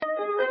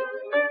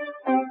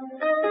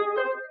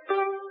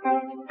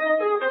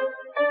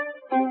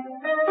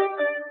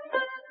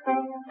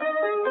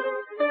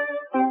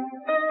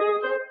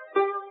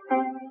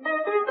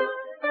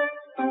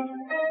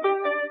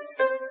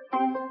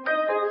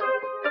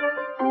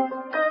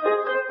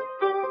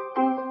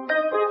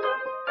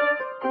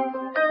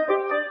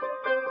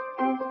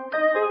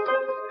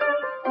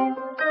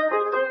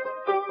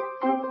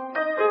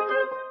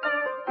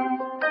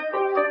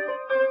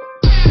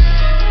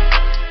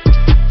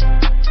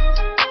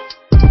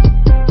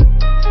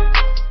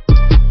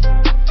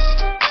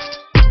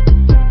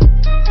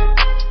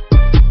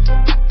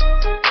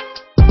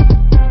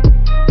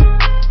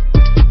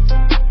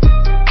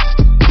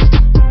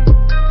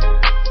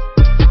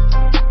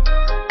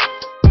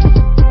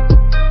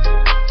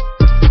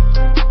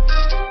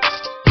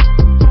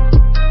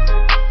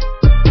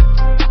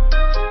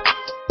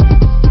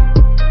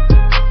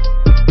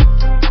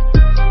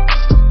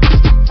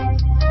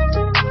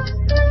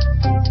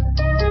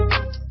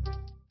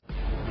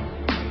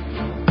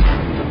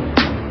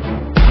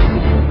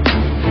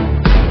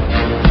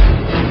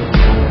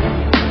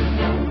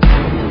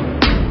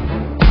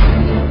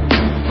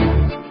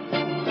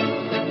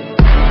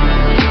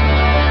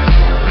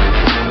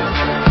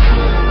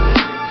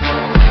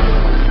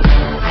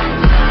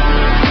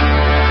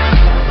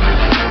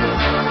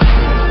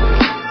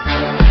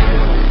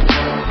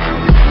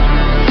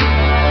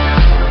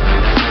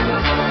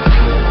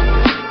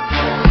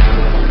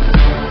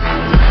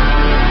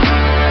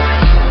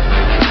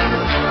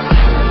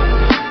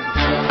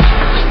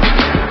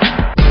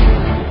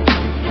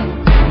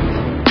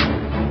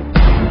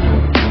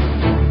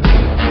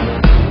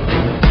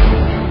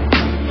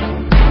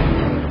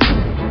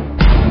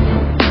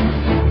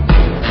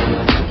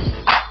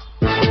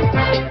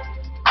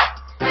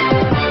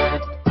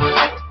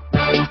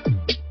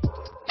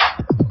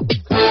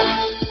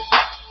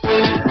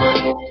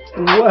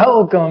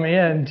Welcome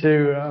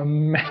into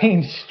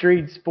Main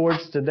Street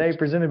Sports Today,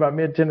 presented by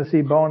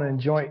Mid-Tennessee Bone and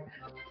Joint.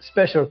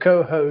 Special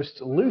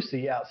co-host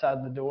Lucy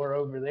outside the door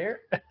over there.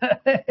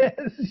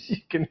 You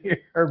can hear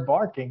her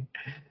barking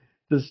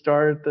to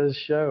start the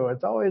show.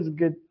 It's always a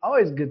good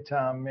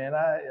time, man.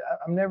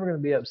 I'm never going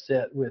to be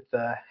upset with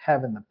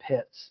having the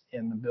pets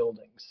in the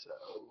building. So,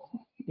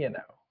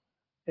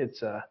 it's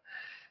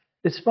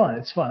fun.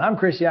 It's fun. I'm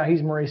Chris Yao.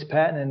 He's Maurice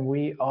Patton, and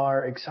we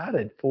are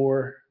excited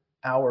for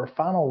our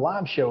final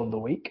live show of the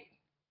week.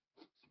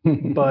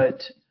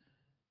 But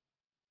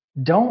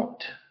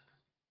don't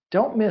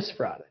miss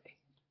Friday,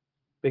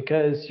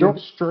 because don't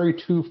stray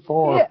too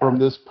far from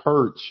this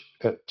perch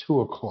at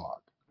 2:00.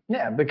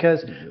 Yeah,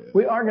 because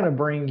we are going to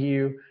bring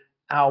you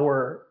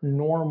our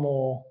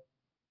normal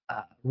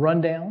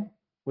rundown,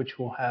 which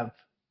will have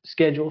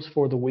schedules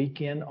for the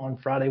weekend on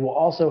Friday. We'll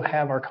also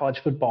have our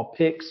college football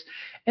picks,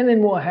 and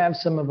then we'll have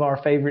some of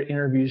our favorite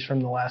interviews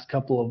from the last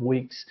couple of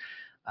weeks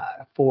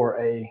for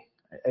a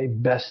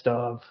best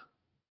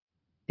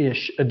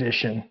of-ish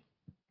edition.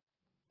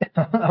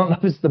 I don't know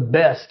if it's the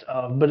best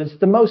of, but it's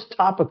the most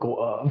topical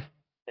of,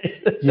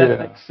 if that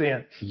makes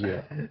sense.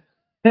 Yeah.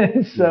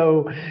 And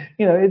so,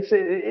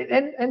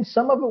 and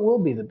some of it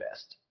will be the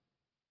best.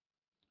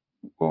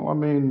 Well, I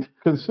mean,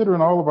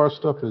 considering all of our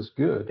stuff is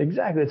good.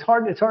 Exactly. It's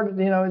hard to, it's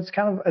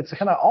kind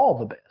of all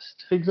the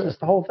best. Exactly. Just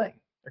the whole thing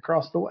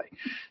across the way.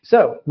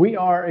 So we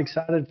are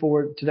excited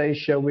for today's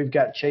show. We've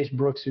got Chase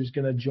Brooks, who's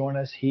going to join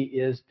us. He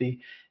is the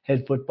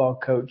head football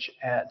coach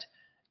at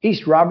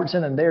East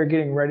Robertson, and they're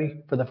getting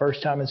ready for the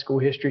first time in school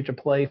history to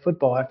play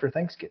football after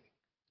Thanksgiving.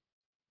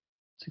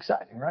 It's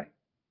exciting, right?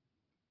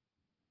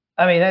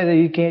 I mean,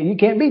 you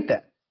can't beat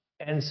that.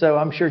 And so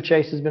I'm sure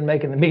Chase has been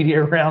making the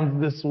media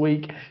rounds this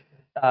week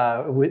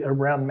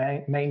around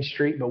Main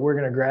Street, but we're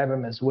going to grab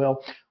him as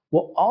well.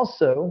 We'll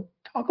also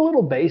talk a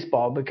little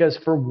baseball, because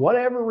for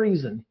whatever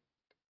reason,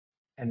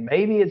 and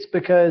maybe it's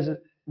because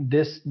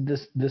this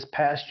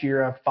past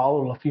year I've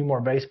followed a few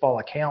more baseball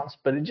accounts,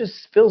 but it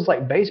just feels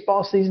like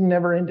baseball season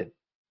never ended.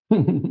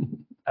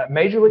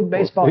 Major League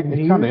Baseball. It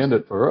kind of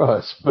ended for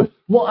us, but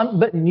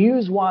but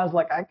news-wise,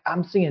 like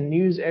I'm seeing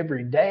news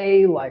every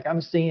day. Like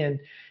I'm seeing,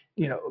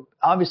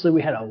 obviously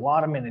we had a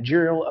lot of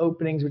managerial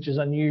openings, which is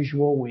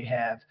unusual. We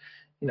have,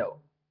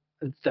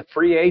 the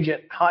free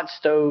agent hot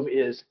stove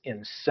is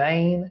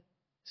insane.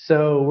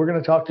 So we're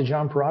going to talk to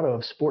John Parado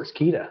of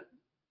Sportskeeda,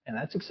 and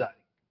that's exciting.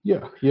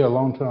 Yeah,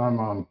 long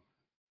time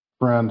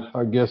friend.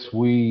 I guess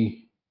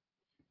we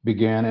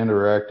began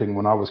interacting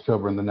when I was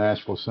covering the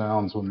Nashville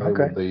Sounds when they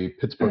were the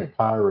Pittsburgh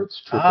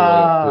Pirates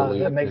AAA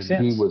affiliate. That makes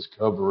sense. He was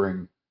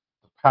covering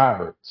the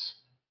Pirates.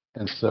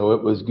 And so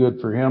it was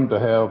good for him to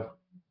have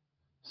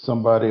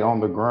somebody on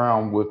the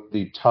ground with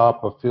the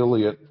top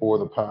affiliate for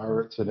the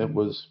Pirates. And it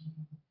was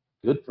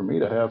good for me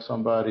to have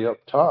somebody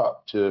up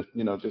top to,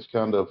 just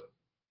kind of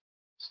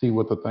see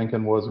what the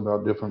thinking was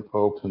about different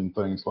folks and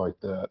things like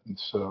that. And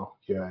so,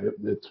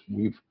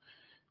 we've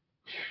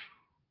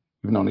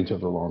known each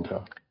other a long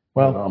time.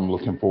 Well, I'm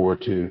looking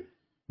forward to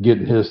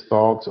getting his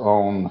thoughts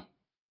on,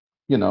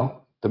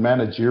 the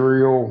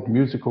managerial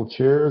musical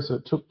chairs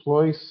that took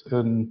place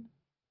and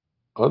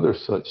other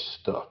such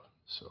stuff.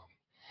 So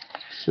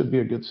should be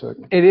a good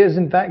segment. It is,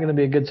 in fact, going to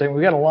be a good segment.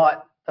 We got a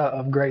lot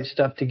of great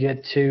stuff to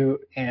get to,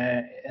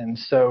 and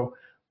so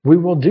we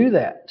will do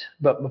that.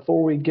 But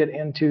before we get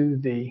into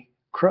the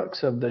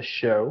crux of the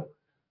show,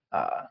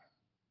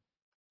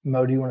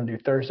 Mo, do you want to do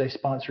Thursday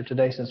sponsor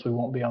today, since we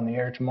won't be on the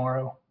air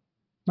tomorrow?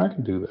 I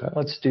can do that.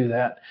 Let's do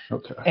that.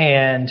 Okay.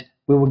 And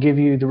we will give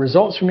you the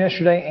results from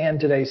yesterday and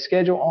today's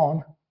schedule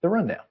on the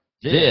rundown.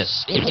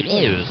 This is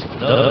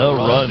the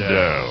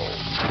rundown.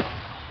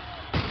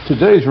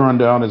 Today's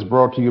rundown is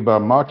brought to you by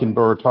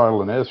Mockingbird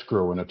Title and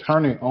Escrow, an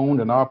attorney-owned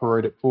and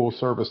operated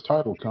full-service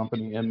title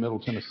company in Middle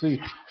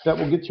Tennessee that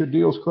will get your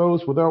deals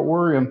closed without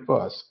worry and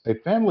fuss. A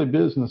family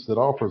business that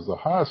offers the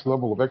highest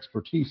level of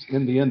expertise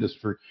in the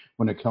industry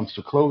when it comes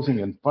to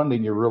closing and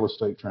funding your real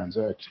estate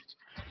transactions.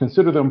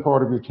 Consider them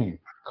part of your team.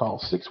 Call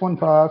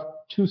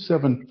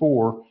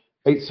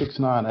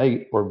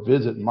 615-274-8698 or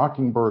visit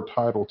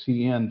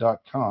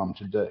mockingbirdtitletn.com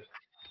today.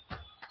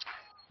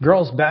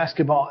 Girls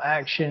basketball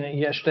action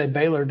yesterday.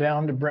 Baylor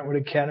down to Brentwood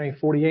Academy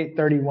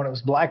 48-31. It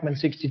was Blackman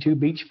 62,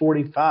 Beach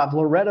 45.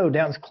 Loretto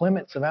downs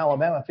Clements of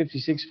Alabama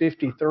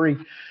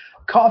 56-53.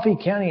 Coffee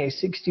County a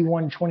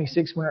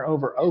 61-26 winner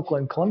over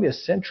Oakland. Columbia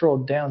Central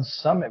downs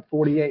Summit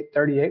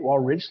 48-38, while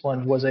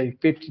Richland was a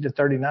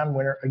 50-39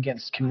 winner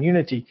against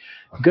Community.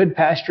 Good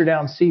Pasture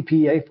downs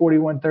CPA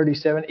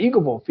 41-37.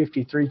 Eagleville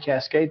 53,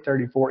 Cascade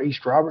 34.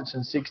 East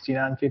Robertson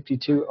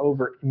 69-52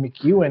 over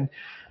McEwen.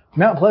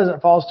 Mount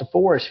Pleasant falls to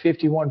Forest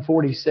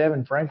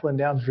 51-47. Franklin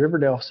downs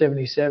Riverdale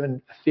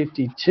 77-52.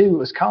 It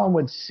was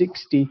Collinwood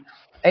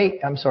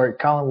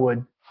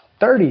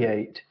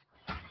 38.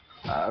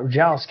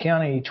 Giles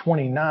County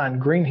 29,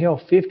 Green Hill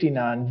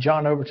 59,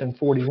 John Overton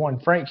 41.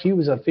 Frank Hugh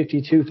was a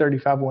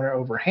 52-35 winner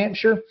over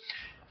Hampshire.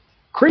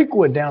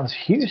 Creekwood downs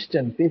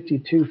Houston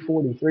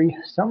 52-43.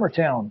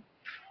 Summertown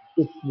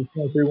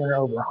 52-23 winner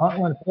over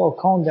Huntland. Pearl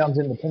Cone Downs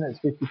Independence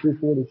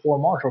 52-44.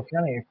 Marshall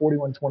County a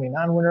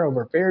 41-29 winner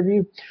over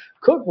Fairview.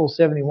 Cookeville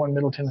 71.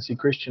 Middle Tennessee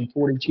Christian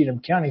 40. Cheatham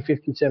County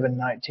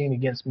 57-19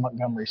 against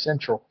Montgomery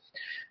Central.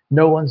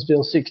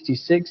 Nolensville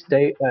 66,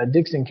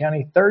 Dixon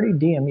County 30,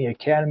 DME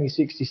Academy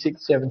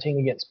 66-17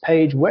 against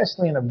Page.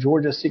 Wesleyan of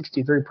Georgia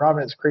 63,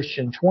 Providence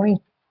Christian 20.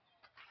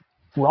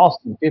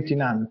 Ralston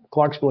 59,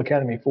 Clarksville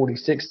Academy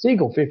 46,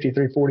 Siegel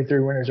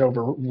 53-43 winners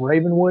over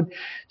Ravenwood.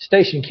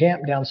 Station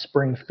Camp down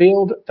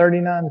Springfield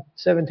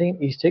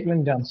 39-17, East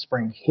Hickman down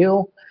Spring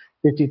Hill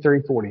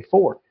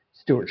 53-44.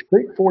 Stewart's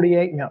Creek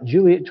 48, Mount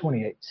Juliet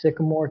 28,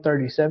 Sycamore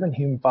 37,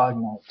 Hume Fog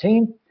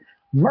 19.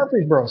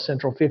 Murfreesboro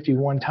Central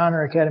 51,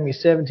 Tyner Academy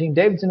 17,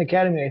 Davidson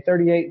Academy a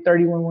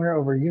 38-31 winner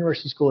over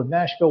University School of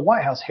Nashville.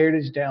 White House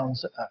Heritage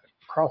Downs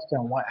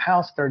Crosstown White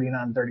House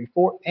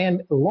 39-34,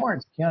 and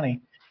Lawrence County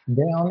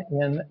down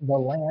in the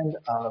land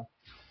of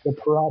the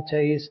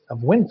Pirates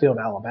of Winfield,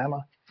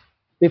 Alabama,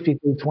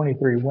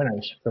 53-23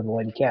 winners for the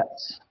Lady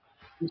Cats.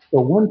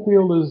 So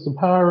Winfield is the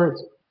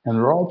Pirates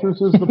and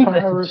Rogers is the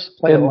Pirates,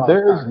 and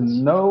there's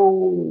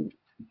no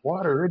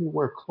water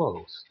anywhere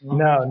close.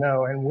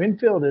 No, and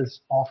Winfield is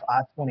off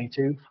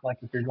I-22, like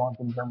if you're going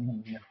from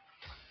Birmingham.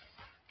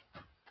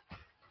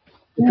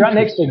 It's right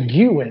next to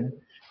Gewin,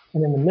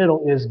 and in the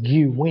middle is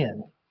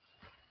Gewin.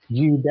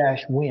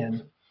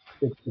 Gew-Win.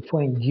 It's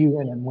between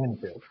Gewin and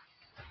Winfield.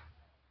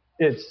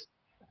 It's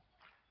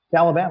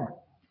Alabama.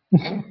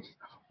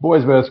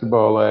 Boys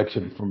basketball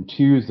action from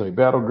Tuesday.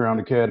 Battleground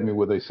Academy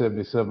with a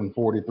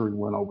 77-43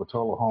 win over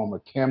Tullahoma.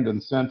 Camden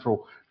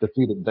Central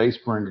defeated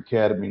Dayspring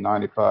Academy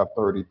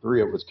 95-33.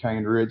 It was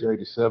Cane Ridge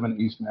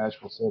 87, East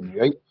Nashville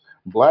 78.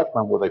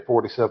 Blackman with a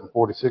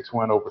 47-46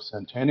 win over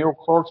Centennial.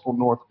 Clarksville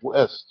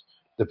Northwest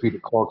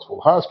defeated Clarksville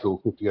High School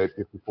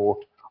 58-54.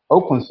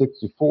 Oakland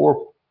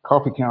 64,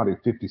 Coffee County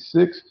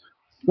 56.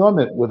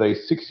 Summit with a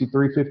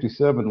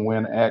 63-57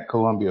 win at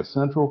Columbia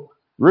Central.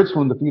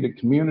 Richland defeated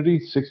Community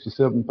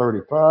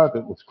 67-35.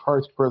 It was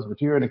Christ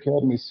Presbyterian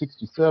Academy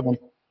 67,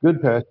 Good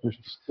Pastures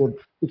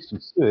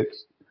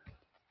 66.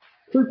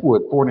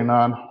 Creekwood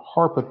 49,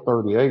 Harpeth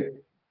 38.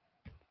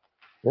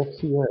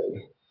 FCA.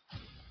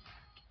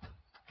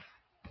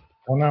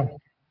 Oh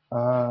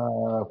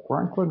no.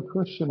 Franklin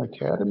Christian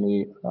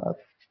Academy, I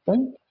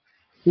think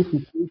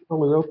 52,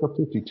 Holyoke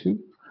 52.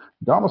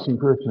 Donaldson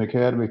Christian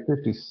Academy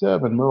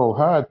 57, Merle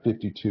Hyde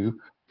 52,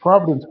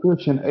 Providence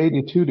Christian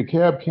 82,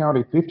 DeKalb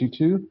County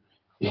 52,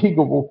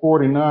 Eagleville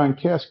 49,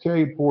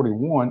 Cascade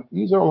 41,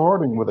 Ezel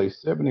Harding with a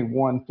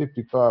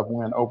 71-55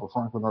 win over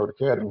Franklin Road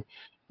Academy.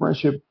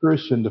 Friendship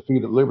Christian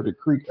defeated Liberty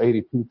Creek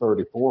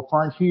 82-34.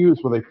 Frank Hughes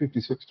with a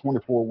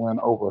 56-24 win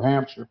over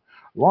Hampshire.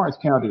 Lawrence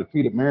County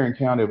defeated Marion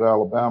County of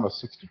Alabama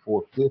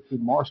 64-50.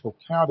 Marshall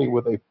County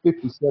with a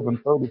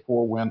 57-34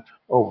 win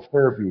over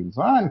Fairview.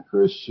 Zion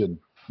Christian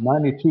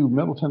 92,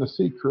 Middle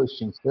Tennessee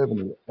Christian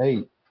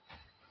 78.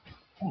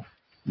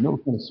 Middle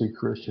Tennessee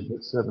Christian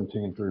hit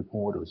 17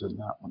 three-pointers in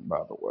that one,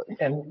 by the way.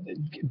 And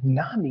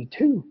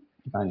 92.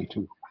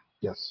 92,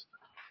 yes.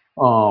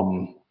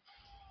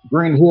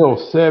 Green Hill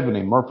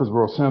 70,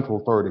 Murfreesboro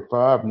Central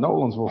 35,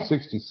 Nolensville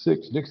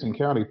 66, Dixon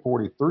County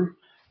 43,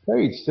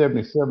 Page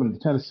 77,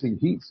 Tennessee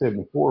Heat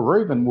 74,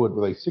 Ravenwood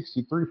with a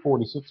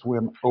 63-46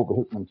 win over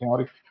Hickman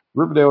County.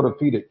 Riverdale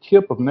defeated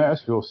Kip of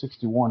Nashville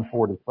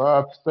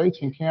 61-45.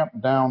 Station Camp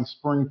down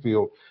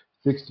Springfield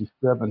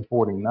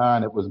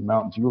 67-49. It was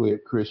Mount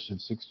Juliet Christian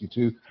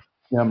 62.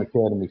 Young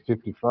Academy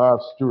 55.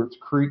 Stewart's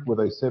Creek with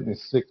a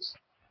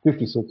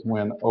 76-56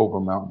 win over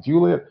Mount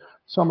Juliet.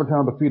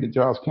 Summertown defeated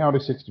Giles County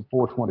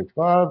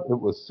 64-25. It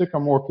was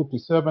Sycamore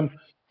 57,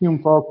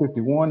 Hume Fog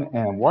 51,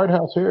 and White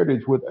House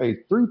Heritage with a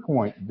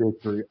 3-point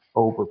victory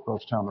over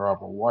Crosstown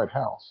rival White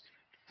House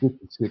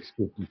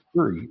 56-53.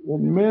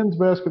 In men's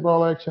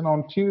basketball action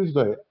on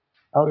Tuesday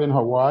out in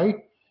Hawaii,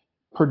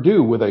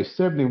 Purdue with a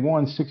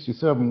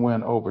 71-67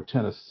 win over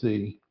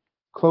Tennessee,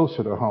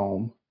 closer to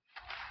home.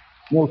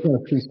 Middle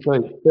Tennessee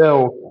State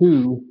fell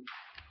to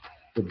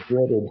the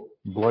dreaded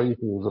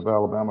Blazers of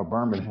Alabama,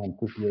 Birmingham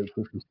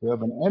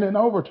 58-57. And in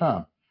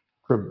overtime,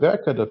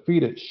 Trevecca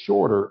defeated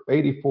Shorter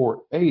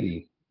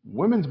 84-80.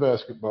 Women's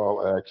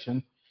basketball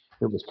action,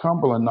 it was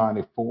Cumberland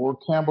 94,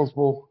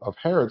 Campbellsville of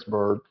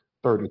Harrodsburg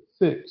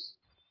 36,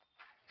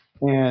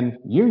 and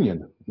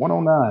Union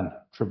 109,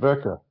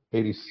 Trevecca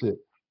 86.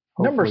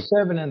 Number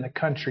 7 in the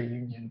country,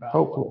 Union.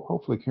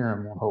 Hopefully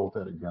Karen won't hold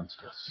that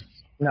against us.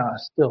 No,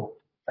 still.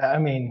 I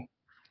mean,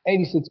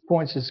 86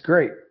 points is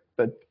great,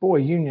 but boy,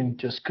 Union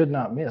just could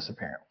not miss,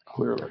 apparently.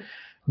 Clearly.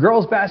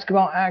 Girls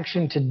basketball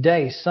action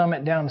today.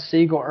 Summit down to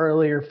Siegel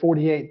earlier,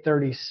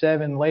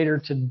 48-37. Later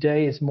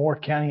today is Moore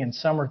County and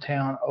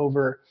Summertown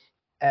over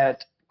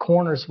at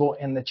Cornersville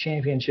in the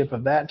championship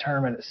of that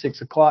tournament at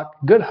 6 o'clock.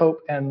 Good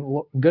Hope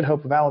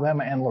of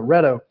Alabama and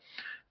Loretto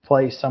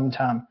play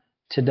sometime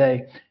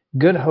today.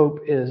 Good Hope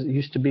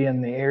used to be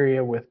in the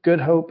area with Good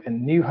Hope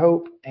and New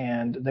Hope,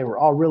 and they were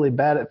all really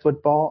bad at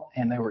football,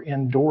 and they were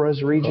in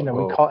Dora's region,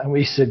 and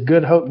we said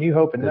Good Hope, New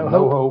Hope, and No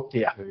Hope.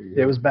 Yeah,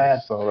 it was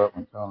bad. Saw that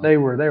one coming. They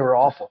were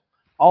awful,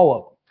 all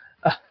of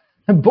them.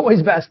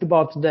 Boys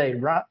basketball today.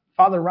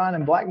 Father Ryan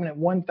and Blackman at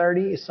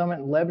 1:30. Summit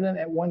and Lebanon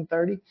at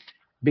 1:30.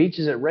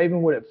 Beaches at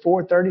Ravenwood at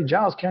 4:30.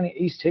 Giles County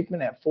East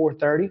Hickman at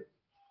 4:30.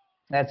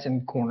 That's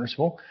in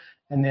Cornersville.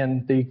 And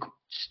then the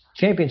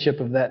championship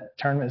of that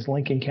tournament is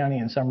Lincoln County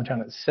and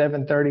Summertown at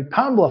 7:30.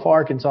 Pine Bluff,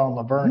 Arkansas, and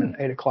Laverne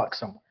at 8 o'clock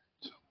somewhere.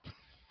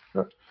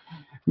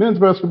 Men's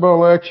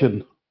basketball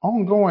action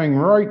ongoing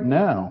right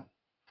now.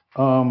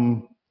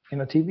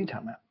 In a TV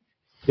timeout.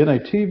 In a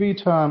TV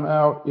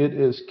timeout, it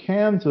is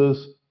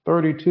Kansas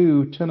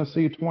 32,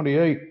 Tennessee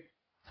 28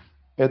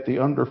 at the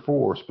under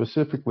 4,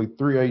 specifically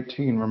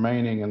 3:18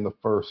 remaining in the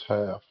first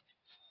half.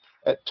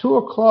 At 2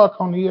 o'clock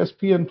on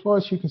ESPN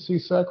Plus, you can see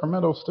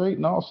Sacramento State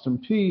and Austin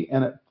Peay.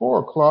 And at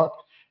 4 o'clock,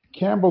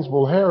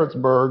 Campbellsville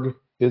Harrodsburg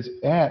is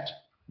at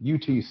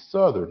UT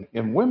Southern.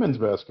 In women's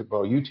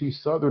basketball, UT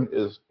Southern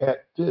is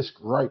at Fisk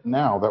right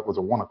now. That was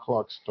a 1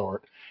 o'clock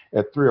start.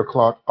 At 3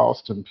 o'clock,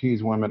 Austin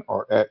Peay's women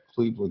are at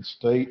Cleveland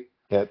State.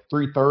 At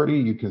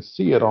 3:30, you can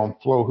see it on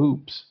Flow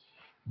Hoops.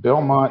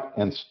 Belmont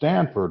and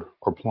Stanford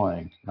are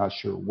playing. Not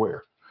sure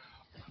where.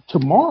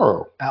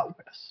 Tomorrow, Out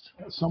west.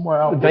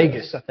 somewhere out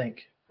Vegas, I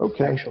think.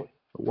 Okay. Actually.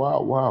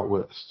 Wild, Wild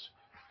West.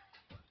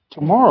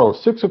 Tomorrow,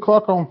 6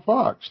 o'clock on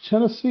Fox,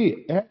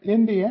 Tennessee at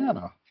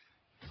Indiana.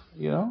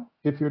 You know,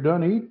 if you're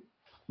done eating,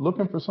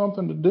 looking for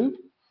something to do,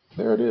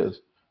 there it is.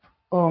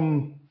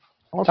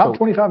 Also, Top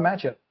 25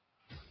 matchup.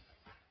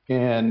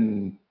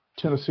 and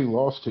Tennessee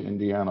lost to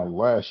Indiana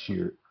last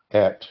year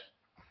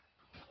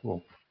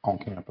on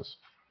campus.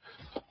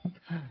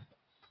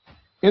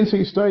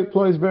 NC State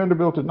plays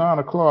Vanderbilt at 9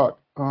 o'clock.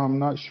 I'm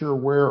not sure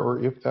where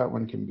or if that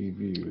one can be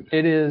viewed.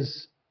 It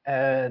is.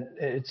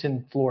 It's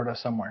in Florida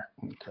somewhere.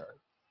 Okay.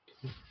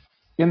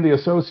 In the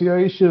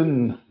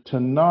association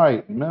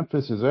tonight,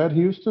 Memphis is at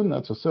Houston.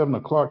 That's a 7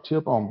 o'clock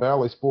tip on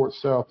Valley Sports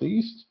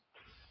Southeast.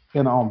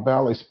 And on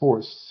Valley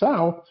Sports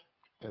South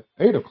at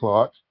 8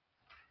 o'clock,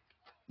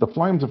 the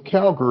Flames of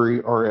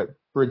Calgary are at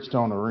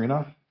Bridgestone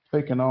Arena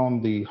taking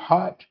on the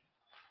hot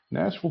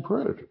Nashville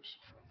Predators.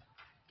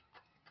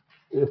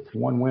 If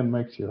one win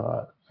makes you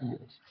hot, I guess.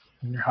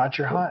 When you're hot,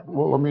 you're hot.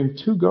 Well, I mean,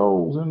 2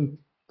 goals in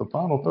the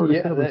final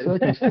 37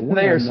 seconds to win.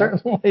 They are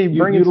certainly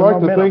bringing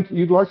some momentum.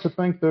 You'd like to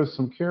think there's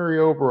some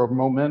carryover of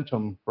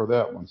momentum for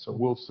that one, so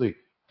we'll see.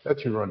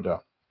 That's your rundown.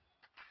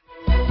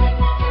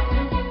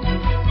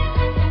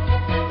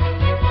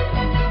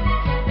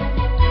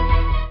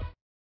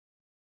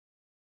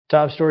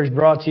 Top Stories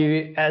brought to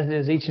you, as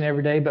is each and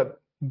every day, but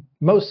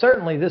most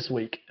certainly this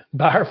week,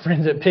 by our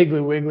friends at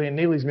Piggly Wiggly and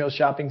Neely's Mill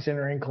Shopping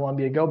Center in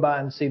Columbia. Go by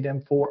and see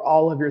them for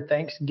all of your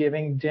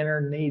Thanksgiving dinner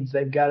needs.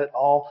 They've got it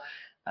all.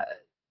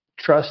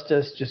 Trust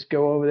us. Just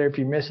go over there. If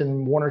you're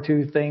missing 1 or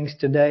 2 things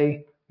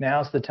today,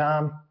 now's the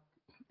time.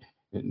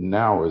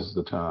 Now is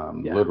the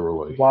time,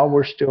 literally. While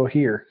we're still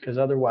here, because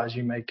otherwise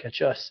you may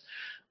catch us.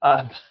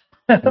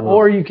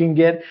 Or you can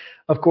get,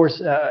 of course,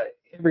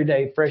 every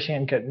day fresh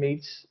hand-cut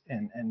meats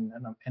and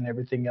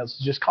everything else.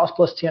 It just cost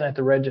plus 10 at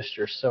the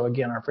register. So,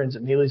 again, our friends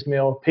at Neely's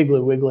Mill,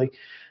 Piggly Wiggly,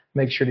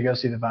 make sure to go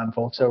see the fine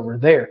folks over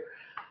there.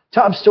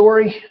 Top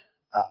story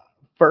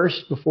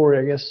first, before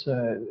I guess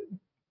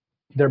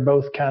they're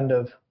both kind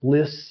of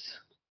lists,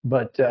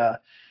 but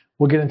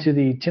we'll get into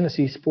the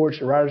Tennessee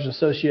Sports Writers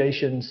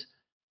Association's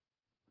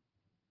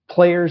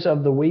Players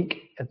of the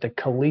Week at the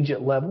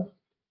collegiate level.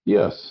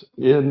 Yes,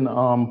 in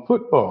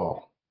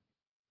football,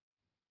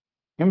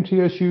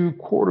 MTSU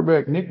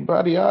quarterback Nick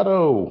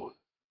Battiato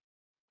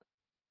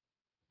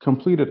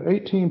completed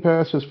 18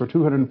 passes for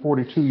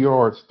 242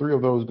 yards, 3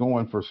 of those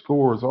going for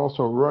scores,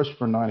 also rushed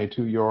for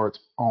 92 yards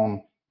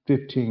on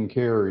 15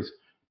 carries.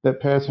 That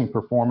passing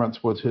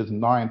performance was his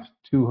 9th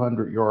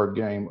 200-yard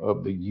game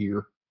of the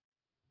year,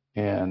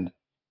 and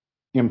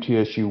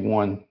MTSU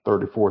won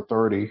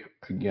 34-30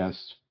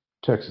 against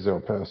Texas El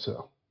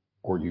Paso,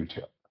 or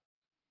UTEP.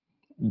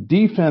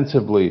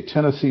 Defensively,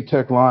 Tennessee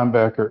Tech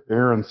linebacker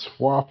Aaron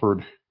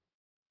Swafford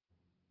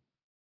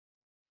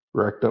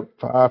racked up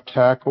 5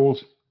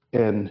 tackles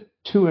and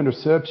 2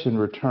 interception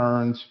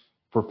returns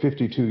for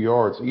 52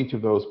 yards. Each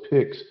of those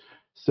picks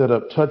set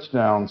up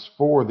touchdowns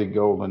for the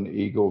Golden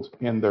Eagles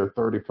in their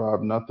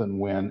 35-0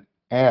 win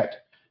at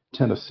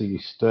Tennessee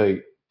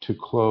State to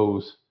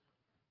close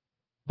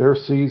their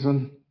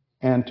season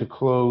and to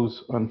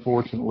close,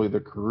 unfortunately, the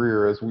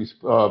career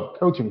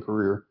coaching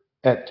career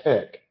at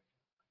Tech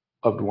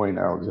of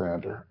Dwayne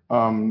Alexander.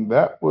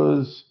 That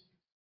was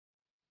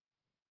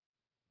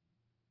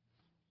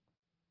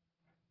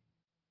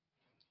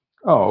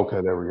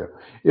there we go.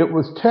 It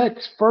was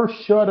Tech's first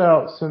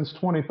shutout since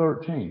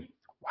 2013.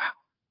 Wow.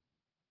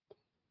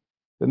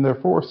 And their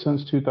 4th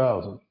since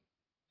 2000.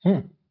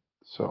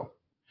 So,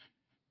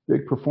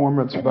 big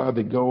performance by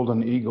the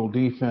Golden Eagle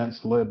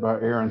defense led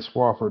by Aaron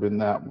Swafford in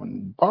that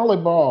one.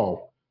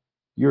 Volleyball.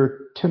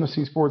 Your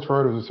Tennessee Sports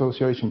Writers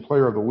Association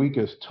Player of the Week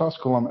is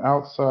Tusculum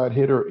outside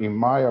hitter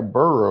Emaya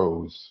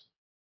Burrows.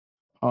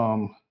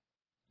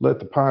 Led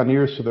the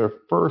Pioneers to their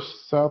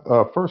first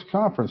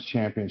conference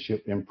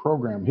championship in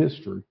program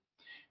history.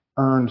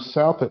 Earned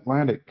South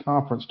Atlantic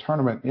Conference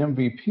Tournament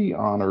MVP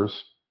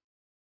honors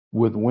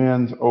with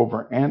wins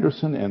over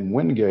Anderson and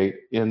Wingate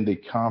in the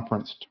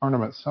conference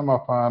tournament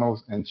semifinals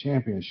and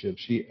championship.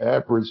 She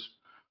averaged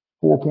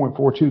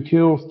 4.42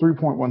 kills,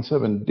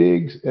 3.17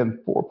 digs, and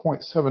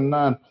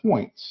 4.79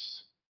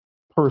 points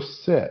per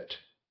set.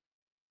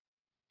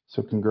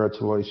 So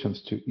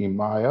congratulations to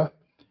Imaya.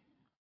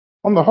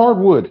 On the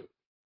hardwood,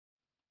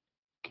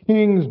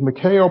 King's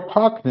Mikhail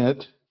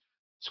Pocknet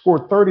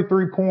scored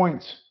 33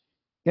 points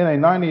in a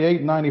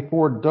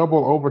 98-94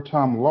 double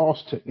overtime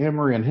loss to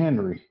Emory and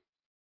Henry.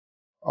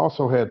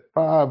 Also had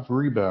 5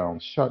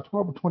 rebounds, shot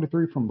 12 of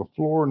 23 from the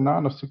floor,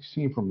 9 of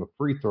 16 from the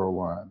free throw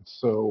line.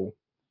 So,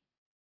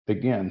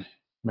 again,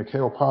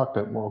 Mikhail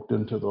Pocknet walked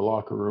into the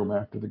locker room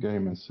after the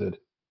game and said,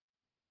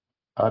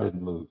 I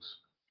didn't lose.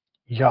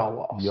 Y'all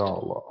lost.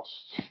 Y'all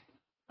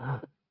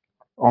lost.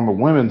 On the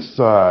women's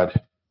side,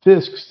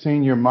 Fisk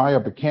senior Maya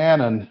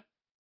Buchanan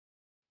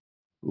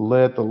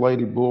led the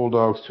Lady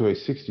Bulldogs to a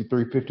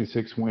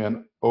 63-56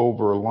 win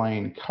over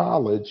Lane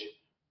College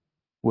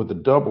with a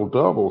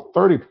double-double,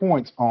 30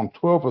 points on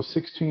 12 of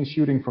 16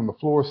 shooting from the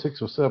floor,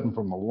 6 of 7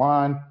 from the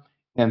line,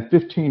 and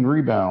 15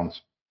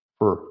 rebounds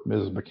for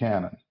Ms.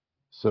 Buchanan.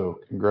 So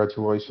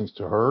congratulations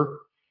to her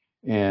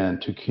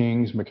and to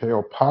King's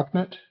Mikhail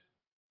Pocknet,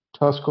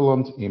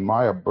 Tusculum's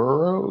Imaya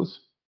Burrows,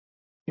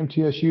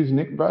 MTSU's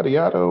Nick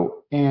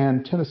Vadiato,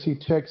 and Tennessee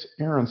Tech's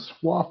Aaron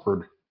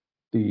Swafford,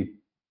 the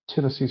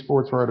Tennessee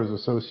Sports Writers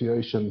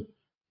Association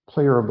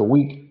Player of the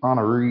Week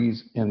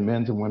honorees in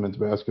men's and women's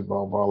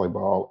basketball,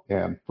 volleyball,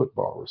 and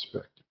football,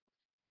 respectively.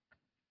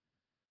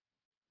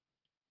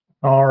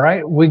 All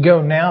right, we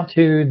go now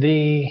to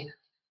the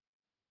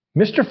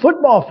Mr.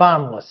 Football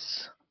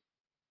finalists.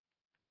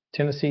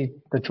 The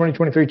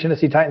 2023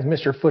 Tennessee Titans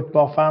Mr.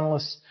 Football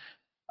finalists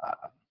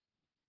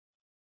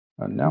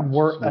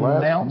were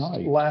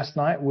announced last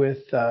night with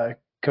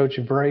Coach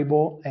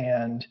Vrabel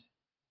and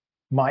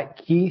Mike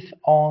Keith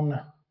on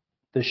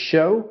the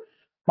show.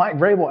 Mike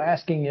Vrabel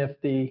asking if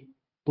the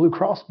Blue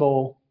Cross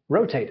Bowl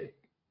rotated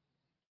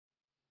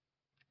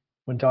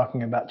when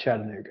talking about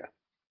Chattanooga.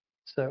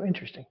 So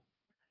interesting.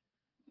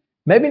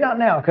 Maybe not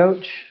now,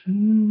 Coach.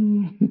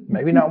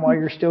 Maybe not while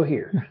you're still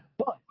here.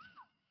 But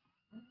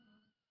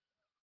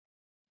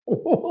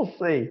we'll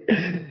see.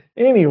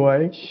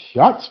 Anyway.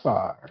 Shots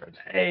fired.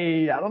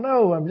 Hey, I don't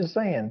know. I'm just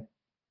saying.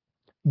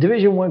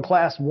 Division I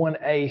Class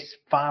 1A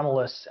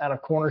finalists out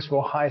of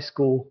Cornersville High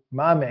School.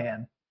 My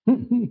man.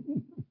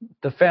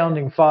 The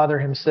founding father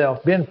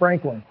himself, Ben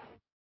Franklin.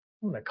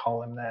 I'm going to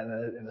call him that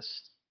in a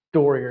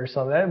story or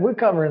something. We're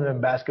covering him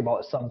in basketball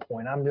at some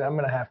point. I'm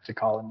going to have to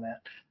call him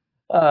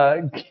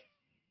that.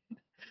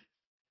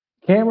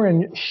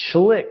 Cameron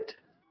Schlicht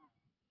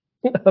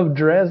of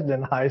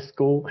Dresden High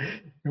School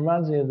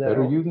reminds me of that.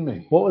 Better you than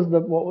me. What was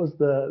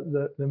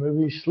the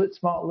movie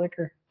Schlitzmalt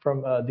Liquor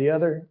from the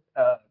other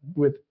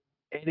with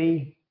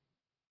Eddie?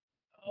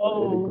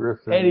 Oh,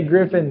 Eddie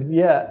Griffin.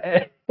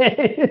 Yeah.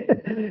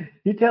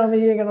 You telling me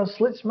you ain't got no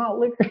Schlitzmalt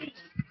Liquor?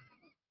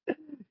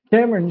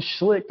 Cameron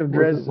Schlicht of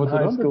Dresden High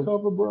School. Was it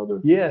Undercover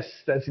Brother? Yes,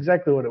 that's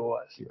exactly what it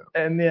was. Yeah.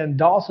 And then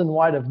Dawson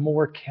White of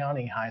Moore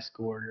County High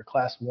School, your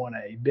Class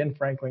 1A. Ben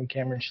Franklin,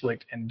 Cameron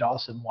Schlicht, and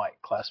Dawson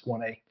White, Class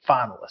 1A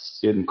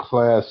finalists. In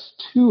Class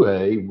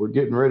 2A, we're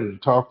getting ready to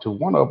talk to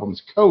one of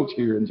them's coach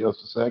here in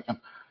just a second.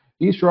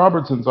 East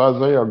Robertson's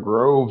Isaiah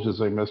Groves is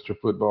a Mr.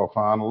 Football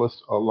finalist,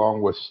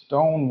 along with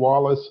Stone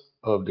Wallace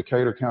of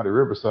Decatur County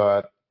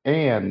Riverside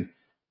and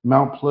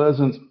Mount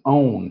Pleasant's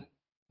own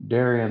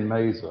Darian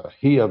Meza.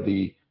 He of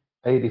the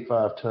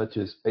 85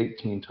 touches,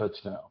 18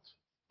 touchdowns.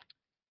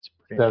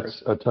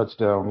 That's a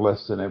touchdown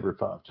less than every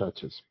 5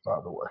 touches, by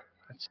the way.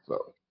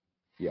 So,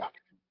 yeah.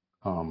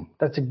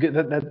 That's a good.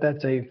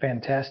 That's a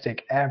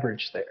fantastic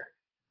average there.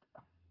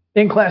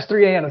 In Class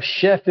 3A out of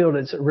Sheffield,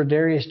 it's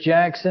Rodarius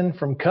Jackson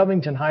from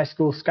Covington High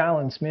School,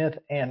 Skyland Smith,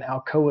 and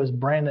Alcoa's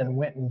Brandon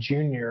Winton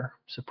Jr.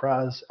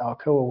 Surprise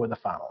Alcoa with a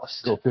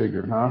finalist. Go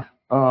figure,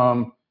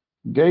 huh?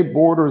 Gabe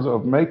Borders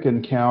of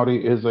Macon County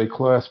is a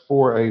Class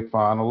 4A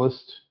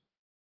finalist,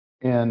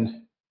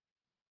 and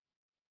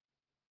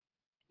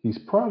he's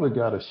probably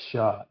got a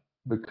shot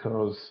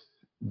because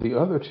the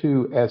other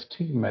two, as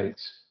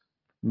teammates,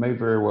 may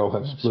very well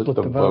have split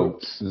the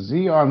votes.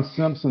 Zion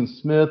Simpson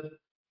Smith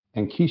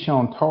and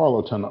Keyshawn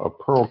Tarleton of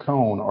Pearl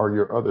Cone are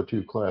your other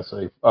two Class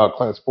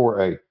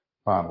 4A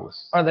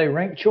finalists. Are they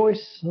ranked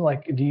choice?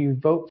 Like, do you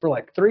vote for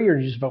like 3 or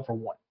do you just vote for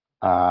 1?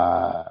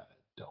 I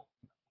don't.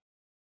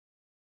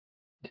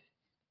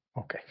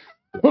 Okay.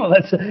 Well,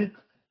 I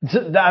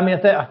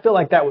feel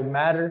like that would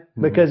matter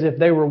because if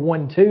they were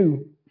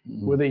 1-2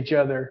 with each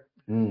other,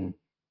 one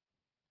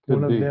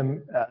of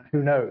them,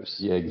 who knows?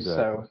 Yeah, exactly.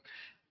 So,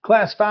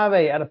 Class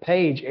 5A out of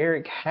Page,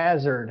 Eric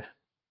Hazard,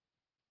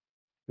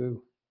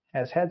 who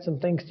has had some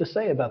things to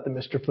say about the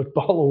Mr.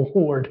 Football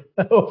Award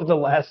over the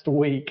last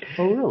week.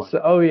 Oh, really?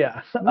 So,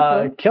 yeah.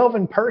 Okay.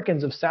 Kelvin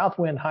Perkins of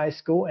Southwind High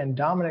School and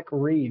Dominic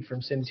Reed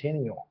from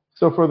Centennial.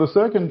 So for the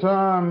second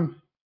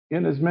time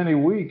in as many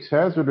weeks,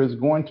 Hazard is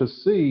going to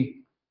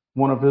see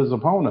one of his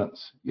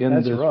opponents in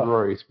this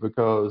race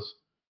because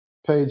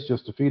Page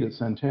just defeated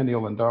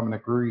Centennial and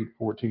Dominic Reed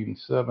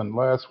 14-7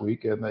 last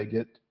week, and they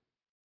get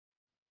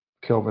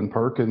Kelvin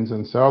Perkins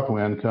and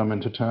Southwind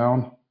coming to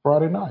town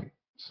Friday night.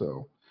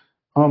 So,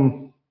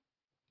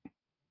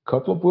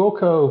 couple of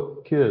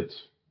Wilco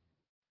kids.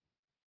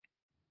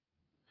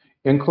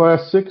 In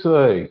Class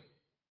 6A,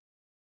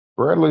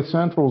 Bradley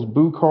Central's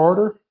Boo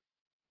Carter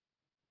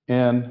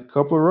and a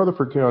couple of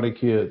Rutherford County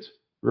kids,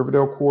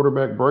 Riverdale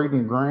quarterback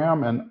Braden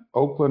Graham and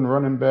Oakland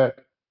running back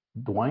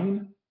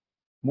Dwayne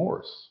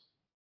Morris.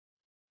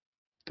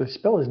 Did they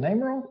spell his name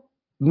wrong?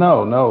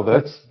 No,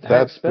 that's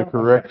the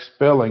correct Okay.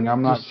 spelling.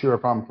 I'm not sure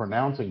if I'm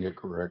pronouncing it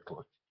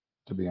correctly,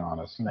 to be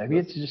honest. Maybe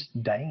it's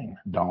just Dane.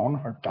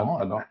 Dawn Or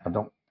Dawn.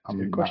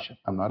 I'm question.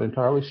 I'm not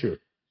entirely sure,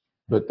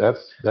 but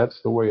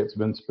that's the way it's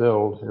been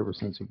spelled ever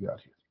since he got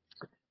here.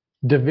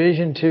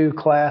 Division II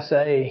Class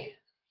A,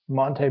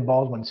 Monte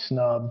Baldwin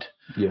snubbed.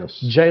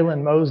 Yes.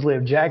 Jalen Mosley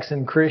of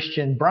Jackson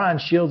Christian, Brian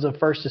Shields of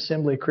First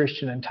Assembly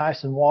Christian, and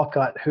Tyson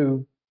Walcott,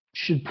 who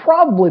should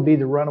probably be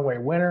the runaway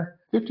winner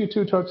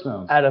 52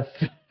 touchdowns. out of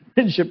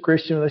Friendship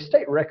Christian with a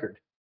state record.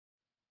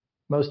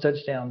 Most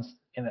touchdowns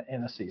in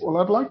a season.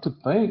 Well, I'd like to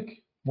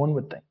think One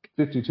would think.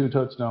 52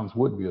 touchdowns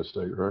would be a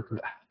state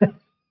record.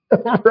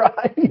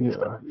 Right.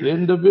 Yeah.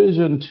 In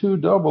Division II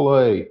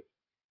AA,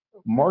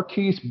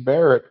 Marquise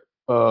Barrett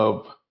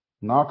of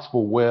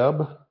Knoxville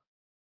Webb,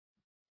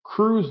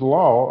 Cruz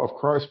Law of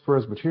Christ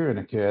Presbyterian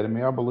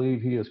Academy, I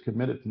believe he is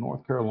committed to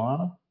North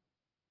Carolina,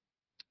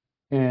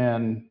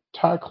 and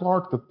Ty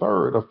Clark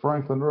III of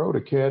Franklin Road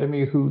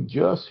Academy, who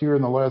just here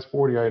in the last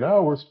 48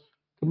 hours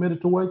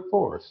committed to Wake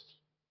Forest.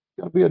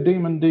 Going to be a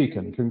Demon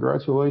Deacon.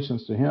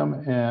 Congratulations to him,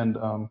 and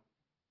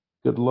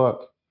good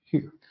luck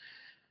here.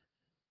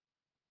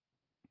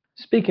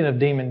 Speaking of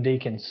Demon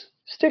Deacons,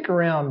 stick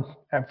around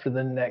after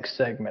the next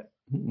segment.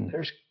 Mm-mm.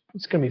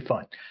 It's going to be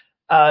fun.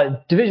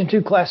 Division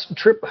II Class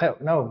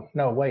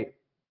wait.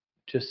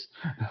 Just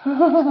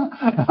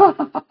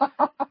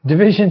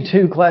Division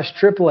II Class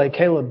AAA,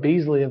 Caleb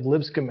Beasley of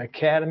Lipscomb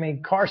Academy,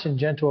 Carson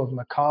Gentle of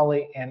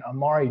McCallie, and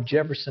Amari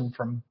Jefferson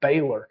from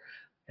Baylor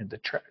in the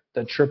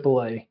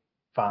AAA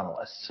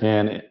finalists.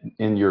 And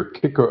in your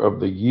Kicker of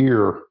the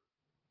Year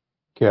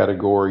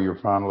category, your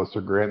finalists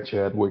are Grant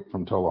Chadwick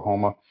from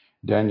Tullahoma,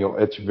 Daniel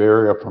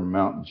Echeverria from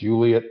Mount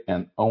Juliet,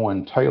 and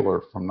Owen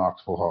Taylor from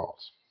Knoxville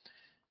Halls.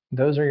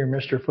 Those are your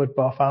Mr.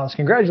 Football finalists.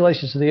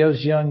 Congratulations to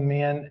those young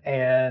men,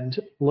 and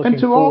looking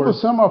And to forward. all the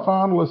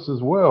semifinalists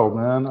as well,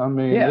 man. I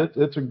mean, Yeah.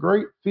 it's a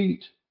great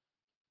feat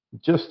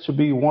just to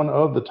be one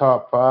of the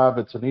top five.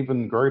 It's an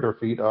even greater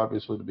feat,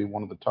 obviously, to be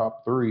one of the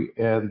top three.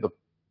 And the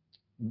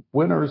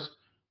winners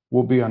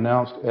will be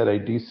announced at a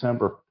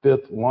December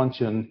 5th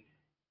luncheon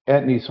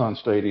at Nissan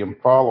Stadium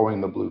following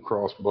the Blue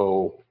Cross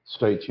Bowl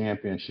state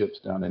championships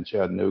down in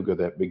Chattanooga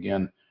that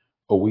begin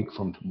a week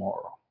from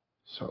tomorrow.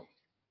 So.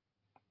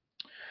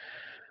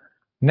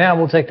 Now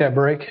we'll take that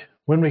break.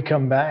 When we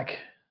come back,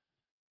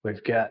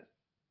 we've got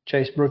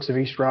Chase Brooks of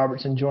East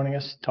Robertson joining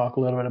us to talk a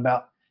little bit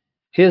about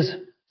his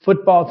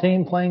football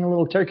team playing a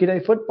little Turkey Day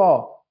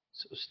football.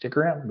 So stick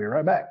around. We'll be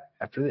right back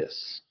after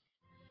this.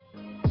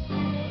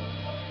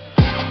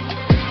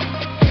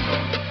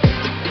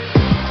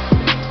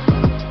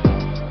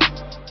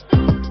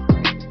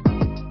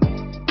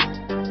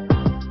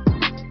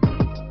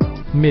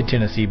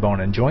 Mid-Tennessee Bone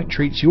and Joint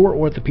treats your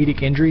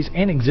orthopedic injuries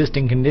and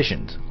existing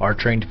conditions. Our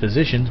trained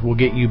physicians will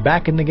get you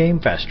back in the game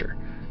faster.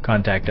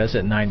 Contact us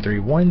at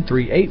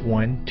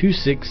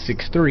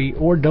 931-381-2663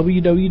 or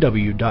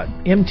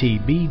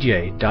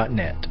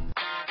www.mtbj.net.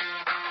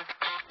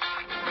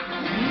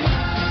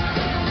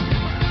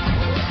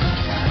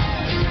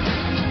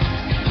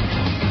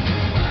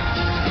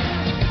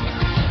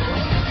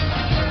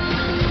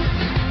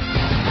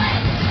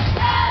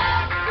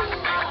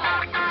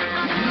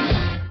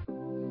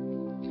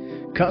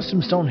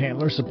 Custom Stone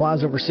Handlers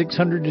supplies over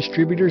 600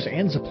 distributors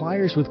and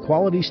suppliers with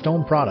quality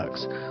stone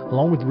products.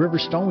 Along with River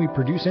Stone, we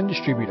produce and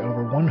distribute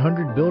over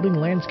 100 building,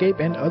 landscape,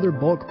 and other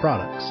bulk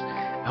products.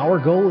 Our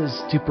goal is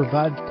to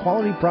provide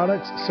quality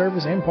products,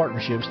 service, and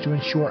partnerships to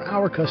ensure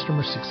our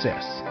customers'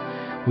 success.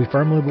 We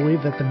firmly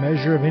believe that the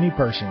measure of any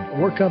person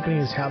or company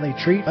is how they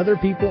treat other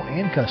people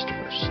and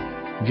customers.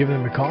 Give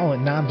them a call at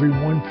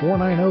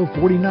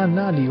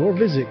 931-490-4990 or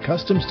visit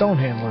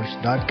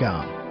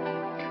CustomStonehandlers.com.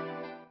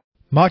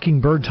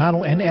 Mockingbird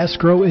Title and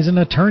Escrow is an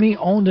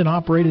attorney-owned and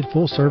operated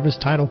full-service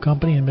title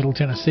company in Middle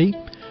Tennessee.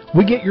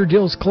 We get your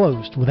deals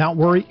closed without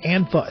worry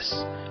and fuss.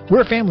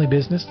 We're a family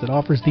business that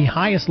offers the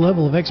highest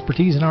level of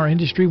expertise in our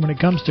industry when it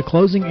comes to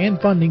closing and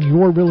funding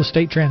your real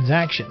estate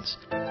transactions.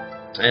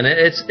 And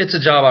it's a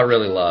job I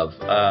really love.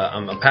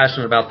 I'm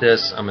passionate about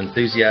this. I'm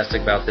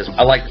enthusiastic about this.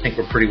 I like to think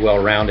we're pretty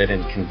well-rounded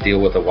and can deal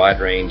with a wide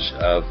range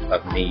of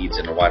needs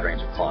and a wide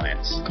range of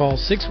clients. Call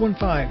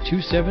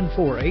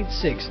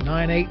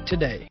 615-274-8698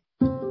 today.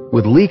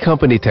 With Lee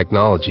Company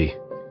technology,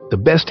 the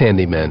best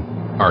handymen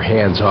are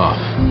hands-off.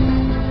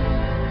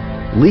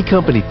 Lee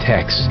Company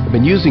techs have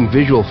been using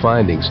visual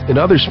findings and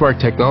other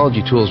smart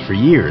technology tools for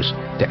years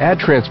to add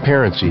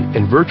transparency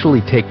and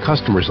virtually take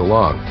customers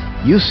along.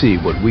 You see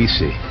what we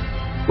see.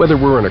 whether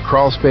we're in a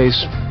crawl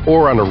space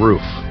or on a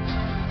roof.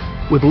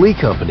 With Lee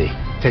Company,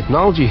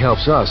 technology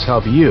helps us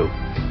help you,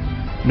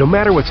 no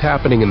matter what's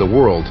happening in the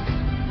world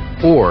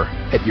or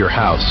at your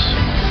house.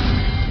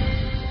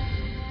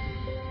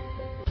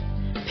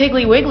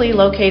 Piggly Wiggly,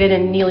 located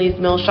in Neely's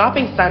Mill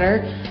Shopping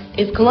Center,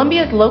 is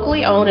Columbia's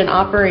locally owned and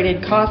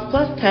operated Cost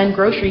Plus 10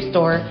 grocery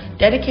store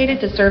dedicated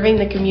to serving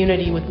the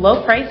community with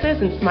low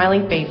prices and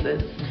smiling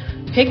faces.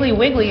 Piggly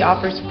Wiggly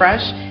offers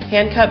fresh,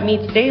 hand-cut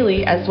meats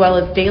daily as well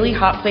as daily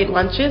hot plate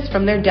lunches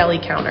from their deli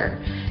counter.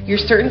 You're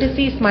certain to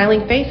see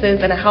smiling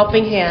faces and a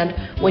helping hand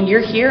when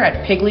you're here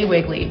at Piggly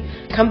Wiggly.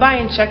 Come by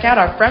and check out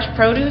our fresh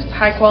produce,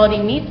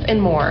 high-quality meats,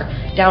 and more.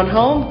 Down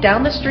home,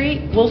 down the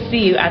street, we'll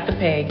see you at the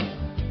Pig.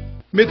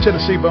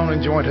 Mid-Tennessee Bone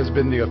and Joint has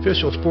been the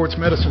official sports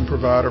medicine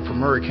provider for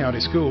Maury County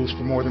Schools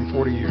for more than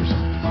 40 years.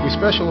 We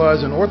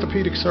specialize in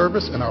orthopedic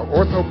service, and our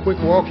Ortho Quick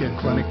Walk-In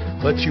Clinic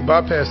lets you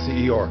bypass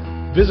the ER.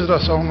 Visit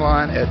us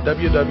online at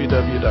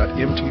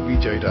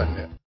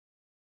www.mtbj.net.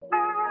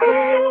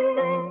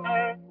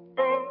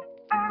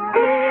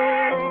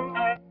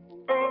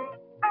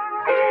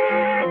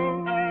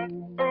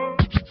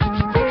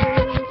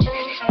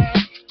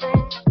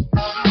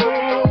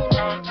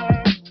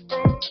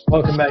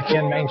 Welcome back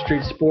in Main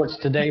Street Sports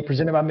Today,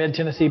 presented by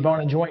Mid-Tennessee Bone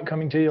and Joint,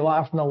 coming to you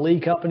live from the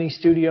Lee Company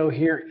studio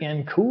here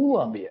in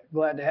Columbia.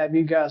 Glad to have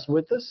you guys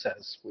with us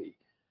as we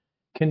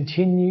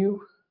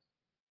continue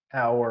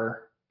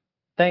our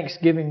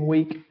Thanksgiving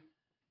week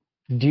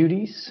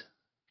duties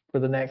for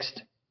the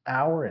next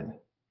hour and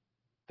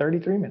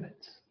 33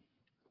 minutes.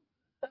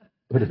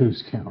 But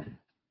who's counting?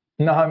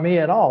 Not me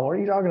at all. What are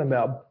you talking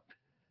about?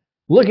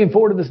 Looking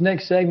forward to this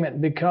next segment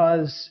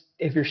because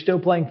if you're still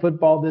playing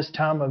football this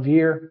time of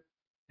year,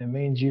 it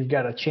means you've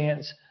got a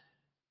chance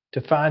to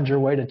find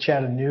your way to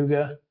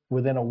Chattanooga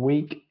within a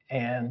week.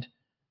 And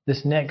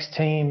this next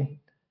team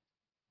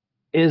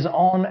is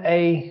on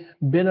a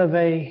bit of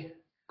a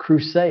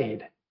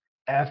crusade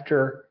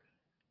after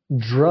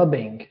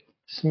drubbing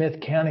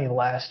Smith County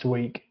last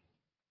week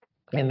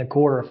in the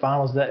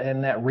quarterfinals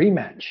and that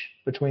rematch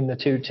between the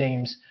two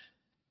teams.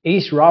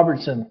 East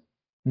Robertson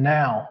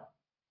now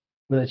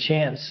with a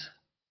chance,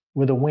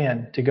 with a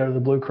win, to go to the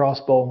Blue Cross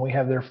Bowl. And we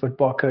have their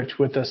football coach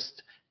with us,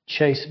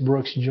 Chase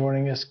Brooks,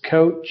 joining us.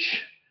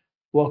 Coach,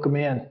 welcome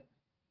in.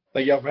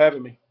 Thank y'all for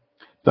having me.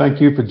 Thank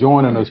you for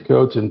joining us,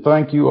 Coach, and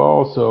thank you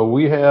also.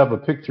 We have a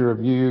picture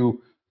of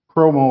you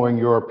promoting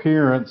your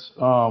appearance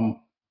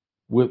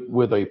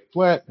with a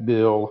flat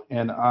bill,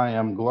 and I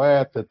am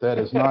glad that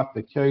is not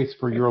the case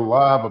for your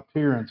live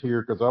appearance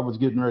here, because I was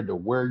getting ready to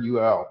wear you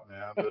out,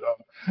 man. But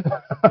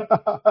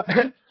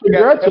One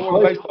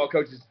of the baseball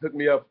coaches hooked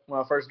me up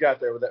when I first got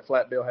there with that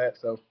flat bill hat.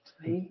 So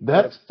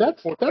that's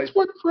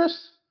what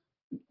Chris.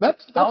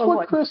 That's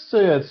what Chris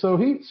said. So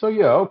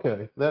yeah,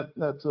 okay.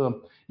 That's a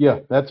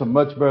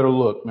much better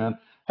look, man.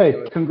 Hey,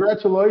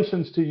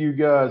 congratulations to you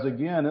guys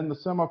again in the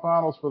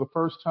semifinals for the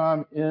first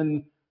time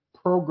in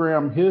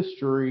program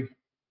history.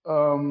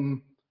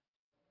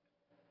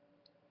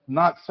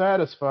 Not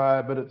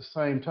satisfied, but at the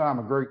same time,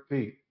 a great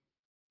feat.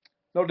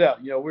 No doubt.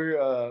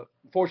 We're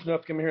fortunate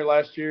enough to come here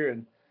last year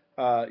and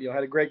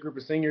had a great group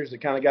of seniors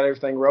that kind of got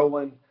everything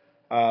rolling.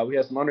 We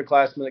had some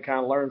underclassmen that kind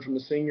of learned from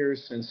the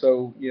seniors, and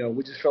so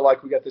we just feel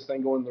like we got this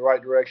thing going in the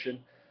right direction.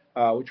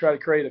 We try to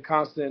create a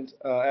constant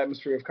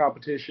atmosphere of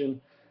competition,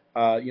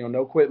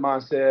 no quit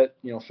mindset.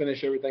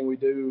 Finish everything we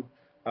do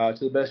to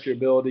the best of your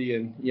ability,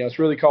 and it's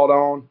really called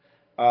on.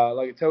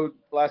 Like I told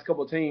the last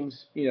couple of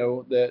teams,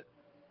 that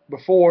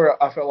before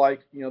I felt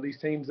like these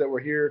teams that were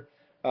here,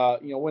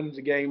 winning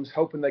the games,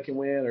 hoping they can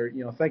win, or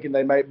thinking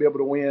they might be able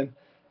to win.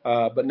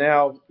 But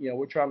now,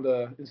 we're trying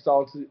to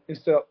instill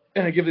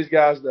and give these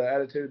guys the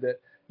attitude that,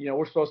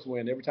 we're supposed to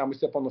win. Every time we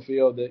step on the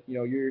field, that,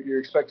 you're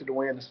expected to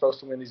win and supposed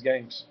to win these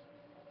games.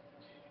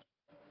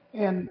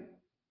 And,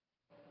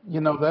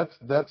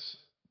 that's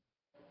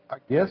I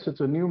guess it's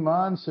a new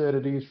mindset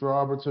at East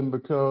Robertson,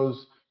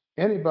 because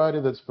anybody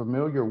that's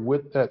familiar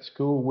with that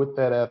school, with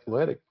that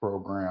athletic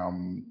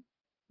program,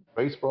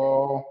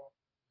 baseball,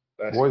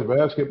 boys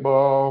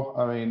basketball,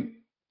 I mean,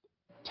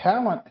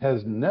 talent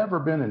has never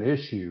been an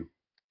issue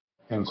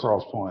in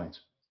Cross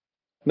Plains.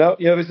 No,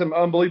 there's some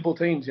unbelievable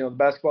teams. The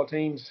basketball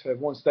teams have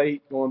won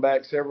state going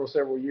back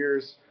several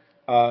years,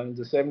 in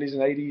the 70s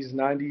and 80s,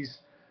 90s.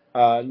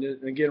 And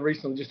again,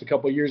 recently, just a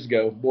couple of years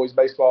ago, boys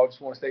baseball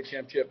just won a state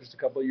championship just a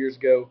couple of years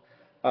ago.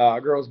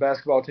 Our girls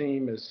basketball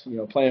team is,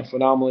 playing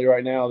phenomenally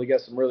right now. They got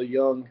some really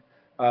young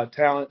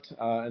talent,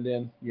 and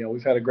then,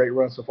 we've had a great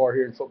run so far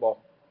here in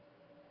football.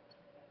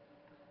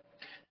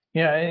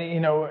 Yeah,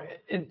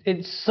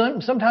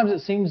 sometimes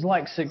it seems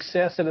like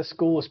success at a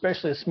school,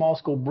 especially a small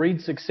school,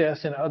 breeds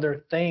success in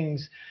other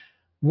things.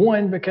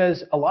 One,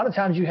 because a lot of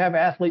times you have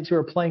athletes who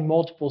are playing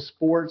multiple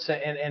sports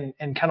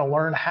and kind of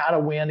learn how to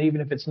win,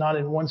 even if it's not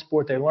in one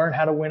sport. They learn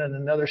how to win in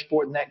another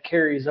sport, and that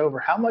carries over.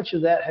 How much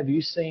of that have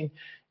you seen,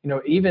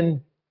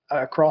 even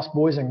across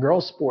boys and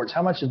girls sports?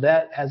 How much of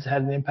that has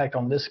had an impact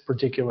on this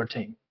particular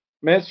team?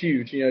 Man, it's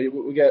huge.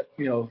 We got,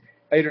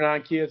 8 or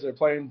 9 kids that are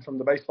playing from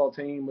the baseball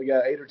team. We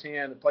got 8 or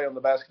 10 that play on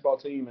the basketball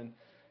team. And,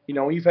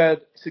 when you've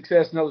had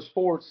success in other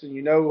sports and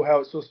you know how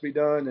it's supposed to be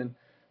done, and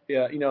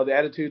the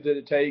attitude that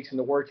it takes and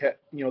the work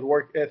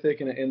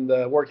ethic and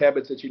the work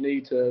habits that you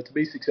need to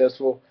be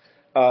successful.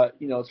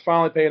 It's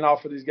finally paying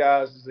off for these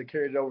guys as they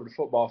carried it over to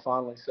football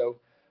finally. So,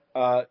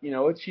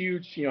 it's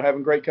huge,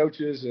 having great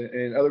coaches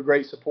and other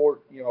great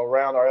support,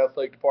 around our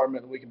athletic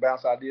department that we can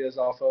bounce ideas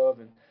off of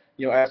and,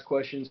 ask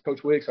questions.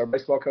 Coach Wicks, our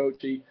baseball coach,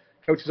 he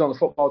coaches on the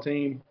football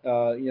team.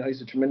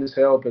 He's a tremendous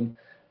help. And,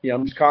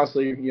 I'm just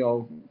constantly,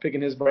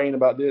 picking his brain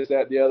about this,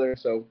 that, the other.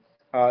 So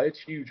it's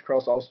huge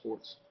across all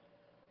sports.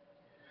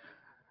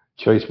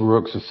 Chase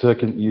Brooks, a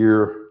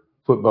second-year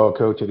football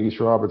coach at East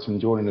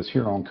Robertson, joining us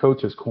here on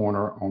Coach's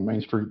Corner on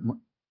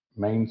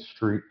Main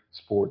Street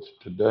Sports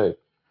Today,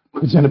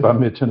 presented by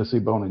Mid-Tennessee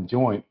Bone and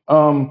Joint.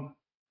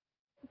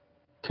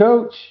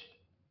 Coach,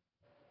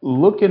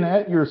 looking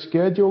at your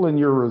schedule and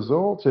your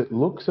results, it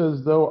looks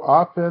as though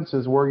offense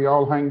is where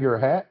y'all hang your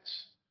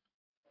hats.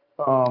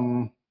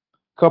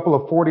 Couple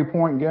of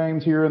 40-point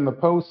games here in the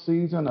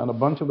postseason and a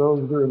bunch of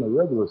those during the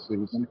regular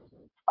season,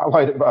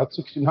 highlighted by a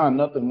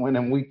 69-0 win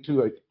in week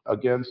 2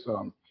 against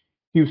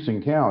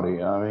Houston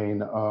County. I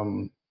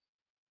mean,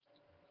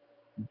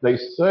 they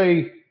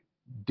say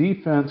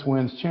defense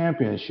wins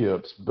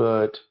championships,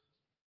 but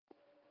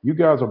you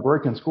guys are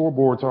breaking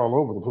scoreboards all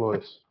over the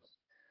place.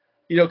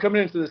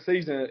 Coming into the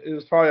season, it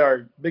was probably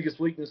our biggest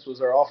weakness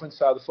was our offense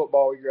side of the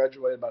football. We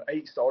graduated about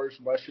 8 starters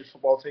from last year's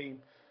football team.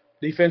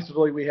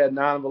 Defensively, we had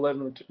 9 of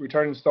 11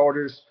 returning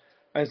starters.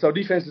 And so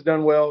defense has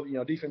done well.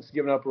 Defense has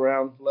given up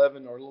around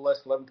 11 or a little less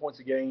than 11 points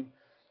a game.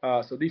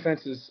 So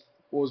defense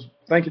was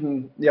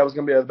thinking, it was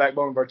going to be the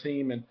backbone of our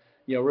team and,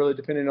 really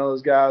depending on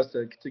those guys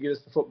to get us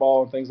the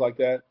football and things like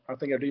that. I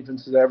think our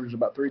defense has averaged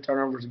about 3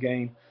 turnovers a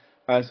game.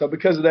 So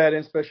because of that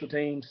and special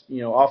teams,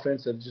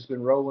 offense has just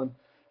been rolling.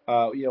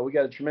 We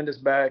got a tremendous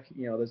back,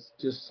 that's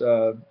just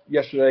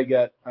yesterday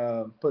got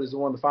put as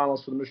one of the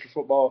finalists for the Mr.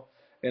 Football.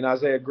 And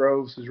Isaiah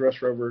Groves has rushed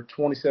for over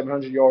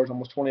 2,700 yards,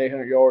 almost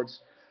 2,800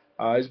 yards.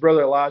 His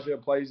brother Elijah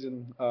plays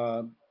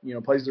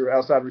the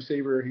outside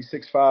receiver. He's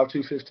 6'5",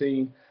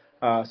 215.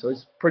 So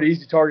it's a pretty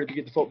easy target to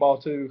get the football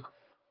to.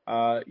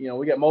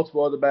 We got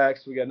multiple other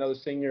backs. We got another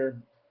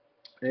senior,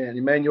 and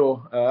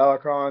Emmanuel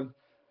Alarcon.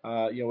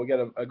 We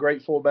got a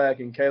great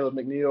fullback in Caleb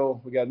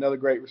McNeil. We got another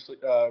great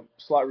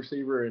slot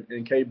receiver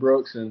in Cade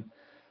Brooks. And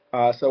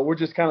so we're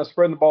just kind of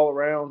spreading the ball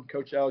around.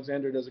 Coach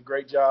Alexander does a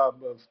great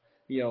job of,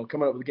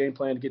 coming up with a game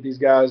plan to get these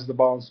guys the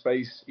ball in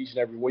space each and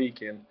every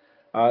week. And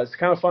it's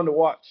kind of fun to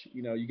watch.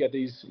 You got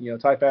these,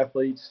 type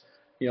athletes,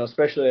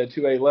 especially at a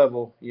 2A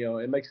level.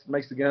 It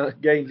makes the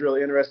games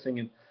really interesting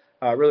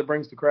and really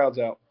brings the crowds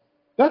out.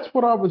 That's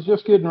what I was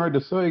just getting ready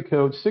to say,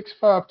 Coach.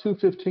 6'5",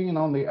 215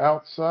 on the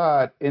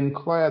outside in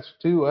Class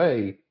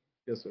 2A.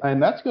 Yes, sir.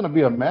 And that's going to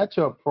be a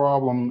matchup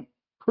problem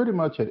pretty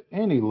much at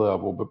any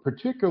level, but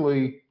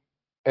particularly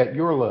at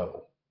your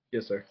level.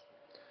 Yes, sir.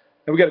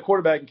 And we got a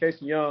quarterback in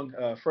Casey Young,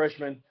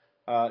 freshman.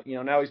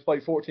 Now he's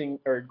played 14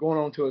 or going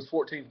on to his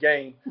 14th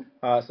game.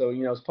 So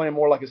he's playing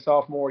more like a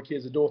sophomore.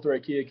 Kid's a dual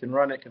threat kid, can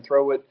run it, can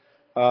throw it.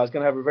 He's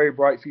going to have a very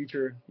bright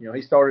future.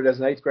 He started as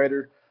an 8th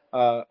grader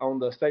on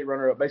the state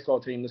runner-up baseball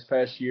team this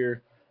past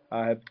year.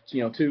 I have,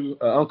 2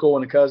 uncle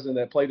and a cousin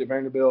that played at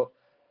Vanderbilt.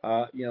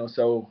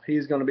 So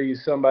he's going to be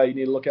somebody you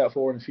need to look out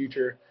for in the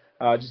future.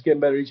 Just getting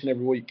better each and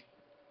every week.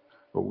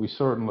 But we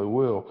certainly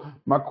will.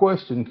 My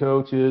question,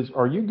 Coach, is,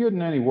 are you getting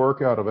any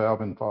work out of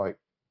Alvin Fike?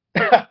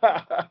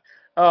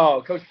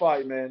 Oh, Coach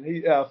Fike, man.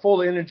 He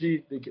full of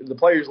energy. The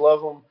players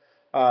love him.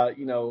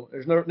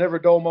 There's never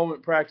a dull moment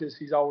in practice.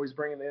 He's always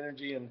bringing the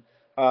energy and,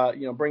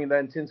 bringing that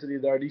intensity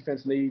that our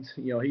defense needs.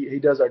 He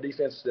does our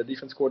defense, the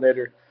defense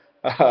coordinator.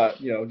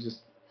 Just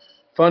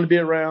fun to be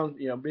around.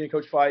 Being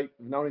Coach Fike,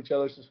 we've known each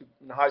other since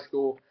in high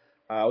school.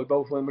 We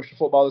both won Mr.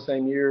 Football the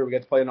same year. We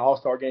got to play in an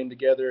all-star game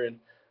together, and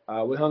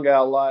we hung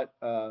out a lot,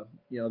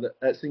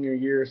 that senior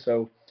year.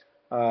 So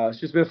it's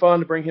just been fun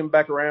to bring him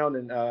back around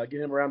and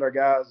get him around our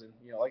guys. And,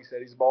 like I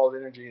said, he's a ball of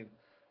energy,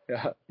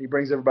 and he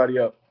brings everybody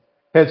up.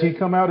 Has he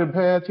come out in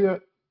pads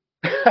yet?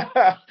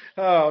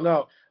 Oh,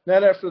 no.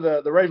 Not after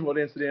the Ravenwood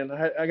incident.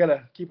 I got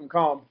to keep him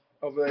calm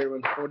over there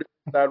when we're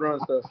doing side run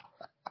stuff.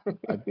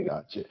 I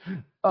gotcha.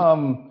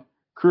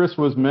 Chris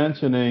was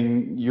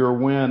mentioning your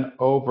win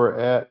over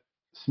at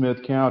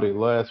Smith County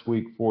last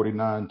week,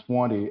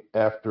 49-20,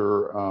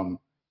 after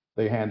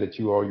they handed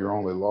you all your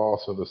only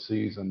loss of the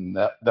season.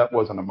 That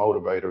wasn't a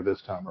motivator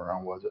this time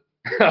around, was it?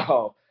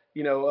 Oh,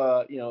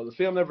 the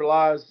film never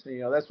lies.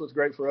 That's what's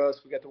great for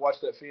us. We got to watch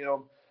that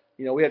film.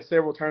 We had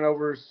several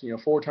turnovers,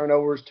 4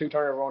 turnovers, 2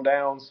 turnover on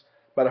downs,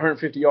 about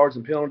 150 yards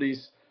and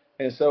penalties.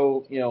 And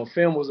so,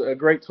 film was a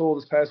great tool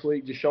this past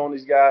week, just showing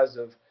these guys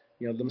of,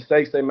 the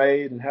mistakes they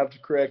made and how to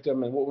correct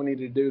them and what we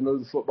needed to do to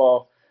move the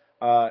football.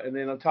 And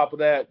then on top of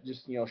that,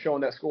 just,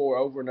 showing that score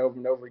over and over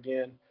and over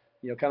again,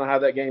 kind of how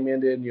that game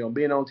ended,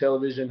 being on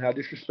television, how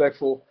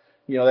disrespectful,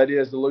 that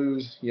is to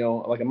lose,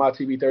 like a My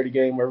TV 30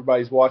 game where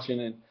everybody's watching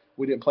and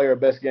we didn't play our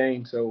best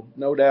game. So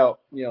no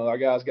doubt, our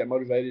guys got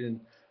motivated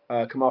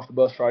and come off the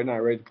bus Friday night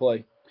ready to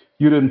play.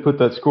 You didn't put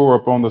that score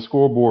up on the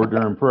scoreboard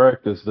during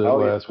practice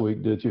last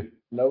week, did you?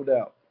 No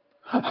doubt.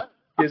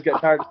 Kids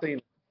got tired of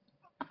seeing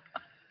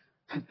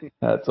them.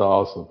 That's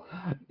awesome.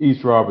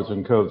 East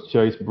Robertson coach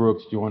Chase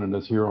Brooks joining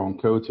us here on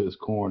Coach's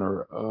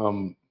Corner.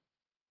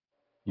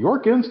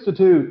 York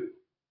Institute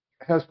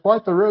has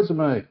quite the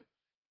resume.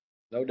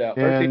 No doubt.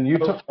 And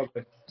 13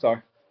 okay,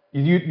 sorry.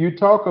 you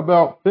talk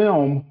about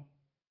film.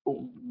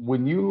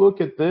 When you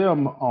look at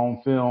them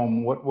on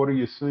film, what are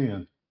you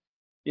seeing?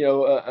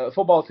 A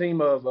football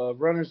team of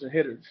runners and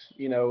hitters.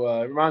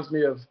 It reminds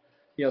me of,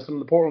 some of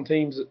the Portland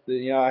teams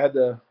that, I had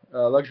the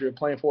luxury of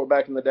playing for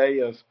back in the day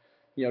of,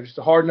 just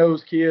the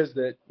hard-nosed kids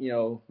that,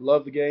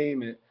 love the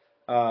game and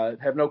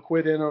have no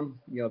quit in them.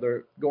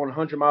 They're going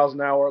 100 miles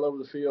an hour all over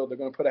the field. They're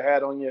going to put a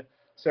hat on you,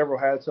 several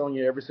hats on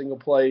you every single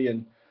play.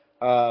 And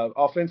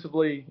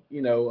offensively, a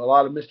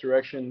lot of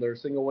misdirection. They're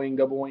single wing,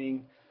 double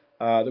wing.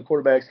 The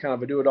quarterback's kind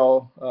of a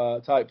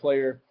do-it-all type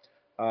player.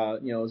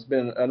 It's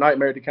been a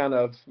nightmare to kind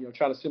of,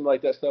 trying to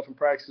simulate that stuff in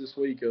practice this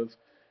week of,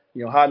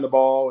 hiding the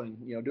ball and,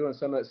 doing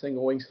some of that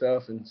single wing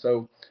stuff. And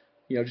so,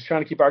 just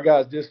trying to keep our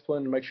guys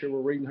disciplined and make sure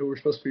we're reading who we're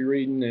supposed to be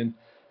reading and,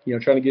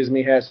 trying to get as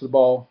many hats to the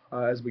ball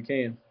as we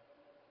can.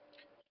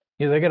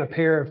 Yeah, they got a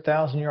pair of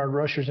 1,000-yard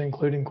rushers,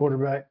 including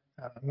quarterback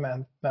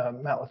Matt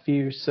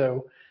LaFew.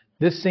 So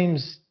this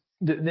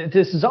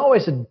is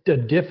always a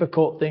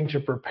difficult thing to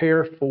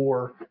prepare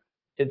for.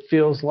 It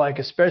feels like,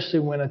 especially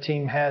when a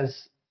team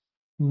has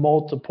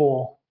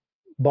multiple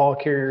ball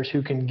carriers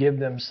who can give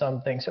them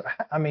something. So,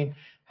 I mean,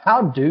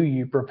 how do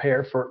you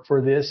prepare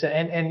for this?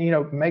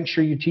 And make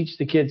sure you teach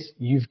the kids,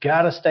 you've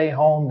got to stay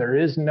home. There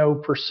is no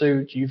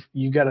pursuit.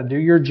 You've got to do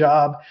your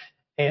job.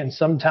 And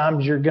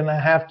sometimes you're going to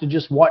have to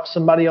just watch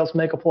somebody else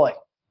make a play.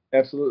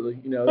 Absolutely.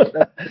 That's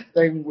the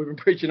thing we've been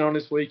preaching on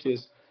this week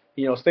is,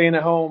 staying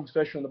at home,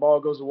 especially when the ball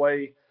goes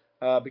away,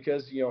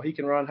 because, he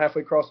can run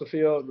halfway across the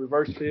field,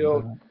 reverse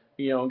field,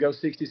 and go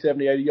 60,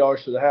 70, 80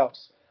 yards to the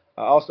house.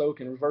 Also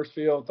can reverse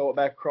field, throw it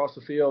back across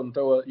the field, and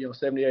throw a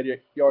 70,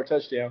 80-yard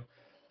touchdown.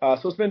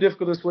 So it's been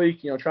difficult this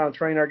week, trying to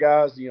train our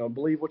guys,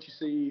 believe what you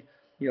see,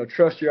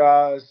 trust your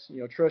eyes,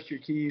 trust your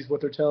keys,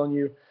 what they're telling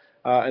you,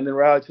 and then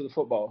rally to the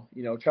football.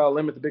 Try to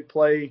limit the big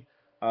play,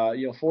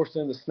 force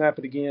them to snap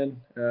it again,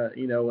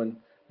 and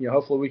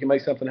hopefully we can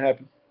make something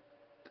happen.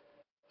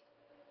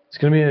 It's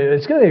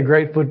gonna be a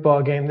great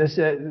football game. This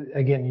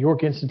again,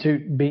 York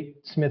Institute beat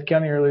Smith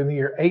County earlier in the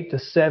year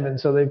 8-7,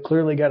 so they've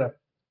clearly got a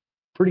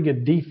pretty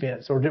good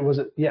defense. Or was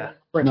it? Yeah,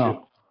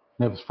 Friendship.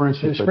 No, it was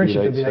Friendship. It was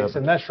Friendship that beat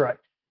 8-7. That's right.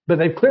 But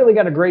they've clearly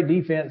got a great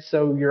defense,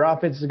 so your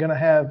offense is going to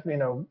have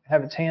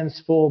its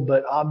hands full,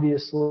 but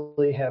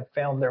obviously have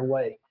found their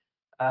way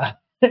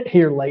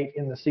here late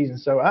in the season.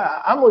 So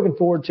I'm looking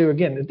forward to,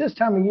 again, at this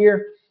time of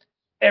year,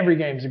 every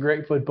game is a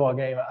great football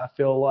game, I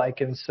feel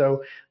like. And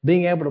so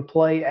being able to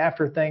play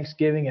after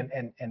Thanksgiving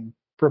and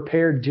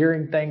prepare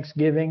during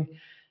Thanksgiving,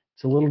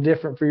 it's a little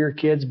different for your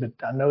kids, but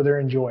I know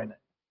they're enjoying it.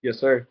 Yes,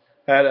 sir.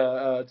 Had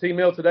a team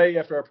meal today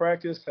after our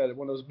practice. Had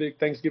one of those big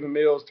Thanksgiving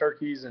meals,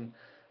 turkeys and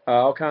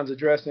all kinds of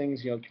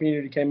dressings. The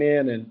community came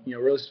in and,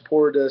 really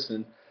supported us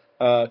and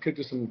cooked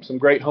us some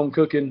great home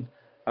cooking.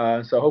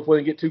 So hopefully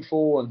we didn't get too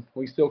full and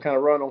we still kind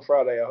of run on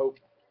Friday, I hope.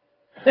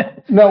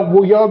 Now,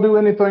 will y'all do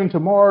anything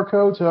tomorrow,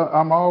 Coach?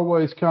 I'm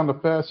always kind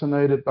of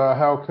fascinated by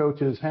how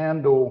coaches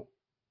handle,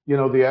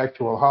 the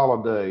actual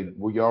holiday.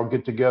 Will y'all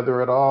get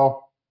together at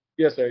all?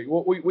 Yes, sir.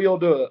 We'll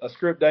do a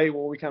script day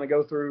where we kind of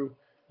go through,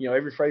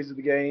 every phase of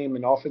the game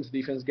and offense,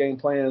 defense, game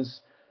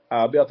plans.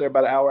 I'll be out there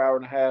about an hour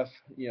and a half,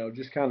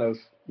 just kind of,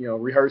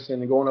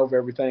 rehearsing and going over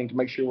everything to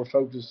make sure we're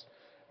focused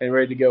and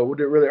ready to go. We'll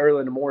do it really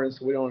early in the morning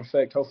so we don't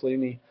affect, hopefully,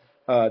 any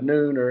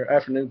noon or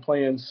afternoon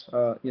plans,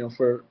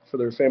 for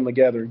their family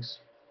gatherings.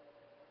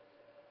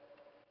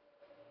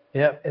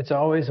 Yep, it's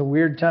always a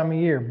weird time of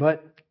year,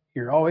 but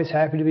you're always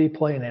happy to be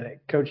playing in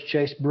it. Coach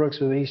Chase Brooks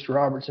with East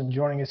Robertson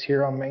joining us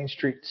here on Main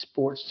Street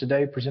Sports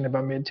today, presented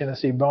by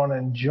Mid-Tennessee Bone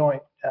and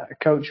Joint.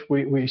 Coach,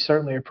 we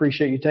certainly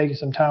appreciate you taking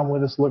some time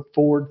with us. Look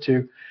forward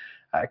to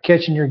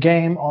catching your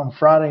game on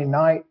Friday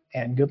night,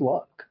 and good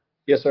luck.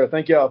 Yes, sir.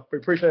 Thank y'all. We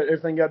appreciate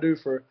everything y'all do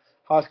for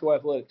high school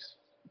athletics.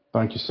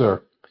 Thank you,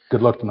 sir.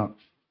 Good luck tonight.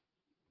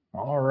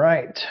 All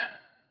right.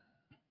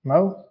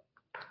 Mo?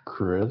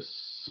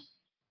 Chris?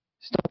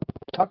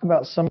 Talk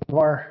about some of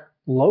our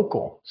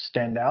local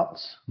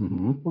standouts.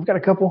 Mm-hmm. We've got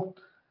a couple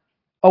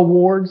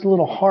awards, a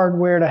little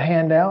hardware to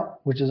hand out,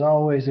 which is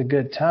always a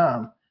good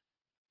time.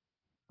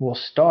 We'll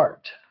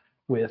start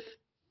with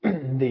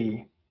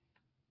the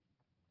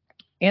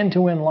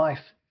End-to-End Life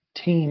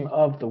Team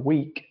of the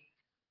Week,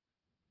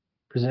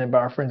 presented by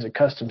our friends at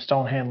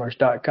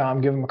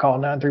CustomStonehandlers.com. Give them a call,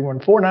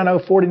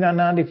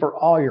 931-490-4990 for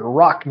all your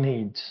rock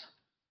needs.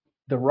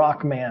 The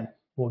Rock Man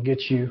will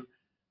get you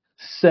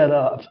set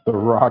up. The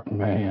Rock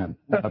Man,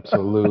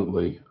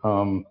 absolutely.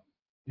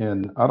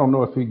 And I don't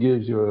know if he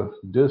gives you a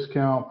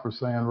discount for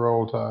saying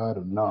Roll Tide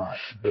or not,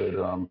 but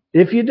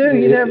if you do,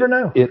 you never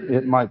know.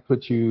 It might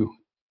put you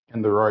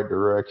in the right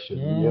direction.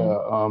 Mm.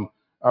 Yeah.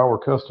 Our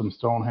Custom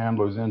Stone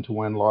Handlers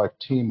End-to-End Life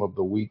Team of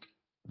the Week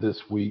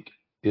this week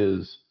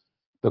is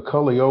the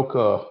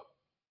Culleoka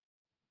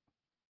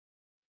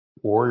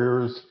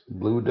Warriors,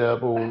 Blue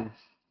Devils,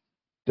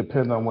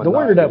 Depends on what The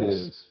Warrior night it Devils.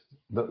 is.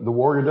 The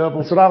Warrior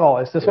Devils. That's what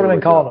I've There been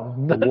we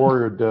calling go. them. The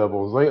Warrior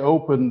Devils. They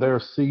opened their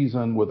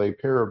season with a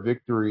pair of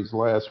victories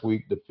last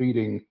week,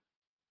 defeating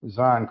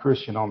Zion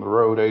Christian on the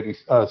road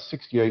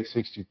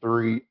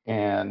 68-63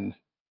 and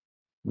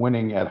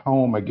winning at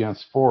home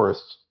against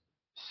Forest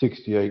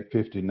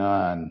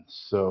 68-59.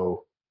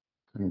 So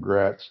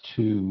congrats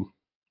to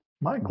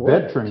Mike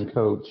Lovett. veteran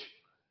coach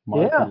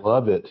Mike Yeah.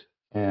 Lovett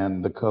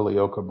and the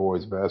Culleoka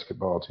boys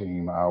basketball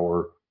team,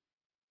 our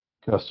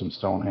Custom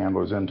Stone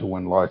Handlers, and to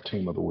win Life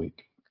Team of the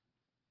Week.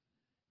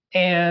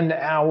 And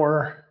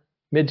our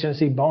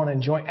Mid-Tennessee Bone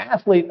and Joint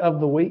Athlete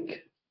of the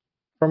Week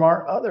from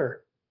our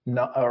other,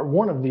 or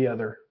one of the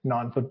other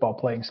non-football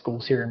playing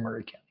schools here in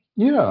Maury County.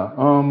 Yeah.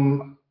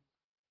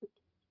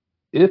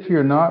 If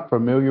you're not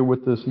familiar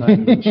with this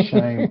name, then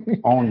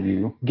shame on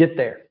you. Get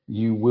there.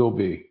 You will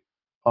be.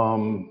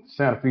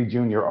 Santa Fe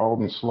Junior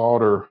Alden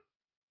Slaughter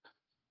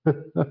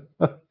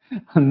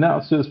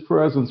announced his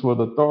presence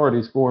with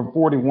authority, scoring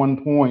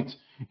 41 points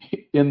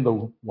in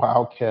the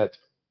Wildcats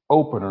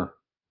opener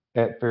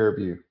at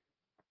Fairview.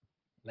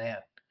 Man.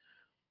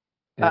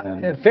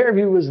 And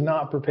Fairview was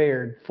not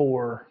prepared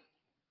for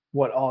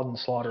what Alden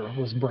Slaughter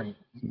was bringing.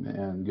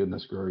 man,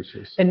 goodness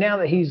gracious. And now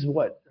that he's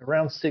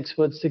around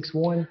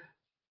 6'1",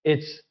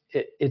 it's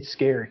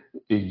scary.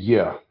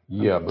 Yeah,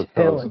 because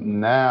telling you.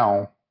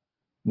 now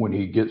when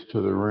he gets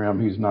to the rim,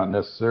 he's not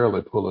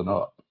necessarily pulling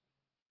up.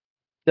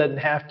 Doesn't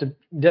have to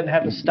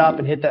stop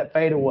and hit that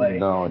fadeaway.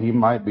 No, he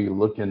might be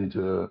looking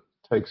to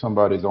take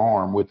somebody's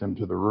arm with him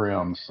to the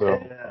rim. So,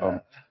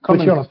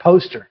 Put you on a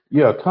poster.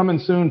 yeah, coming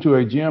soon to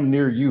a gym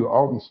near you,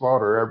 Alden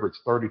Slaughter averaged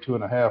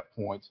 32.5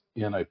 points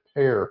in a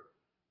pair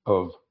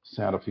of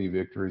Santa Fe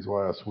victories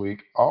last week.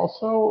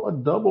 Also a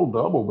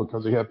double-double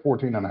because he had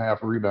 14.5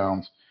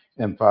 rebounds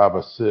and 5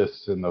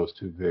 assists in those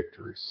 2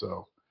 victories.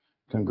 So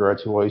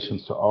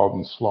congratulations to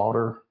Alden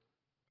Slaughter,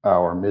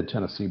 our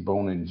Mid-Tennessee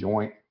Bone and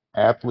Joint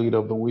Athlete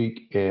of the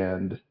Week,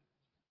 and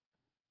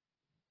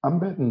I'm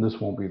betting this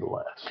won't be the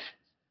last.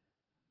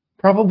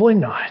 Probably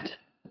not.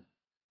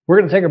 We're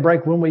going to take a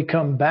break. When we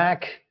come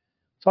back,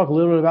 talk a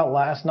little bit about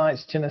last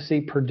night's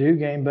Tennessee-Purdue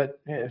game,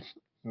 but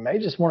may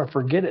just want to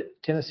forget it.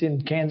 Tennessee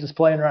and Kansas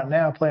playing right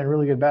now, playing a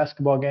really good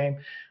basketball game,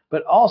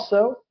 but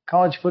also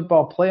college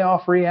football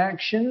playoff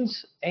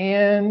reactions,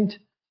 and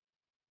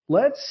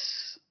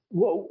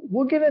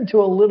we'll get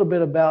into a little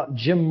bit about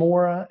Jim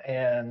Mora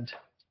and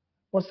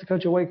what's the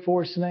coach of Wake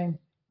Forest's name?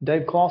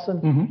 Dave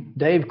Clawson? Mm-hmm.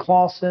 Dave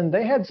Clawson.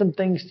 They had some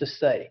things to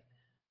say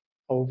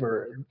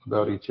over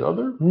About each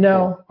other?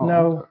 No, Oh,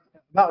 no, okay.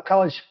 about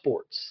college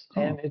sports,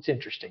 and it's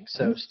interesting.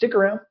 So stick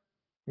around.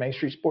 Main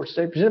Street Sports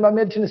Today, presented by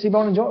Mid-Tennessee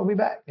Bone and Joint. We'll be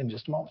back in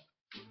just a moment.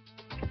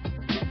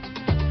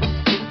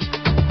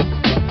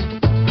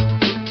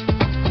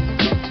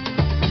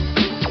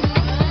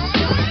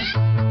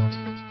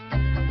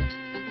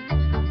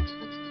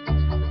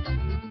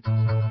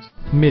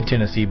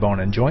 Mid-Tennessee Bone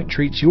and Joint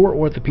treats your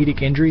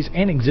orthopedic injuries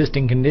and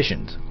existing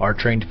conditions. Our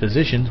trained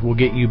physicians will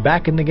get you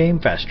back in the game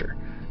faster.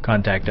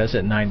 Contact us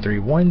at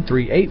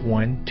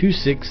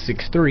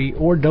 931-381-2663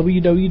 or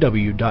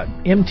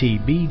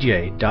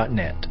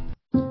www.mtbj.net.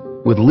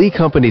 With Lee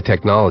Company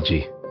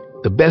technology,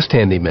 the best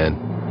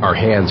handymen are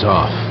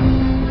hands-off.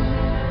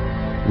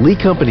 Lee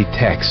Company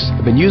techs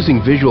have been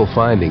using visual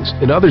findings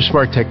and other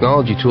smart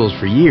technology tools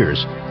for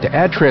years to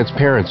add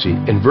transparency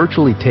and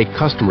virtually take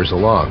customers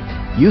along.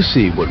 You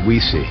see what we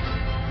see,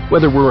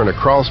 whether we're in a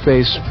crawl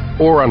space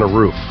or on a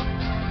roof.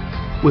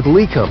 With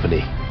Lee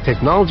Company,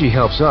 technology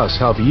helps us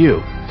help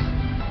you,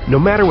 no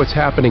matter what's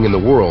happening in the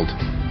world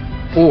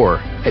or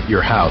at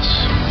your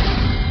house.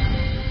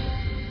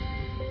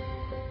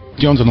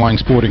 Jones & Lang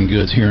Sporting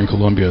Goods here in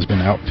Columbia has been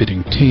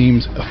outfitting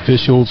teams,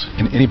 officials,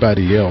 and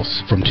anybody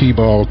else from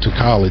T-ball to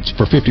college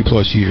for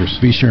 50-plus years.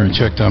 Be sure and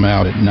check them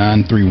out at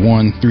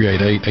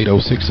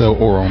 931-388-8060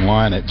 or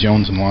online at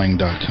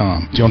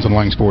jonesandlang.com. Jones &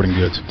 Lang Sporting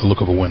Goods, the look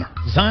of a winner.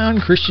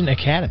 Zion Christian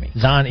Academy,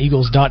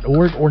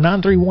 zioneagles.org or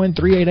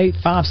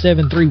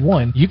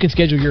 931-388-5731. You can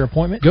schedule your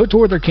appointment. Go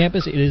tour their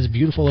campus. It is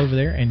beautiful over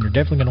there, and you're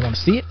definitely going to want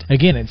to see it.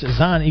 Again, it's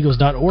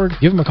zioneagles.org.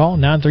 Give them a call,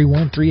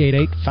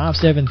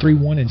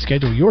 931-388-5731, and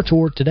schedule your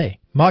tour today.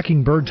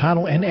 Mockingbird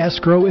Title and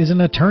Escrow is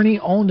an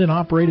attorney-owned and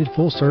operated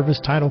full-service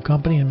title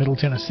company in Middle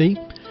Tennessee.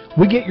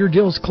 We get your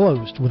deals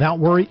closed without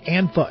worry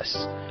and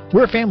fuss.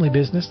 We're a family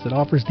business that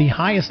offers the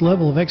highest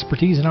level of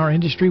expertise in our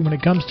industry when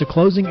it comes to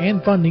closing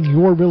and funding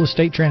your real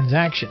estate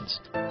transactions.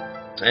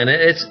 And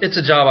it's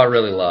a job I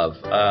really love.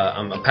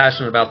 I'm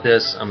passionate about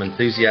this. I'm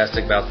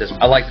enthusiastic about this.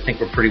 I like to think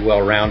we're pretty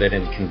well rounded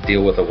and can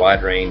deal with a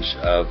wide range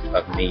of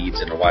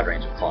needs and a wide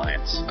range of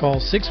clients.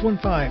 Call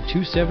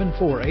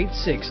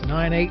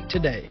 615-274-8698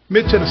 today.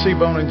 Mid-Tennessee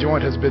Bone and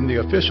Joint has been the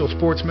official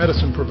sports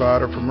medicine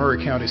provider for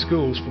Maury County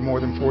Schools for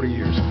more than 40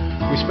 years.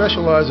 We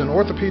specialize in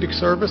orthopedic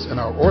service, and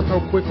our Ortho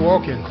Quick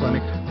Walk-In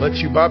Clinic lets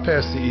you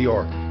bypass the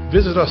ER.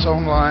 Visit us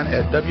online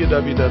at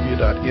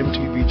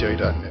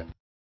www.mtbj.net.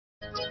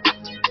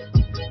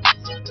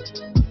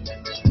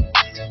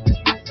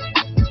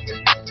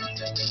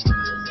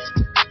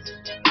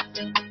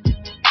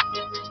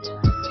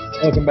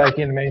 Welcome back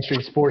into Main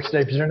Street Sports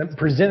Day,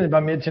 presented by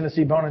Mid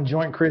Tennessee Bone and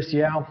Joint. Chris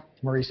Yao,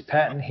 Maurice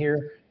Patton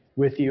here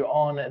with you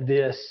on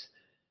this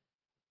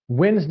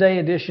Wednesday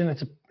edition.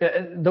 It's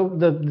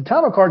the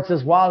title card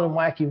says Wild and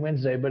Wacky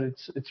Wednesday, but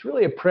it's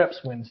really a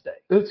Preps Wednesday.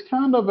 It's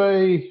kind of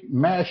a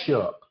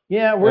mashup.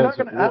 Yeah, we're not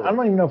gonna. I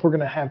don't even know if we're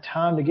gonna have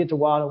time to get to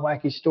Wild and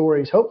Wacky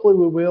stories. Hopefully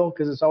we will,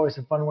 because it's always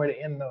a fun way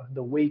to end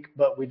the week.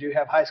 But we do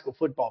have high school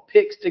football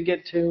picks to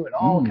get to and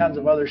all kinds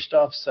of other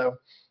stuff. So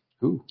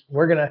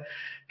we're gonna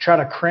try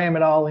to cram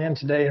it all in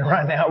today. And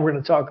right now we're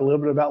gonna talk a little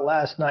bit about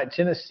last night.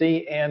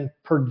 Tennessee and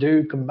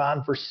Purdue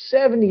combined for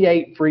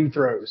 78 free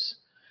throws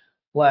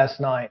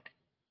last night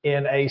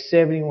in a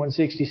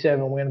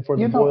 71-67 win for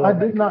the Boilermakers.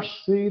 I did not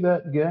see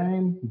that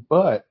game,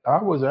 but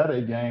I was at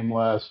a game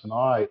last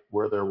night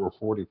where there were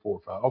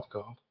 44 fouls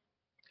called.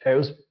 It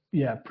was,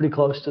 pretty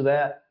close to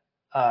that.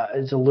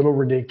 It's a little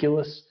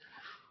ridiculous.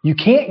 You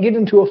can't get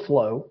into a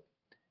flow.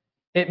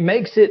 It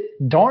makes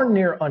it darn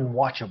near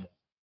unwatchable.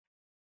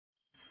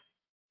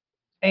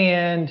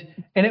 And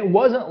it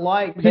wasn't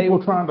like people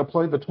were trying to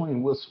play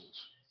between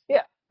whistles.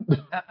 Yeah.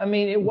 I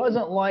mean, it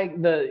wasn't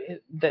like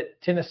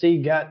that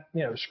Tennessee got,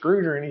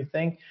 screwed or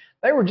anything.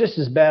 They were just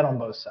as bad on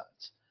both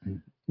sides. Mm-hmm.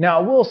 Now,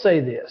 I will say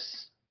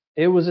this.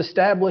 It was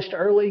established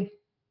early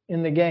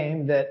in the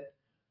game that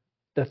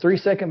the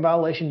 3-second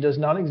violation does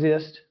not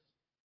exist,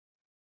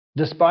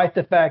 despite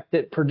the fact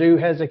that Purdue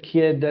has a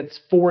kid that's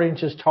 4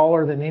 inches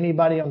taller than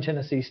anybody on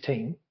Tennessee's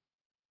team.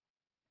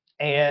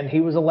 And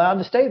he was allowed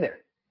to stay there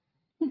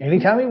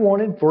anytime he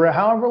wanted for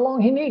however long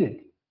he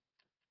needed.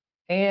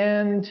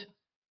 And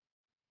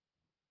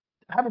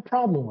I have a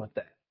problem with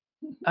that.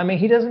 I mean,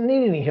 he doesn't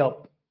need any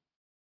help.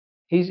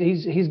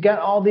 He's got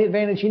all the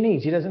advantage he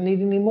needs. He doesn't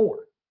need any more.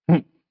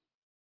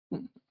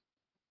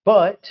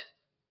 But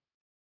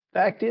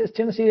fact is,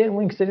 Tennessee didn't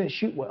win because they didn't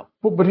shoot well.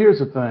 Well, but here's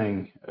the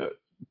thing.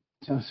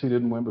 Tennessee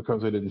didn't win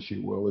because they didn't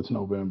shoot well. It's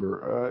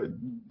November.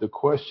 The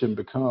question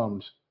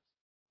becomes,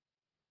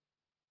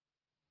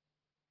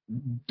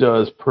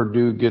 does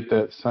Purdue get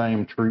that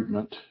same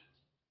treatment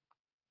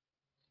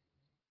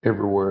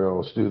everywhere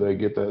else? Do they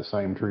get that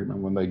same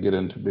treatment when they get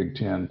into Big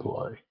Ten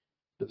play?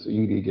 Does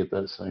Edey get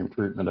that same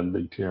treatment in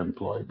Big Ten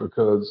play?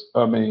 Because,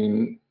 I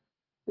mean,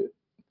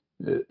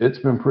 it's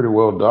been pretty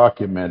well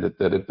documented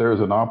that if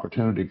there's an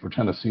opportunity for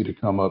Tennessee to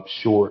come up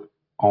short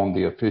on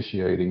the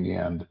officiating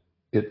end,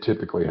 it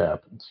typically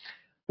happens.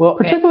 Well,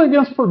 particularly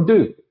against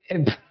Purdue.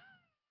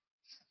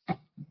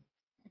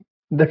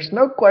 There's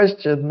no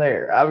question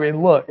there. I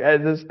mean, look,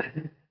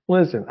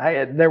 listen,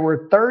 there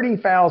were 30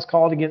 fouls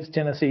called against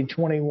Tennessee,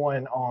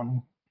 21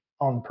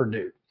 on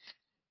Purdue.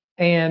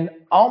 And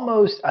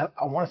almost, I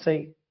want to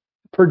say,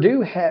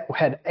 Purdue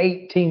had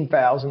 18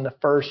 fouls in the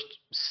first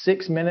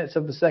 6 minutes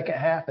of the second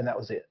half, and that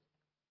was it.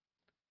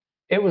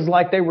 It was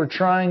like they were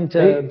trying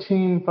to...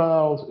 18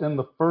 fouls in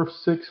the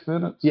first 6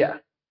 minutes? Yeah.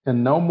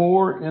 And no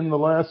more in the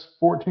last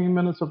 14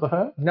 minutes of the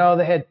half? No,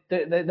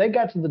 they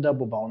got to the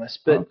double bonus,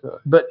 but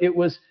it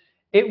was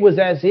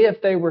as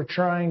if they were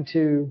trying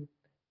to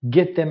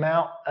get them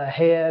out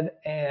ahead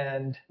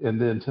and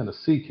then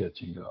Tennessee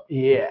catching up.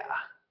 Yeah.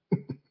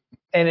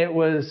 And it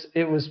was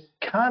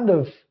kind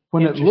of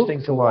when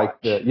interesting it to like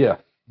watch. That.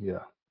 Yeah.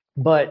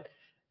 But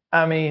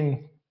I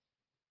mean,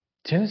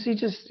 Tennessee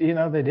just, they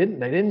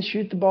didn't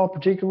shoot the ball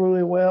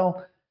particularly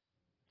well.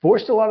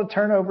 Forced a lot of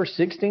turnovers,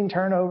 16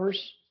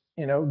 turnovers,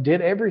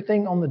 did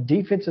everything on the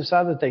defensive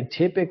side that they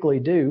typically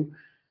do.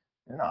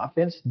 And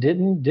offense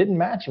didn't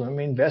match him. I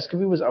mean,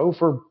 Vescovi was 0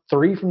 for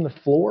 3 from the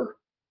floor.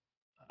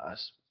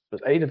 Was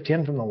 8 of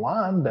 10 from the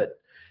line, but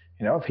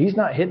if he's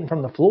not hitting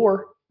from the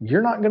floor,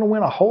 you're not going to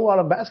win a whole lot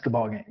of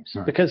basketball games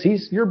because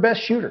he's your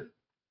best shooter.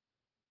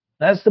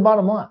 That's the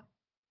bottom line.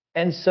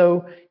 And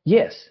so,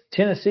 yes,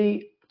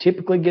 Tennessee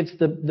typically gets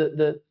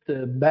the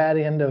bad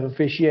end of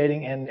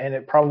officiating, and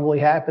it probably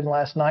happened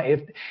last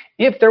night.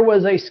 If there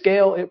was a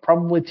scale, it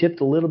probably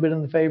tipped a little bit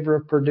in the favor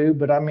of Purdue,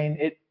 but I mean,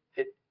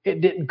 it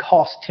didn't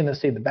cost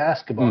Tennessee the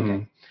basketball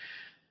game.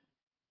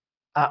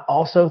 I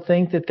also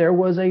think that there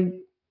was a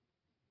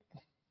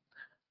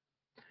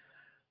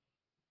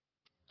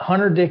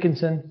Hunter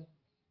Dickinson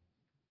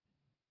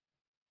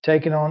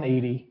taking on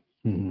Edey.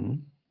 Mm-hmm.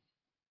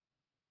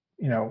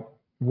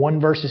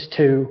 1 versus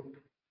 2.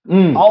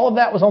 All of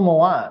that was on the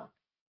line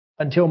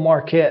until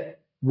Marquette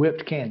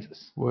whipped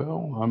Kansas.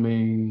 Well, I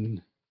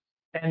mean.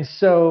 And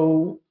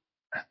so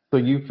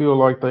you feel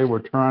like they were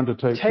trying to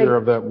take care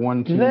of that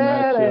 1-2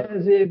 matchup?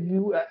 As if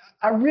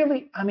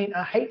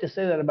I hate to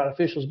say that about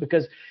officials,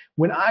 because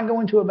when I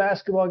go into a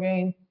basketball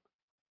game,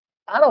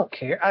 I don't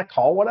care. I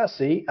call what I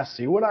see. I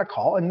see what I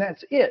call, and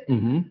that's it.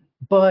 Mm-hmm.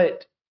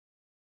 But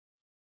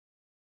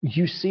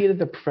you see it at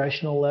the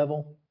professional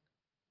level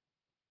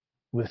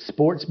with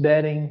sports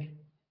betting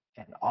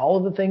and all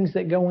of the things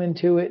that go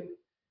into it.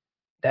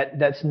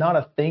 That's not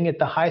a thing at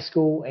the high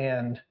school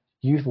and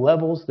youth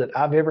levels that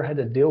I've ever had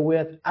to deal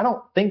with. I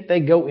don't think they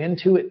go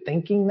into it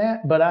thinking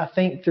that, but I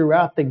think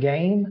throughout the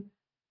game,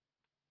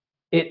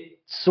 it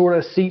sort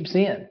of seeps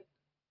in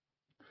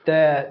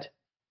that,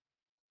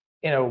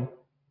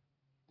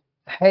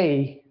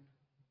 hey,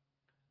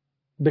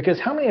 because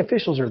how many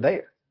officials are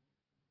there?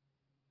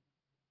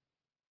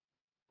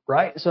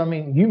 Right? So, I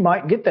mean, you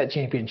might get that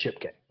championship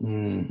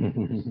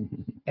game.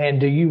 And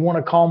do you want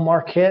to call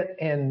Marquette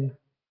and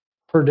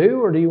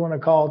Purdue, or do you want to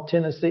call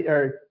Tennessee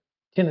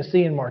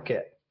and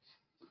Marquette?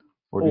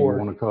 Or do you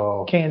want to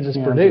call Kansas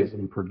Purdue? Purdue?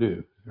 And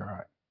Purdue. All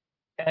right.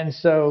 And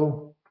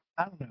so,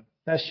 I don't know.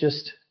 That's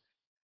just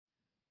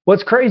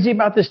what's crazy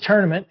about this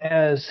tournament.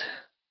 As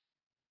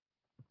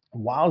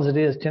wild as it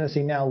is,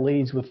 Tennessee now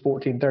leads with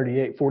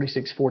 14-38,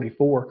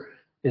 46-44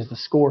 is the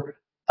score.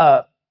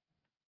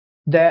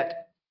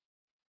 That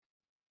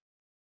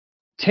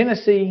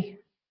Tennessee,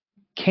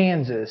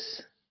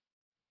 Kansas,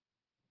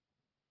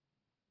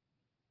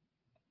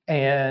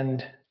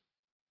 and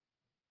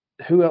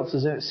who else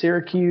is in it?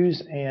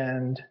 Syracuse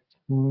and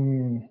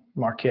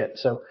Marquette.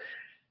 So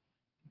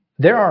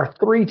there are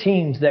 3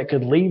 teams that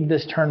could leave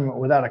this tournament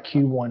without a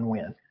Q1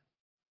 win.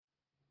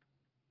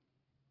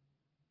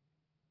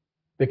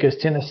 Because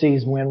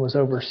Tennessee's win was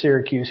over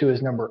Syracuse, who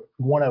is number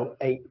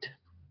 108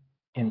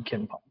 in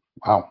KenPom.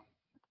 Wow.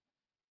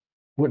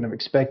 Wouldn't have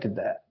expected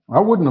that. I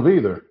wouldn't have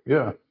either.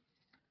 Yeah.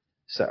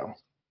 So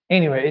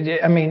anyway,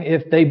 I mean,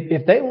 if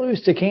they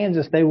lose to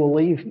Kansas, they will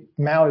leave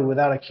Maui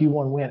without a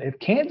Q1 win. If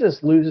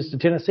Kansas loses to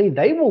Tennessee,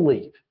 they will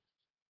leave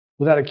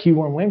without a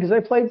Q1 win because they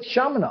played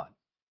Chaminade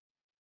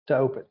to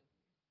open.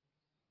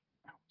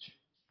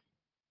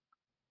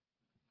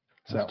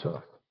 That's So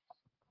tough.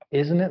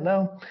 isn't it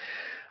though?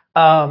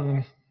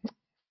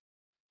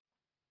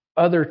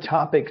 Other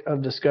topic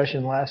of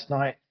discussion last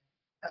night,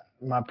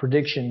 my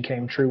prediction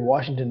came true.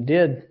 Washington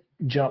did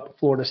jump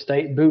Florida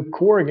State. Boo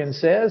Corrigan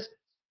says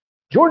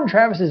Jordan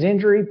Travis's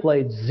injury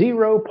played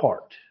 0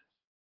 part.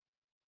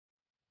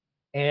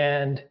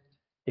 And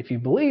if you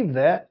believe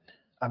that,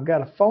 I've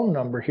got a phone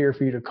number here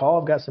for you to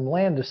call. I've got some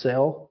land to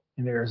sell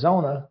in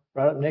Arizona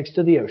right up next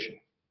to the ocean.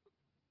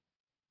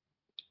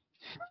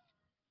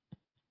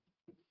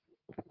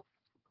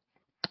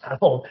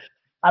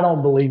 I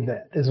don't believe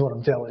that, is what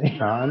I'm telling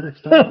you. I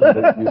understand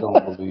that you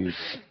don't believe.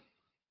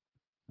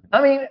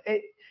 I mean,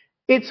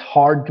 it's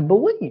hard to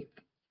believe.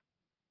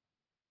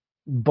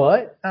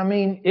 But, I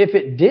mean, if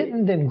it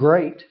didn't, then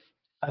great.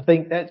 I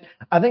think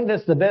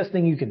that's the best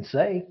thing you can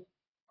say.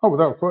 Oh,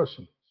 without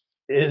question.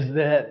 Is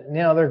that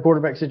now their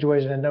quarterback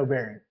situation had no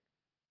bearing.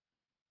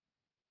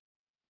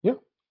 Yeah.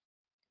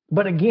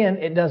 But again,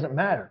 it doesn't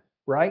matter,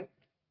 right?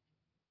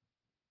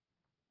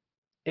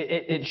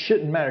 It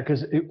shouldn't matter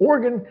because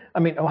Oregon,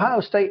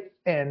 Ohio State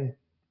and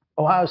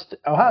Ohio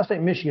State,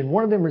 Michigan,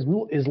 one of them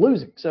is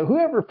losing. So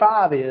whoever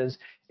 5 is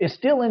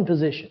still in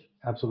position.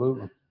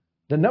 Absolutely.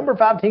 The number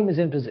 5 team is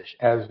in position.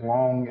 As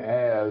long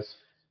as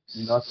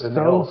nothing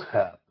else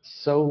happens.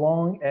 So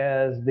long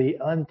as the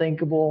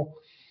unthinkable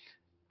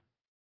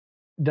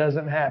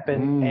doesn't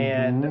happen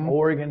and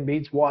Oregon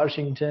beats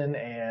Washington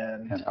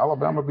and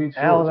Alabama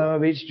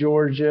beats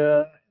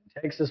Georgia.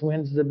 Texas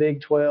wins the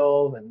Big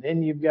 12, and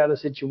then you've got a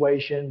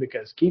situation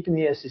because keeping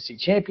the SEC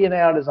champion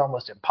out is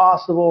almost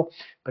impossible,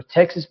 but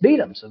Texas beat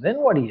them. So then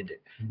what do you do?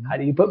 How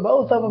do you put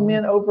both of them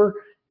in over,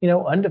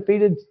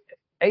 undefeated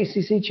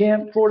ACC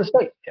champ Florida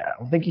State? I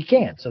don't think you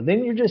can. So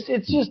then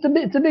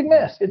it's a big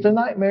mess. It's a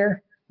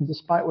nightmare,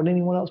 despite what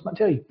anyone else might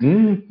tell you.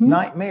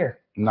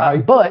 Nightmare.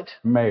 But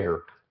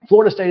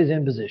Florida State is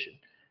in position.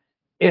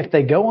 If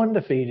they go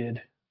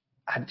undefeated,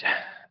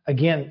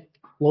 again,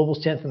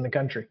 Louisville's 10th in the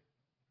country.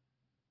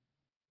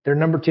 They're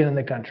number 10 in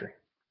the country.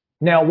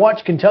 Now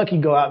watch Kentucky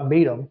go out and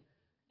beat them,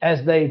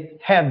 as they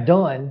have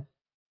done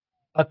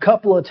a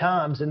couple of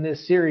times in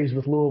this series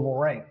with Louisville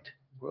ranked.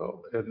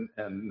 Well,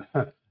 and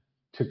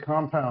to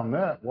compound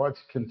that, watch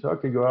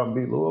Kentucky go out and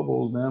beat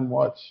Louisville, then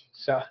watch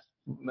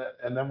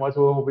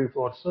Louisville beat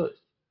Florida State.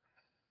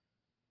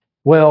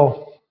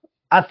 Well,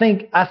 I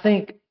think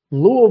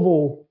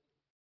Louisville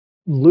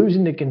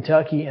losing to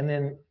Kentucky and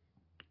then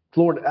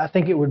Florida, I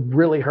think it would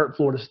really hurt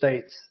Florida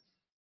State's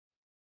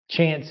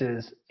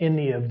chances in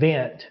the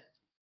event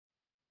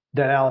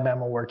that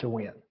Alabama were to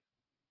win.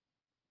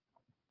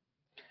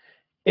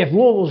 If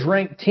Louisville's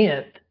ranked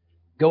 10th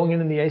going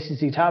into the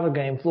ACC title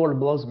game, Florida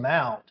blows them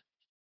out,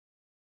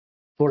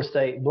 Florida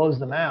State blows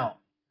them out,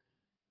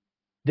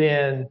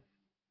 then,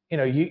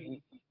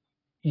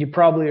 you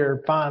probably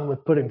are fine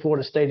with putting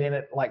Florida State in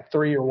at like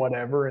 3 or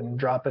whatever and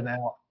dropping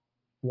out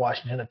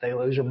Washington if they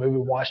lose, or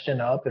moving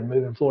Washington up and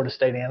moving Florida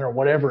State in, or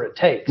whatever it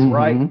takes,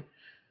 right?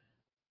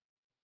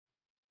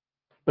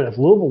 But if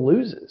Louisville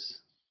loses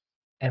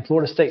and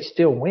Florida State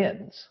still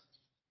wins,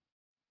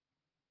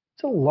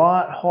 it's a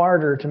lot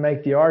harder to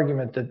make the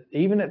argument that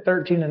even at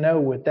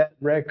 13-0 with that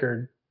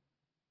record,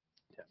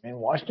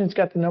 Washington's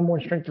got the number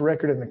 1 strength of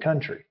record in the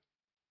country.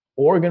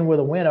 Oregon with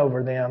a win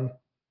over them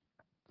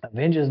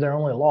avenges their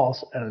only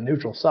loss at a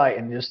neutral site,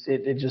 and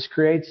it just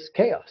creates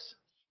chaos.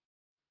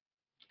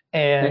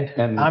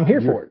 And I'm here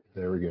for it.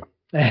 There we go.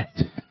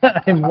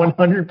 I'm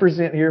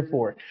 100% here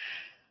for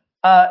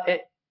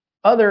it.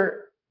 Other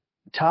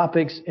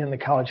topics in the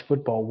college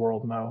football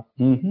world, Mo.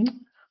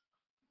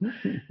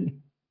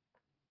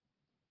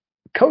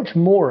 Coach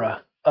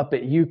Mora up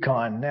at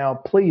UConn. Now,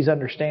 please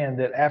understand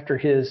that after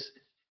his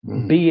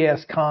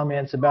BS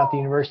comments about the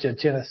University of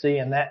Tennessee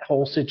and that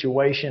whole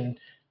situation.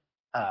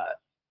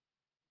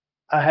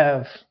 I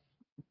have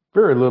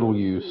Very little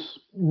use.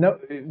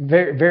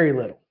 very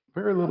little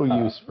Very little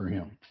use for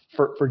him.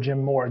 for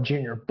Jim Mora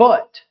Jr.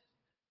 But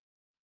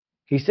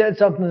he said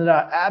something that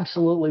I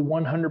absolutely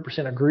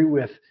 100% agree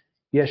with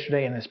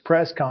yesterday in his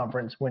press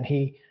conference when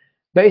he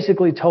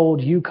basically told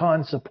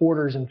UConn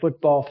supporters and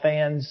football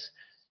fans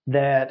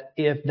that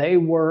if they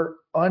were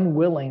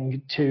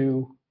unwilling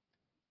to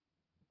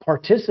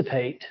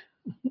participate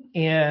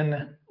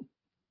in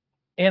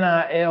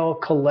NIL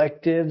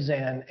collectives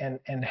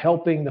and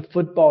helping the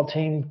football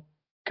team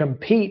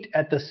compete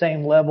at the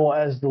same level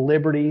as the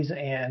Liberties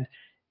and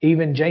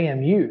even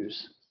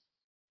JMUs,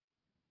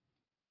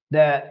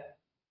 that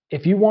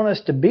if you want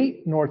us to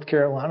beat North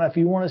Carolina, if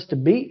you want us to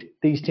beat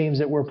these teams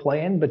that we're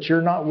playing, but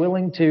you're not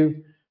willing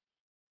to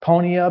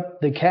pony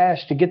up the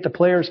cash to get the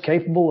players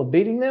capable of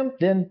beating them,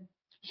 then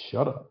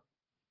Shut up.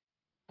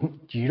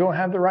 you don't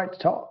have the right to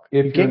talk.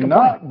 If You you're can't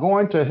not complain.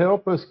 going to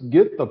help us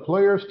get the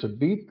players to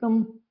beat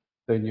them,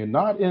 then you're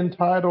not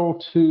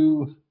entitled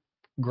to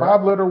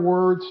five-letter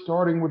words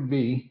starting with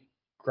B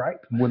Right?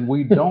 when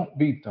we don't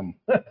beat them,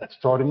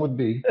 starting with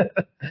B.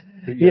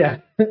 Yeah.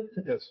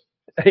 Yes.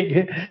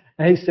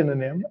 A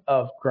synonym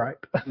of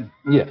gripe.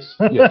 Yes.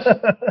 Yes.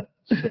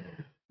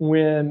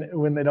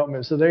 when they don't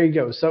move. So there you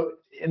go. So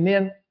and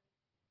then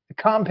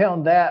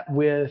compound that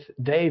with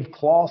Dave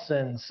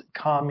Clawson's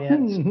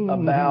comments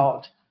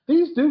about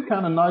These do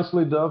kind of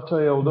nicely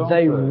dovetail, don't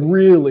they they?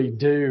 really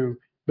do,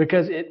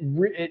 because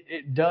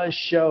it does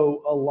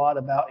show a lot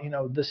about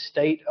the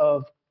state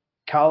of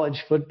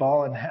college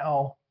football and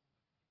how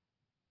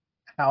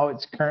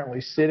it's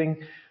currently sitting.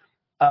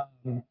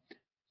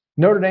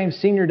 Notre Dame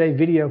Senior Day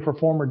video for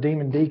former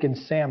Demon Deacon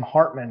Sam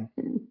Hartman.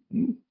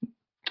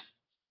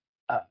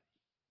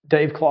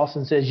 Dave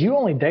Clawson says, "You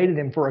only dated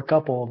him for a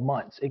couple of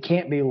months. It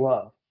can't be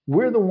love.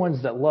 We're the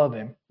ones that love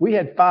him. We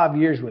had 5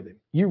 years with him.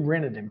 You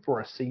rented him for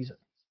a season.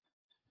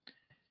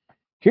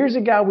 Here's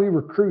a guy we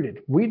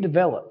recruited. We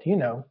developed.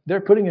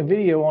 They're putting a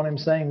video on him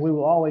saying, 'We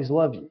will always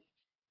love you.'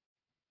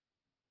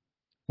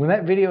 When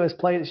that video is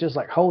played, it's just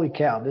like, holy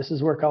cow, this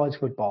is where college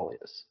football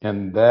is.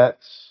 And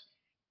that's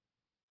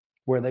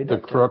Where they the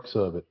don't. crux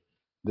of it.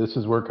 This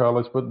is where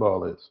college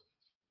football is.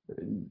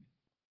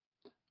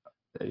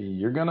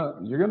 You're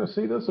gonna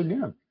see this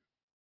again.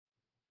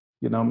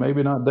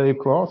 Maybe not Dave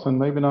Clawson,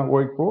 maybe not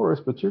Wake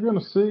Forest, but you're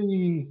gonna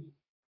see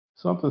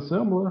something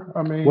similar.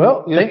 I mean,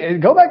 Well,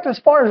 go back to as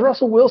far as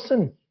Russell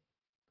Wilson,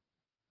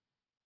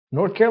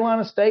 North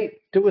Carolina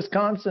State to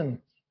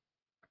Wisconsin.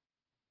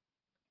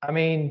 I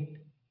mean,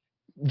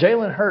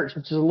 Jalen Hurts,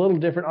 which is a little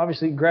different,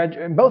 obviously,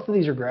 and both of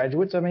these are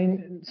graduates. I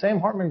mean, Sam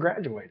Hartman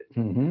graduated.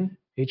 mm-hmm.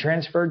 He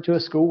transferred to a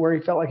school where he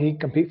felt like he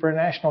could compete for a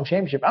national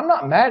championship. I'm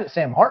not mad at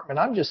Sam Hartman.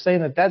 I'm just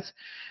saying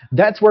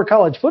that's where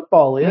college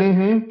football is,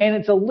 Mm-hmm. and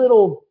it's a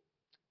little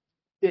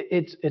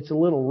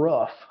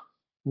rough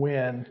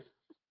when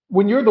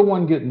you're the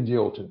one getting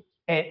jilted.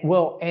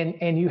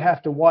 and you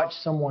have to watch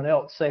someone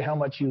else say how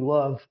much you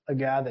love a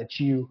guy that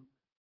you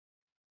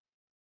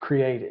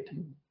created,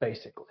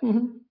 basically.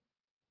 Mm-hmm.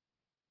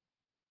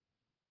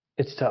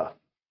 It's tough,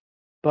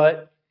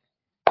 but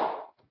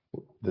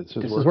This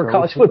this is where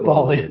college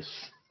football is.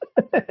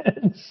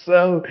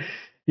 So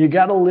you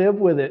got to live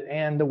with it.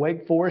 And the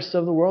Wake Forests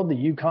of the world, the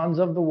UConns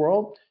of the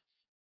world,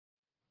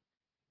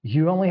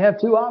 you only have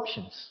two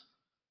options: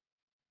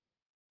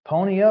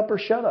 pony up or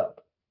shut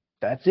up.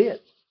 That's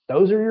it.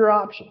 Those are your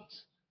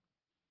options.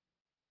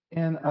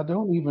 And I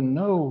don't even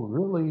know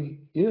really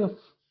if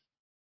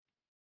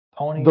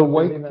Pony the up is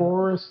Wake even-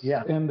 Forest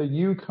yeah. and the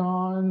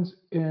UConns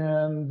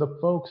and the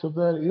folks of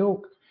that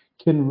ilk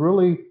can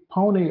really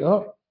pony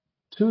up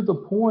to the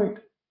point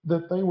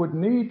that they would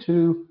need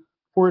to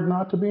for it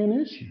not to be an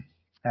issue.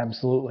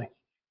 Absolutely.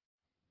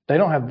 They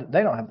don't have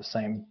the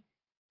same,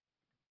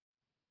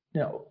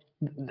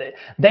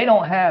 they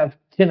don't have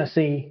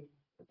Tennessee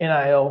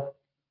NIL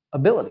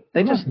ability.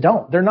 They just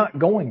don't. They're not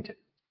going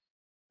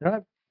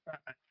to.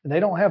 They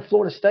don't have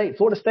Florida State.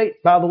 Florida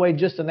State, by the way,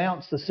 just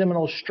announced the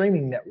Seminole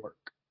streaming network,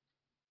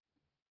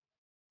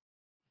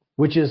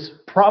 which is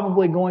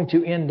probably going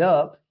to end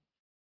up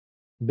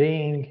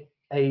being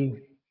a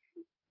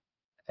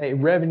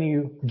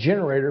revenue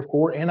generator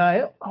for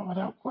NIL. Oh,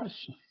 without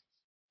question.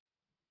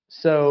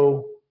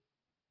 So,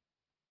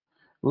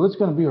 Well, it's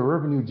going to be a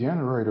revenue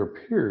generator,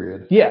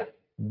 period. yeah,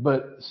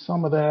 But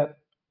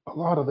a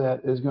lot of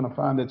that is going to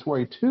find its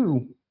way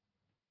to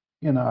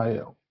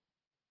NIL.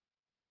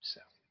 so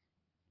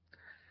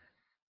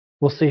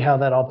we'll see how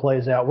that all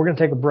plays out. We're going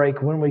to take a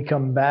break. When we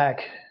come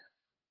back,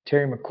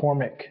 Terry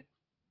McCormick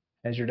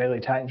has your Daily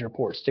Titans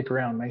report. Stick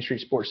around. Main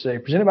Street Sports Today,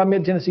 presented by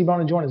Mid-Tennessee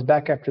Bone & Joint, is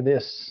back after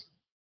this.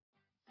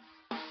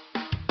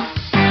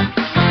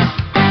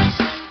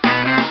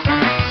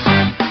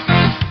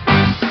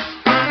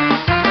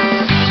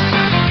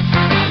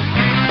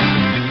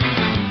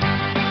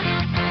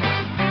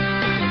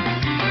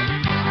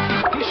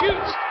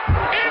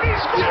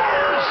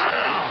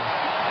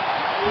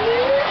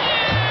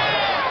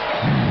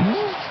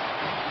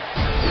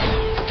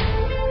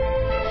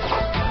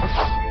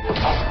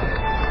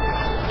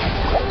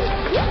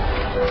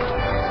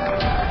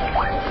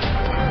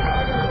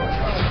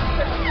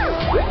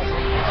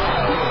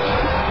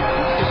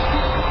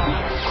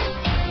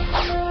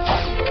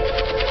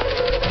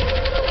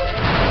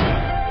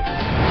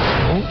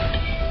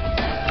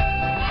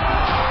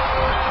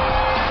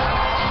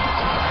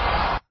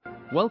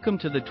 Welcome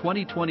to the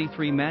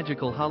 2023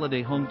 Magical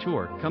Holiday Home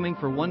Tour, coming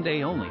for one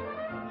day only.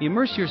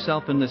 Immerse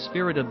yourself in the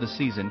spirit of the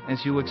season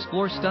as you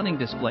explore stunning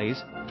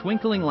displays,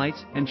 twinkling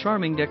lights, and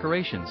charming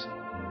decorations.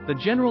 The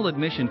general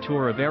admission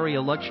tour of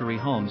area luxury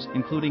homes,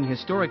 including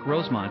historic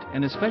Rosemont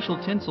and a special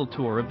tinsel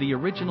tour of the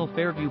original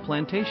Fairview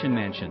Plantation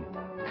Mansion.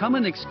 Come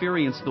and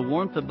experience the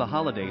warmth of the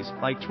holidays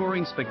by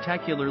touring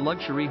spectacular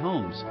luxury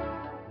homes.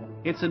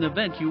 It's an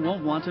event you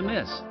won't want to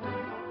miss.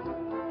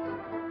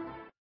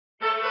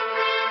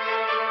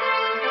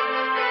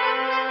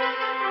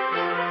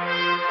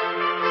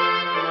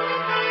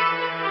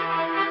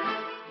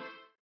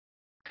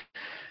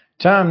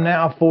 Time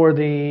now for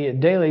the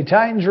Daily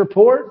Titans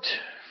Report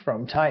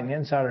from Titan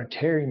Insider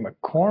Terry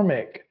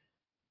McCormick.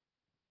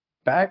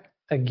 Back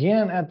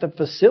again at the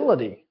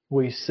facility,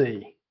 we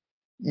see.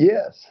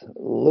 Yes, a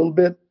little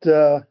bit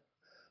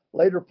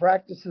later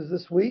practices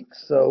this week,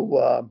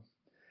 so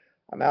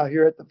I'm out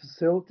here at the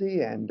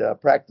facility, and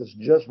practice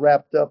just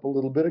wrapped up a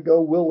little bit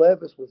ago. Will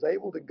Levis was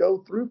able to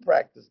go through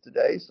practice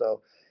today,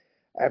 so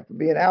after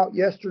being out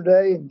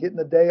yesterday and getting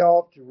the day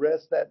off to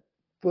rest that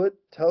foot,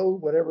 toe,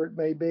 whatever it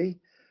may be,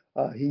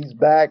 he's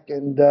back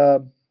and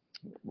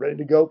ready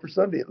to go for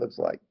Sunday, it looks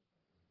like.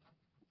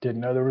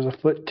 Didn't know there was a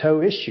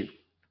foot-toe issue.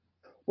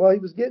 Well, he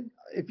was getting,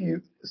 if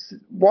you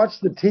watch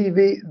the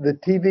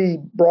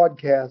TV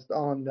broadcast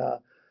on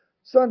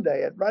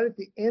Sunday, right at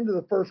the end of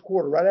the first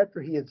quarter, right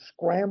after he had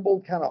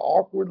scrambled kind of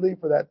awkwardly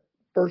for that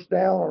first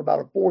down on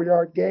about a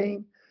 4-yard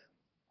gain,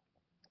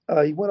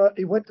 he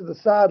went to the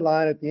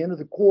sideline at the end of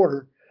the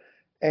quarter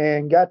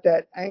and got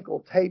that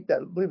ankle taped,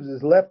 that I believe was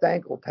his left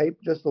ankle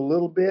taped just a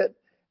little bit.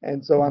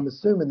 And so I'm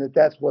assuming that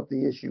that's what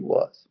the issue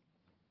was.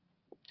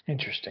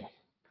 Interesting.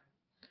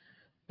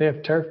 They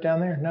have turf down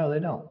there? No,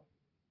 they don't.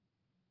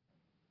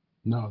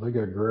 No, they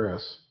got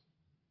grass.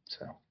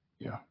 So,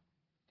 yeah.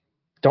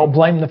 Don't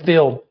blame the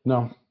field.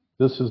 No,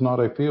 this is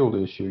not a field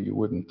issue, you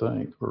wouldn't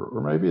think.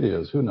 Or maybe it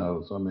is. Who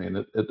knows? I mean,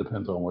 it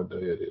depends on what day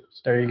it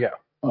is. There you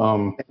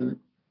go. And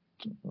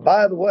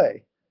by the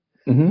way,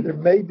 there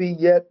may be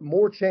yet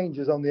more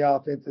changes on the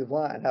offensive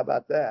line. How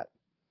about that?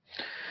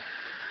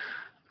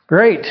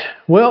 Great.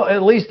 Well,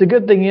 at least the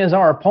good thing is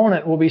our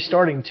opponent will be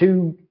starting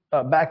two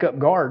backup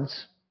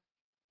guards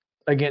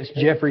against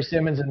Jeffrey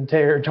Simmons and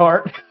Taylor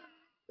Tart.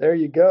 There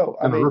you go.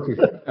 And a rookie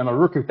quarterback. And a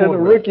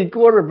rookie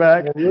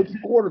quarterback. And a rookie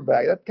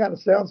quarterback. That kind of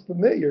sounds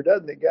familiar,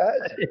 doesn't it,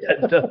 guys?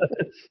 Yeah, it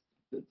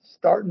does.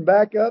 Starting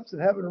backups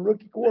and having a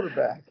rookie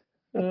quarterback.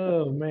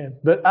 Oh, man.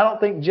 But I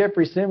don't think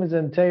Jeffrey Simmons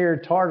and Taylor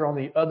Tart are on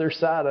the other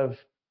side of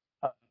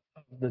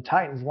the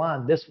Titans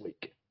line this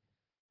week.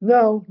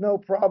 No,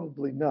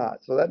 probably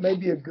not. So that may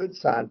be a good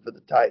sign for the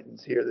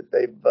Titans here that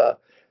they've,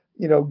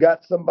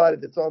 got somebody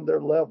that's on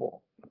their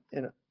level.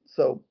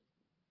 So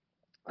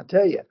I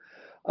tell you,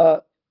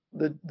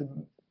 the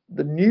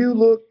new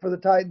look for the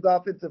Titans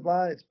offensive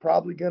line is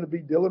probably going to be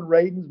Dylan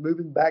Radins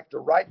moving back to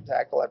right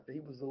tackle after he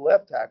was the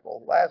left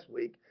tackle last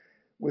week,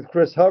 with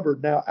Chris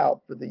Hubbard now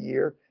out for the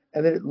year.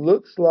 And then it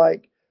looks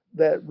like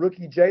that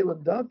rookie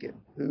Jalen Duncan,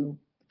 who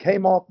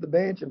came off the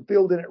bench and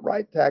filled in at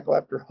right tackle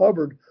after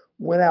Hubbard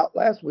went out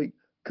last week,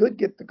 could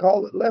get the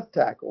call at left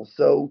tackle.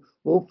 So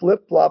we'll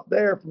flip-flop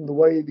there from the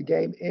way the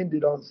game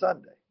ended on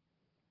Sunday.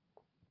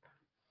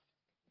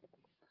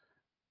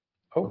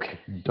 Okay.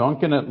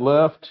 Duncan at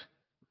left,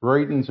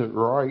 Radins at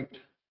right.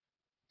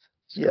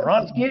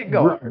 Skoronski at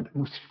guard.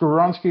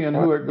 Skoronski and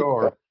who at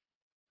guard?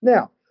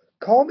 Now,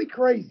 call me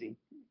crazy,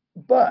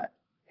 but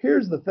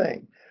here's the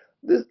thing.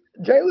 This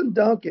Jalen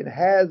Duncan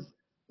has,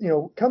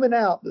 coming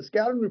out, the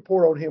scouting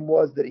report on him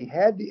was that he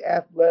had the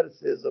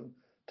athleticism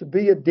to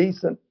be a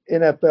decent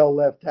NFL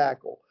left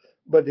tackle,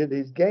 but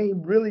his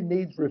game really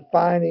needs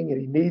refining,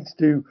 and he needs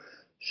to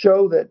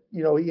show that,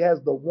 he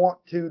has the want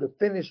to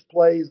finish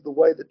plays the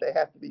way that they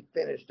have to be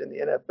finished in the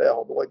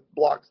NFL, the way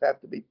blocks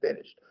have to be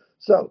finished.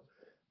 So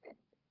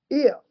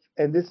if,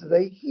 and this is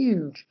a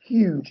huge,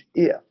 huge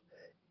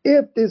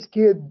if this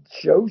kid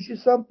shows you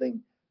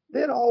something,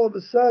 then all of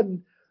a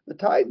sudden the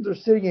Titans are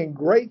sitting in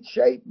great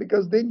shape,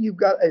 because then you've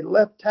got a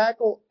left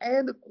tackle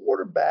and a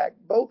quarterback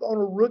both on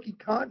a rookie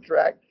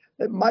contract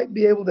that might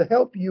be able to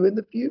help you in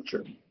the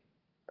future.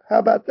 How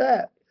about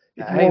that?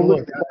 If you want to look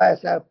at the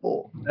glass half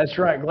full. That's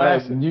right,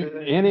 glass.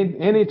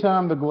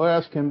 Anytime the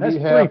glass can be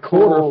half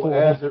full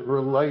as it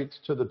relates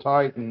to the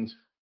Titans,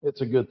 it's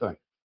a good thing.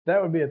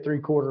 That would be a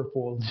 3/4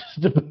 full,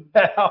 just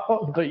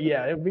about. But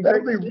yeah, it would be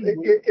great.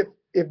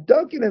 If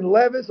Duncan and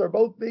Levis are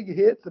both big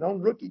hits and on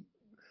rookie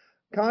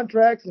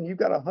contracts, and you've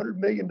got $100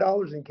 million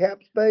in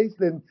cap space,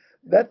 then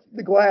that's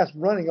the glass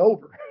running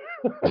over.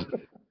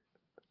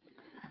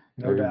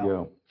 No doubt. You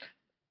go.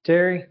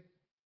 Terry,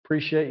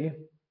 appreciate you.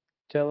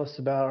 Tell us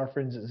about our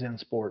friends at Zen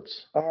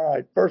Sports. All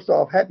right. First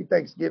off, happy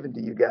Thanksgiving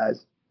to you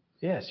guys.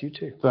 Yes, you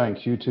too.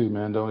 Thanks. You too,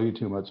 man. Don't eat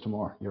too much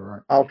tomorrow. You're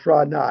right. I'll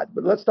try not.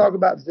 But let's talk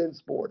about Zen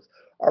Sports.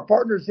 Our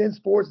partner Zen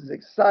Sports is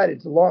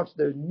excited to launch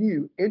their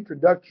new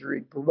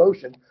introductory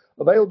promotion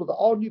available to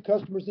all new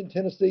customers in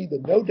Tennessee, the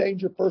No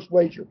Danger First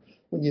Wager.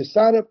 When you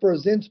sign up for a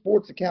Zen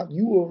Sports account,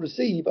 you will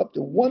receive up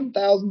to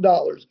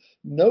 $1,000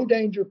 No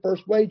Danger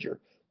First Wager.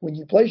 When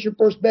you place your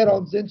first bet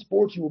on Zen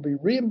Sports, you will be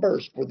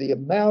reimbursed for the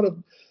amount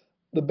of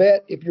the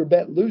bet if your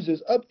bet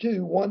loses up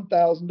to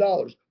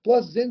 $1,000.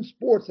 Plus, Zen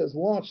Sports has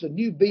launched a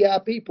new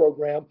VIP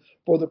program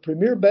for the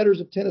premier bettors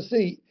of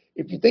Tennessee.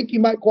 If you think you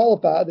might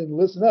qualify, then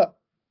listen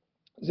up.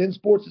 Zen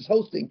Sports is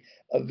hosting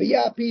a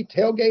VIP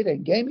tailgate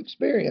and game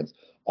experience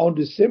on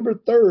December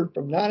 3rd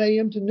from 9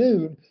 a.m. to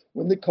noon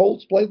when the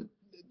Colts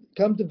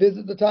come to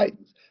visit the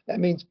Titans. That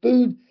means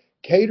food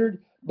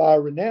catered by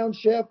a renowned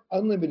chef,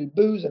 unlimited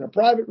booze, and a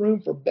private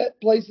room for bet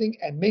placing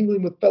and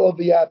mingling with fellow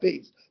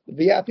VIPs. The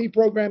VIP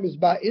program is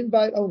by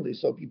invite only,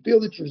 so if you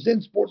feel that your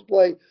Zen Sports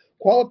play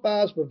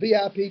qualifies for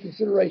VIP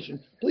consideration,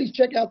 please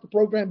check out the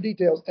program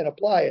details and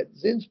apply at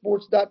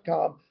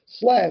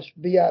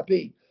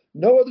zensports.com/VIP.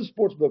 No other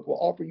sportsbook will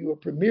offer you a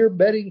premier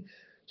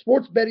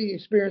sports betting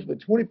experience with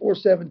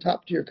 24/7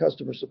 top-tier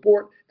customer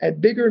support and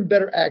bigger and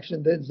better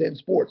action than Zen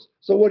Sports.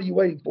 So what are you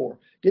waiting for?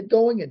 Get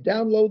going and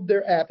download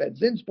their app at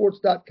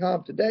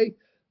zensports.com today.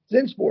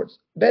 Zen Sports,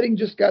 betting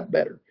just got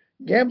better.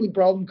 Gambling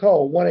problem,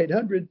 call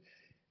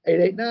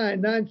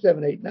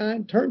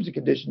 1-800-889-9789. Terms and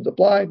conditions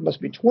apply. Must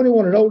be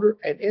 21 and older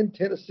and in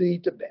Tennessee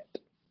to bet.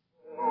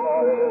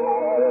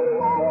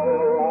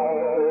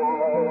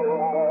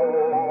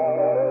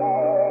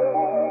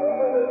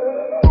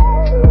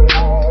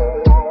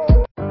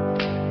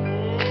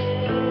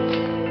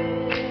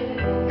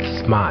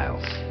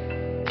 Smiles.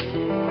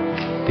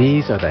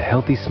 These are the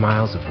healthy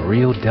smiles of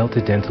real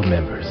Delta Dental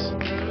members.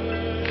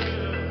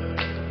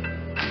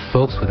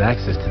 Folks with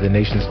access to the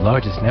nation's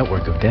largest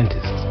network of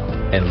dentists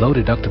and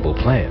low-deductible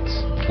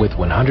plans with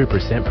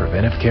 100%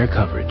 preventive care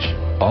coverage,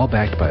 all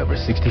backed by over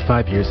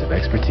 65 years of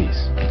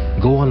expertise.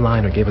 Go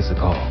online or give us a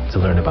call to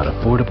learn about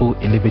affordable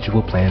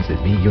individual plans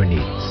that meet your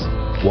needs.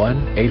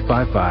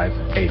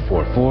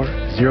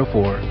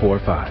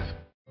 1-855-844-0445.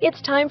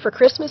 It's time for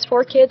Christmas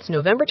for Kids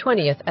November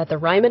 20th at the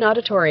Ryman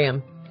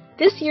Auditorium.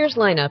 This year's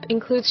lineup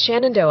includes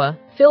Shenandoah,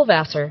 Phil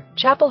Vassar,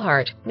 Chapel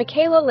Hart,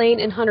 Michaela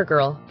Lane, and Hunter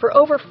Girl. For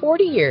over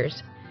 40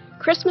 years,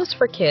 Christmas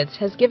for Kids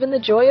has given the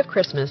joy of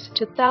Christmas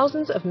to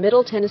thousands of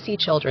Middle Tennessee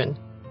children.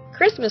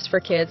 Christmas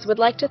for Kids would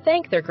like to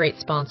thank their great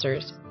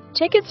sponsors.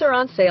 Tickets are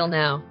on sale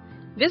now.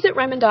 Visit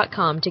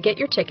Ryman.com to get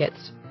your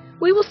tickets.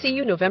 We will see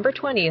you November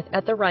 20th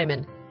at the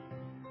Ryman.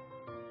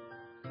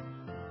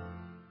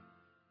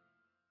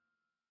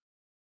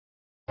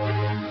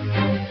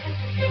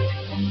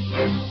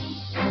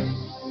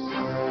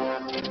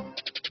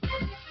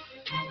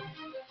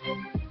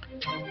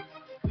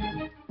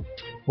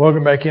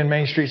 Welcome back in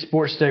Main Street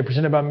Sports Day,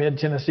 presented by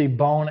Mid-Tennessee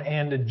Bone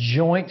and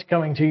Joint,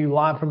 coming to you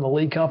live from the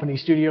Lee Company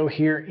studio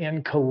here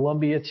in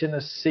Columbia,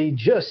 Tennessee,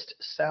 just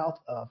south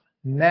of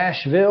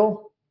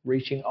Nashville,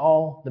 reaching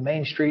all the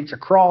main streets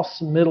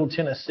across Middle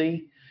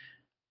Tennessee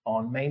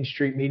on Main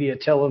Street Media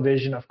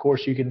Television. Of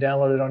course, you can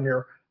download it on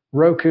your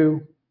Roku,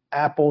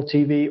 Apple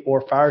TV,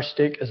 or Fire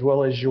Stick, as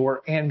well as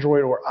your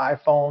Android or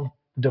iPhone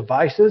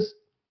devices.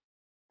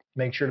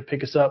 Make sure to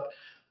pick us up,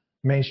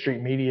 Main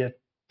Street Media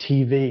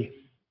TV.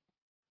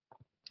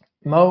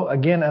 Mo,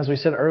 again, as we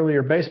said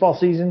earlier, baseball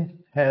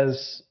season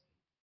has,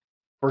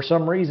 for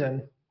some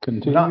reason,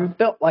 not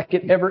felt like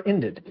it ever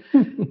ended.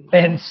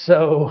 And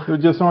so there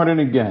just aren't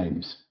any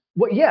games.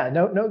 Well, yeah,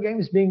 no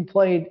games being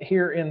played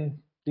here in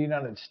the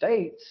United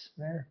States.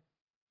 There are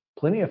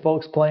plenty of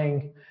folks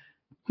playing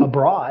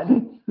abroad.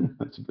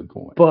 That's a good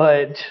point.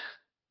 But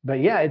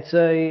yeah,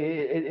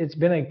 it's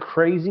been a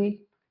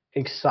crazy,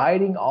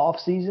 exciting off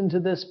season to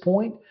this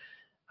point.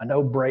 I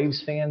know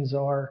Braves fans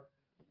are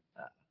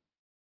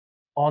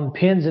on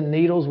pins and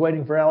needles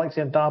waiting for Alex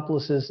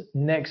Anthopoulos'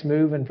 next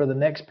move and for the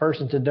next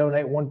person to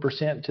donate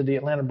 1% to the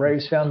Atlanta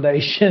Braves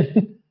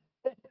Foundation.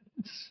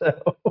 So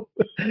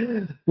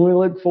we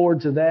look forward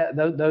to that.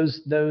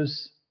 Those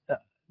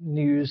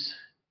news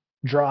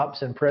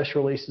drops and press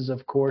releases,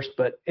 of course,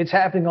 but it's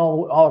happening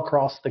all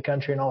across the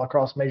country and all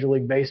across Major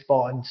League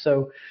Baseball. And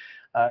so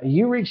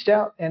you reached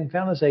out and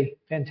found us a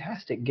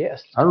fantastic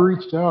guest. I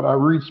reached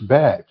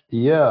back.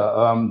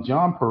 Yeah.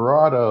 John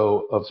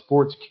Parado of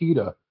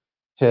Sportskeeda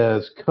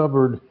has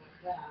covered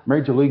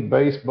Major League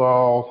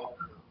Baseball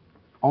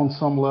on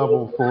some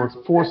level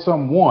for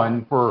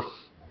someone for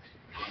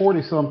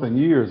 40-something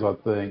years, I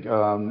think.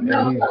 And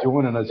he's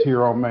joining us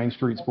here on Main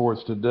Street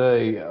Sports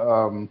today.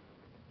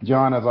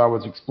 John, as I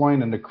was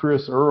explaining to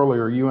Chris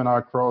earlier, you and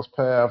I crossed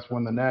paths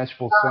when the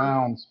Nashville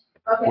Sounds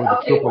were the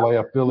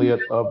AAA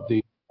affiliate of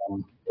the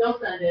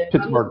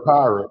Pittsburgh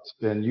Pirates,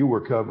 and you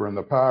were covering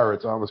the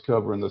Pirates. I was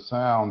covering the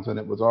Sounds, and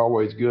it was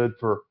always good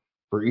for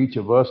each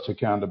of us to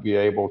kind of be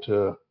able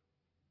to,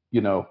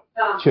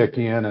 check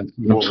in and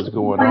see what was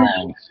going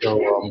on.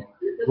 So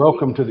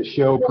welcome to the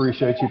show.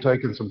 Appreciate you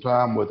taking some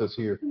time with us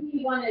here.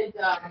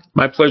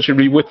 My pleasure to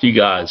be with you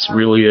guys.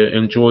 Really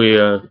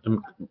enjoy.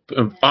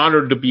 I'm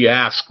honored to be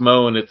asked,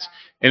 Mo, and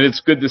it's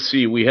good to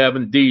see you. We have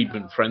indeed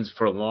been friends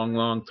for a long,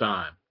 long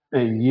time.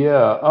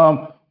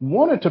 Yeah.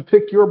 Wanted to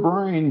pick your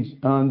brains,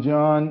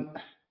 John.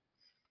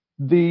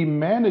 The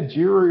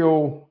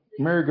managerial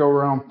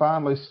merry-go-round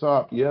finally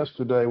stopped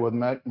yesterday with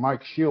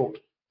Mike Shildt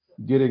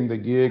getting the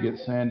gig at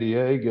San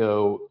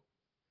Diego.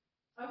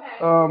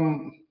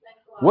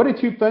 What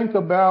did you think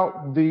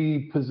about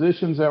the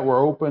positions that were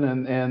open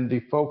and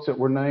the folks that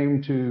were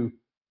named to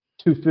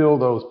fill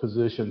those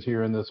positions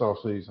here in this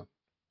offseason?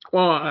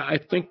 Well, I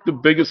think the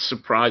biggest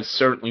surprise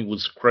certainly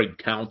was Craig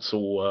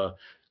Counsell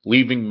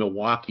leaving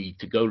Milwaukee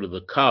to go to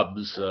the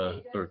Cubs.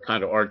 They're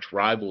kind of arch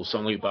rivals,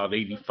 only about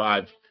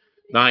 85,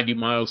 90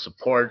 miles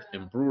apart.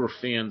 And Brewer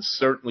fans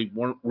certainly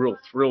weren't real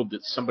thrilled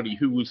that somebody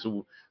who was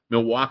a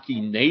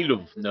Milwaukee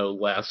native, no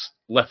less,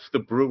 left the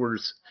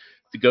Brewers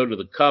to go to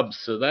the Cubs.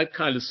 So that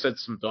kind of set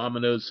some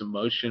dominoes in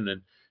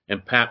motion.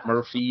 And Pat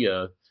Murphy,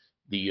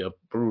 the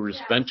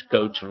Brewers bench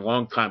coach and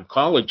longtime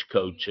college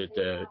coach at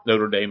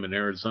Notre Dame and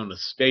Arizona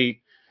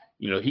State,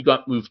 he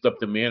got moved up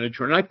to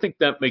manager. And I think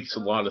that makes a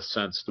lot of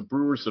sense. The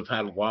Brewers have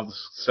had a lot of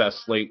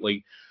success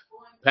lately.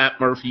 Pat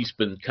Murphy's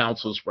been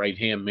Counsell's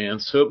right-hand man,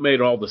 so it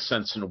made all the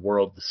sense in the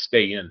world to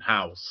stay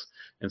in-house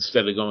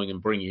instead of going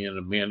and bringing in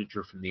a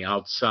manager from the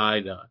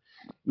outside.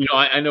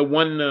 I know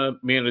one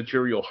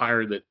managerial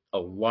hire that a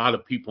lot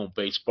of people in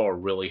baseball are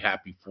really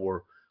happy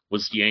for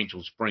was the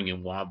Angels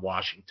bringing Ron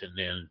Washington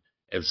in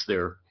as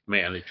their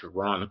manager.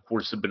 Ron, of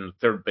course, had been the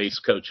third base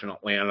coach in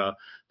Atlanta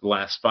the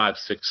last 5,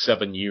 6,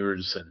 7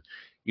 years. And,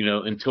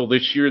 until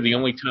this year, the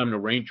only time the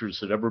Rangers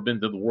had ever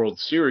been to the World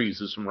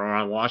Series is when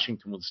Ron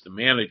Washington was the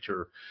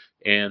manager.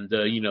 And,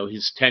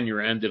 his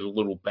tenure ended a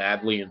little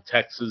badly in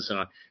Texas.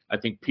 And I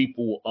think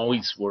people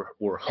always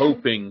were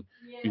hoping,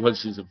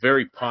 because he's a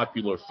very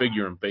popular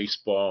figure in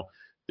baseball,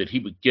 that he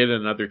would get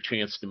another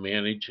chance to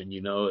manage. And,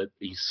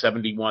 he's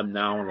 71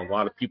 now, and a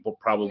lot of people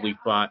probably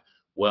thought,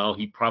 well,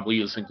 he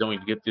probably isn't going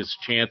to get this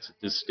chance at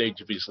this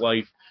stage of his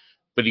life,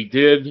 but he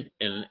did,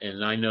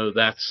 and I know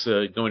that's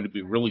going to be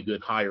a really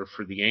good hire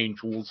for the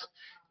Angels.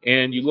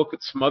 And you look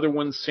at some other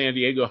ones, San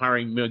Diego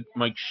hiring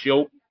Mike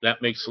Shildt,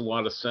 that makes a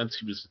lot of sense.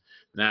 He was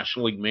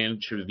National League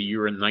Manager of the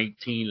Year in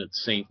 19 at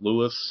St.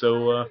 Louis.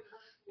 So,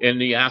 and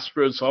the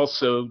Astros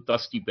also,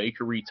 Dusty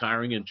Baker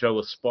retiring and Joe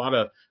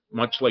Espada,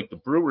 much like the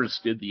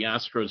Brewers did, the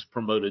Astros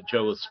promoted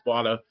Joe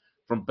Espada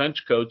from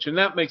bench coach, and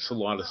that makes a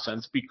lot of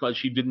sense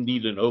because you didn't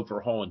need an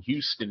overhaul in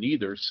Houston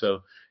either,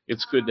 so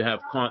it's good to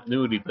have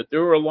continuity. But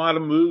there were a lot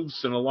of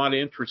moves and a lot of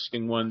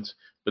interesting ones,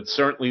 but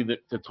certainly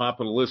the top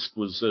of the list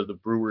was the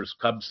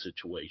Brewers-Cubs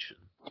situation.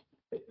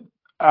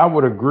 I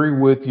would agree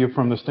with you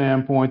from the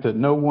standpoint that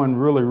no one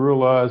really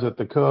realized that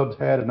the Cubs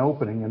had an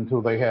opening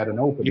until they had an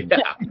opening.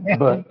 Yeah.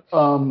 But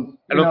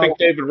I don't think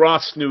David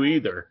Ross knew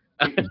either.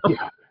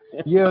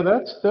 yeah,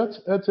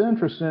 that's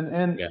interesting,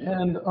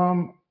 and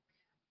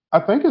I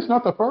think it's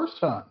not the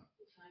first time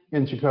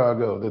in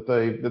Chicago that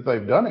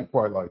they've done it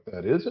quite like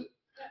that, is it?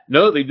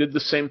 No, they did the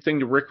same thing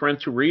to Rick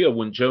Renteria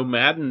when Joe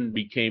Madden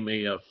became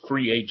a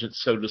free agent,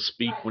 so to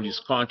speak, when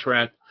his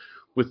contract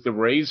with the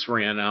Rays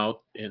ran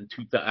out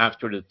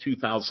after the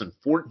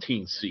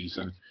 2014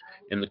 season.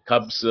 And the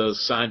Cubs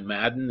signed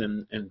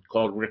Madden and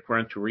called Rick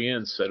Renteria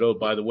and said, oh,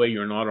 by the way,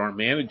 you're not our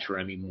manager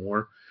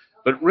anymore.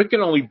 But Rick had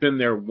only been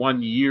there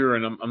 1 year,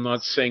 and I'm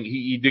not saying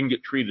he didn't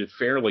get treated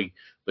fairly,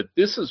 but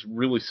this is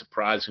really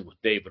surprising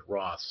with David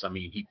Ross. I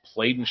mean, he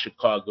played in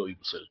Chicago. He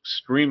was an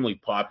extremely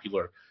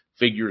popular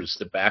figure as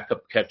the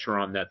backup catcher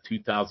on that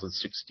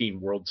 2016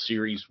 World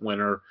Series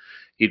winner.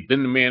 He'd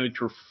been the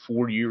manager for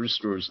 4 years.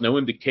 There was no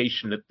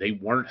indication that they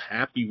weren't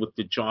happy with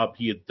the job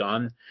he had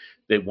done.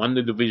 They won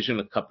the division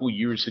a couple of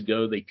years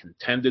ago. They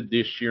contended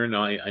this year.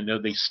 Now, I know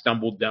they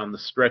stumbled down the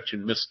stretch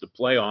and missed the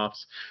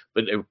playoffs,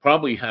 but they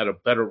probably had a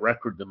better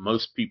record than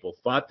most people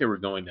thought they were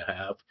going to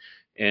have.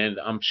 And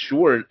I'm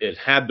sure it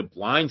had to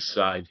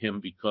blindside him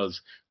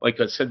because, like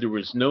I said, there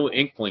was no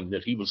inkling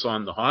that he was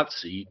on the hot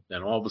seat.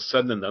 And all of a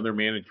sudden, another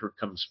manager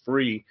comes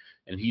free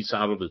and he's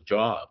out of the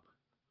job.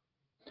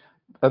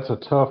 That's a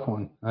tough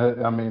one.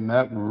 I mean,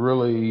 that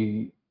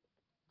really,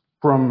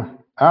 from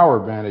our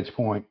vantage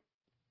point,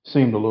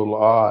 seemed a little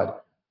odd.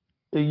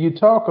 You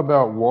talk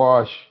about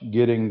Wash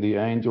getting the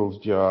Angels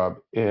job,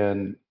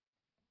 and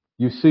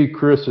you see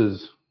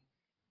Chris's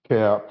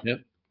cap. Yep.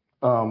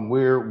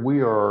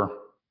 We are.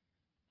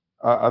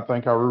 I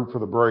think I root for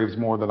the Braves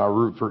more than I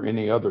root for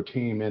any other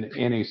team in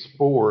any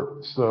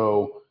sport.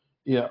 So,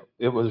 yeah,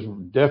 it was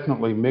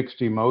definitely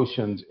mixed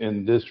emotions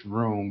in this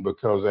room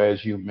because,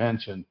 as you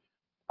mentioned,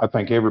 I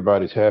think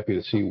everybody's happy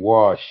to see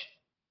Wash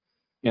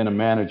in a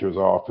manager's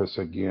office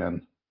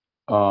again.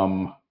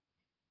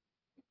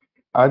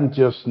 I'm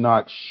just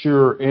not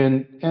sure.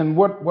 And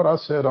what I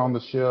said on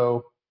the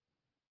show,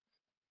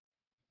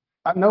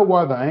 I know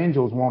why the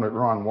Angels wanted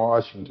Ron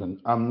Washington.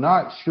 I'm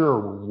not sure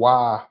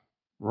why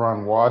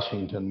Ron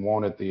Washington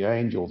wanted the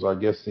Angels. I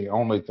guess the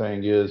only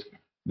thing is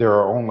there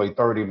are only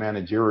 30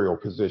 managerial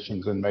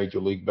positions in Major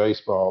League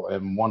Baseball,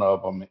 and one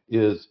of them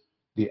is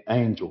the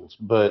Angels.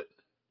 But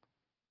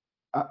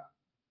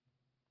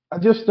I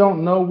just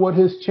don't know what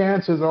his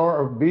chances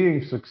are of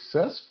being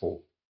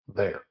successful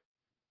there.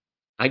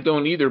 I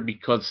don't either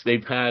because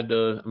they've had,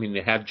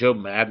 they had Joe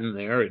Madden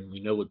there, and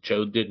we know what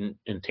Joe did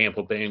in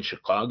Tampa Bay and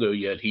Chicago,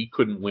 yet he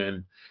couldn't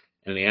win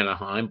in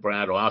Anaheim.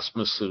 Brad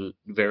Ausmus, a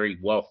very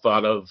well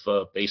thought of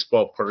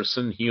baseball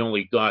person, he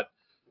only got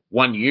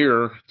 1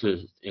 year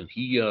and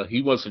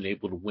he wasn't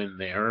able to win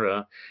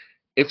there.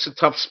 it's a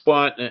tough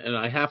spot, and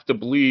I have to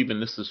believe,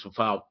 and this is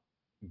without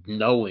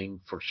knowing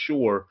for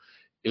sure,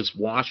 is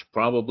Wash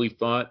probably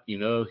thought,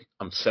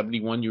 I'm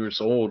 71 years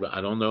old.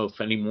 I don't know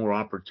if any more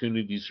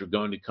opportunities are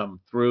going to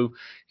come through.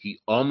 He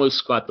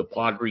almost got the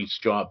Padres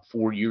job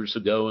 4 years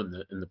ago, and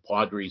the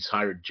Padres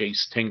hired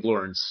Jace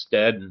Tingler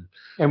instead.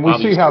 And we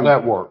see how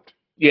that worked.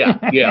 Yeah,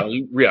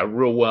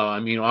 real well. I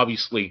mean,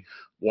 obviously,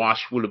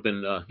 Wash would have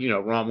been,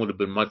 Ron would have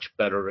been much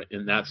better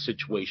in that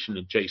situation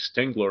than Jace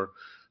Tingler.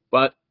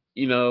 But,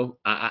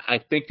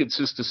 I think it's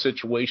just a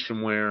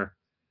situation where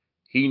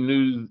he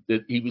knew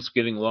that he was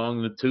getting long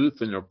in the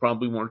tooth and there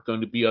probably weren't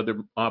going to be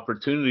other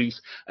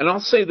opportunities. And I'll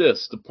say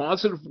this, the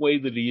positive way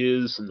that he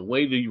is and the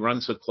way that he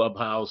runs a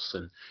clubhouse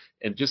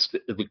and just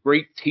the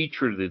great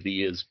teacher that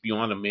he is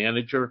beyond a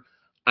manager,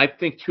 I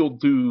think he'll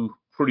do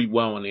pretty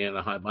well in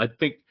Anaheim. I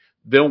think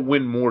they'll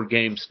win more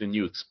games than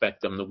you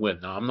expect them to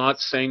win. Now, I'm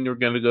not saying they're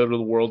going to go to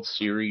the World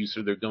Series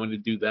or they're going to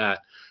do that,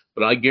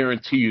 but I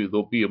guarantee you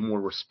they'll be a more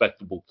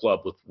respectable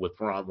club with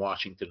Ron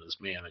Washington as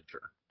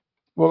manager.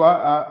 Well,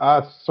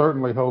 I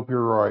certainly hope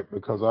you're right,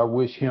 because I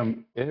wish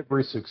him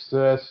every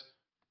success,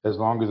 as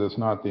long as it's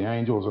not the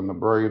Angels and the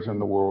Braves in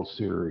the World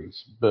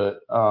Series. But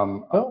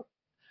well,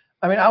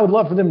 I mean, I would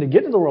love for them to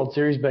get to the World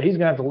Series, but he's going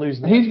to have to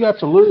lose. He's got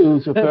to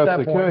lose if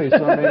that's the point.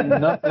 case. I mean,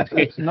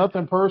 it's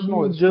nothing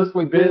personal. It's just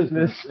strictly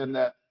business in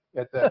that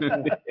at that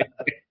point.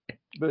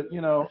 But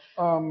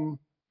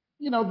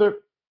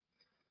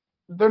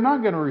they're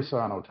not going to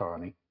re-sign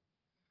Ohtani.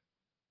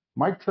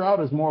 Mike Trout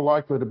is more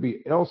likely to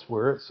be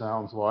elsewhere, it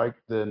sounds like,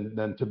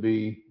 than to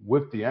be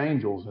with the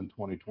Angels in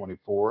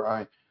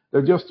 2024.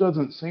 There just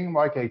doesn't seem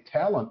like a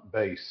talent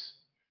base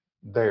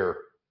there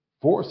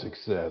for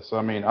success.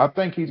 I mean, I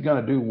think he's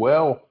going to do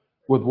well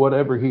with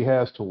whatever he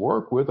has to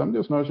work with. I'm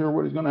just not sure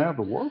what he's going to have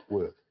to work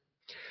with.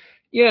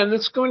 Yeah, and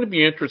it's going to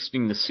be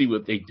interesting to see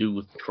what they do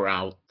with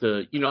Trout.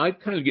 I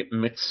kind of get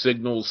mixed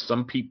signals.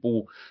 Some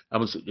people, I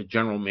was at the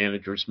general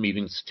managers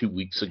meetings 2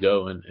 weeks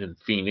ago in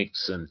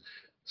Phoenix, and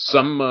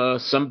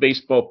some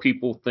baseball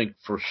people think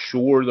for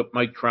sure that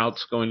Mike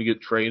Trout's going to get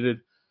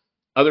traded.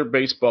 Other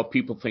baseball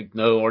people think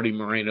no, Artie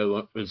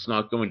Moreno is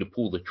not going to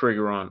pull the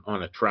trigger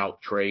on a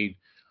Trout trade.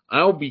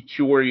 I'll be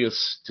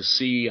curious to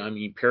see. I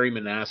mean, Perry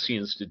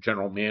Manassian's the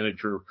general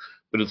manager,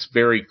 but it's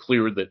very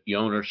clear that the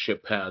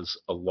ownership has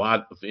a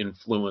lot of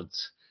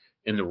influence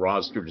in the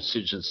roster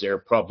decisions there,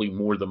 probably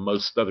more than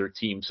most other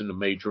teams in the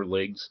major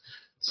leagues.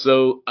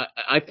 So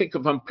I think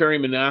if I'm Perry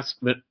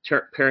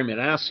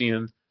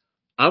Manassian,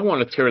 I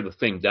want to tear the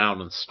thing down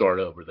and start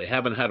over. They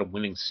haven't had a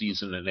winning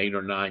season in 8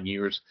 or 9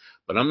 years,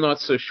 but I'm not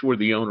so sure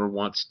the owner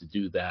wants to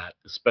do that,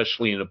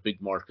 especially in a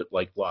big market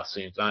like Los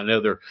Angeles. I know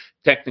they're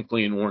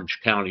technically in Orange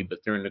County, but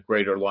they're in the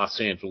greater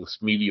Los Angeles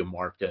media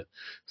market.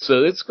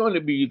 So they're going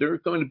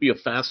to be a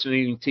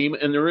fascinating team.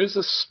 And there is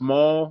a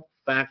small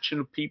faction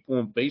of people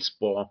in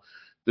baseball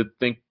that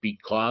think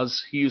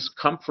because he is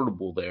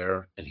comfortable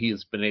there and he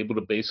has been able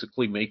to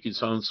basically make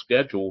his own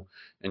schedule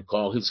and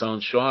call his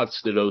own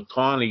shots, that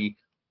Ohtani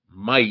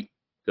might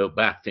go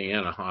back to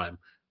Anaheim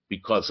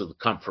because of the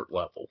comfort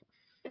level.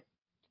 I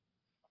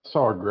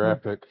saw a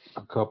graphic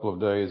a couple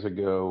of days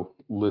ago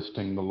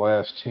listing the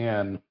last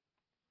 10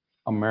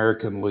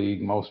 American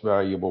League most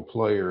valuable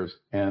players,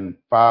 and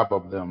 5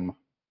 of them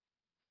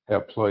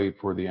have played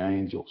for the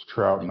Angels,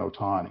 Trout and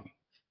Ohtani.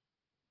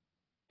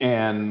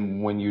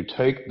 And when you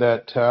take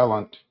that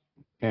talent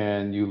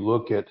and you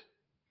look at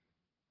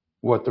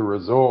what the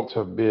results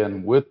have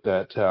been with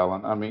that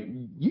talent, I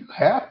mean, you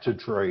have to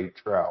trade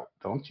Trout,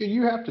 don't you?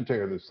 You have to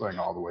tear this thing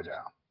all the way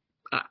down.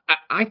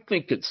 I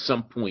think at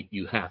some point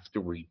you have to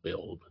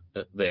rebuild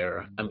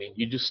there. I mean,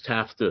 you just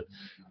have to,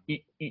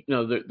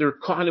 they're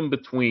caught in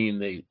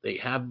between. They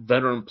have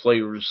veteran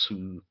players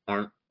who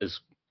aren't as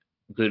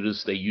good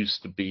as they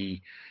used to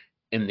be,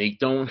 and they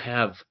don't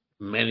have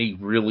many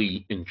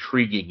really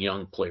intriguing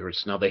young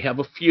players. Now, they have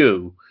a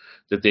few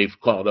that they've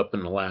called up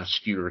in the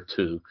last year or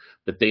two,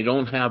 but they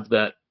don't have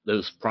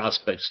those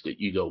prospects that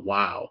you go,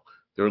 wow,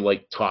 they're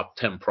like top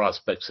 10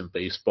 prospects in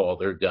baseball.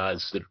 They're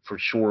guys that for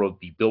sure will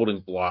be building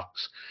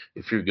blocks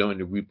if you're going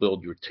to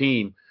rebuild your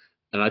team.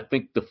 And I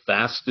think the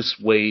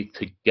fastest way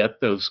to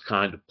get those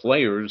kind of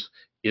players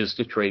is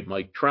to trade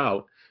Mike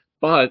Trout.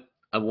 But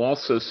I will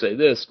also say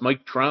this,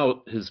 Mike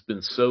Trout has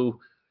been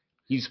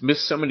he's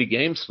missed so many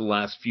games the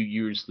last few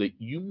years that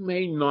you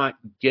may not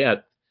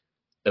get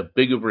a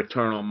bigger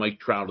return on Mike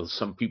Trout as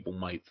some people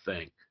might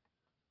think.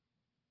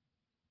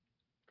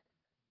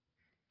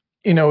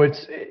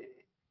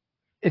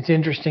 It's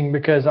interesting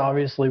because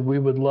obviously we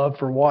would love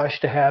for Wash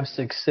to have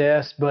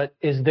success, but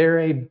is there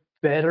a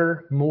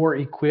better, more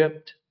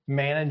equipped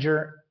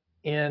manager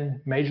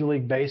in Major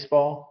League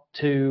Baseball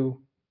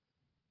to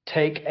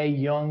take a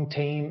young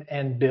team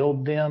and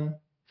build them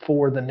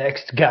for the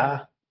next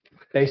guy?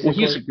 Basically, well,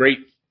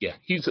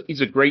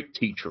 he's a great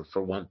teacher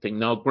for one thing.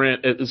 Now,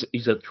 Grant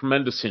he's a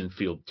tremendous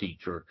infield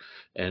teacher,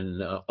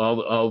 and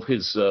all of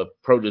his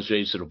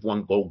proteges that have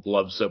won Gold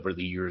Gloves over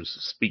the years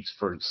speaks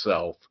for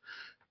itself.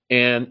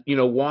 And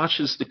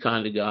Wash is the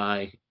kind of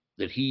guy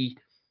that he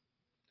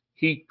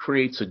he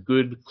creates a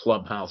good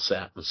clubhouse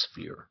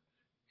atmosphere.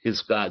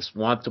 His guys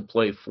want to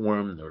play for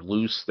him. They're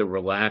loose. They're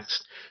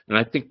relaxed. And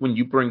I think when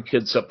you bring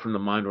kids up from the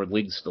minor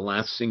leagues, the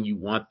last thing you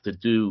want to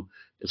do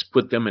is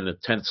put them in a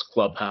tense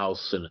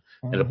clubhouse and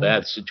in a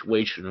bad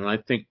situation. And I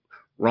think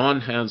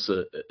Ron has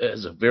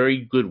a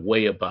very good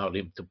way about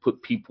him to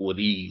put people at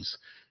ease.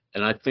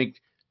 And I think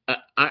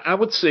I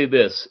would say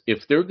this: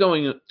 if they're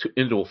going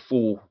into a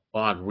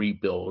full-on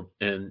rebuild,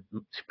 and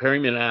Perry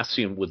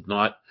Manassian would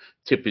not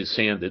tip his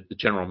hand at the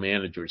general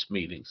managers'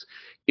 meetings,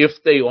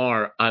 if they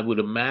are, I would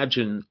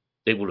imagine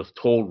they would have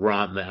told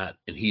Ron that,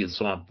 and he is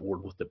on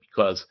board with it,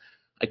 because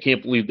I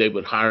can't believe they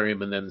would hire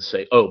him and then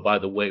say, oh, by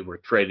the way, we're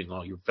trading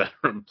all your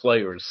veteran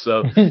players.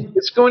 So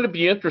it's going to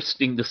be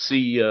interesting to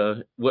see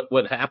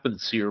what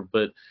happens here.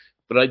 But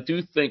I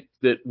do think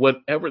that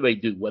whatever they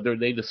do, whether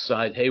they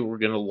decide, hey, we're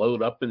going to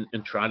load up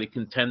and try to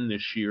contend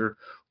this year,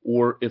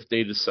 or if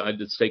they decide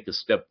to take a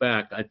step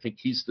back, I think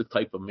he's the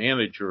type of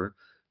manager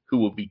who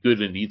will be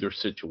good in either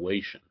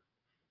situation.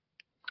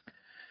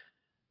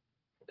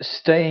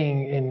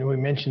 Staying in, we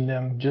mentioned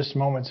them just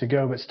moments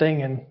ago, but staying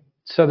in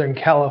Southern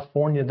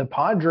California, the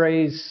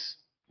Padres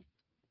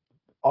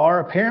are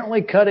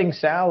apparently cutting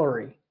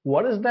salary.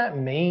 What does that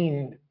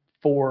mean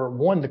for,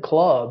 one, the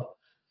club,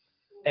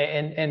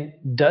 and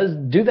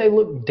do they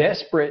look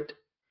desperate,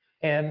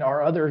 and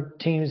are other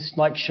teams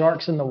like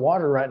sharks in the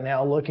water right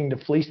now looking to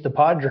fleece the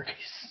Padres?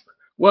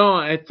 Well,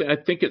 I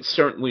think it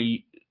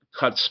certainly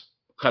cuts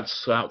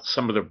out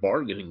some of their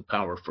bargaining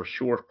power for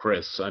sure,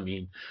 Chris. I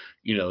mean,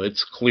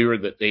 it's clear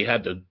that they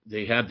had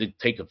to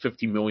take a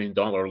 $50 million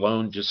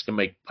loan just to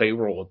make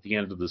payroll at the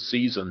end of the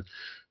season.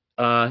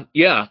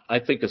 Yeah, I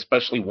think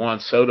especially Juan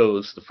Soto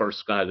is the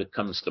first guy that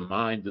comes to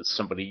mind as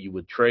somebody you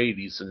would trade.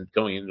 He's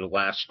going into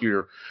last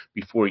year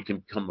before he can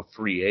become a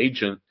free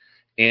agent.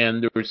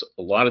 And there's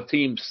a lot of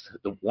teams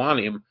that want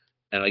him.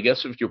 And I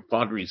guess if your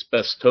Padres'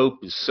 best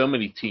hope is so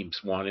many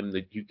teams want him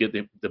that you get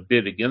the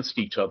bid against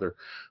each other.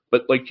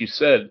 But like you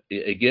said,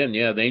 again,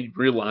 yeah, they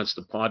realize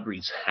the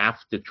Padres have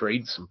to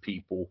trade some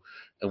people.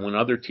 And when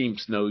other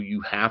teams know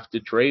you have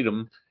to trade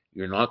them,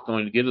 you're not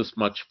going to get as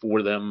much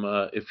for them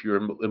if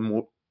you're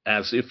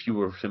as if you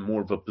were in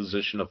more of a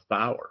position of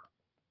power.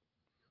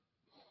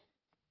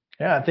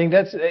 Yeah, I think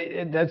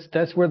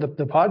that's where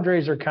the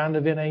Padres are kind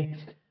of in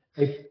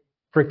a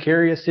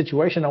precarious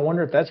situation. I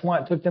wonder if that's why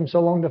it took them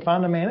so long to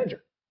find a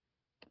manager.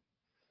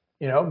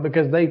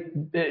 Because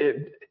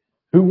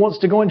who wants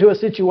to go into a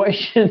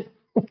situation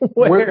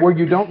where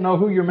you don't know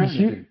who you're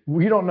managing?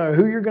 You don't know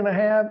who you're going to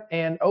have,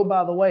 and oh,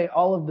 by the way,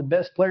 all of the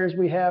best players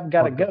we have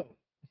got to go.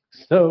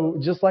 So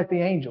just like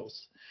the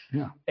Angels.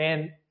 Yeah.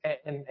 And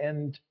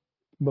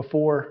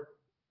before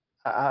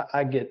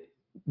I get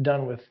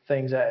done with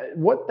things,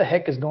 what the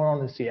heck is going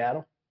on in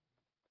Seattle?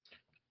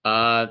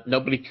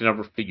 Nobody can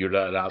ever figure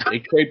that out. They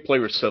trade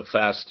players so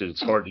fast that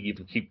it's hard to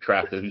even keep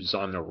track of who's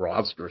on their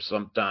roster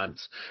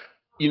sometimes.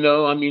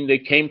 They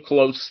came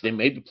close. They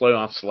made the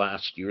playoffs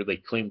last year. They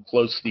came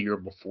close the year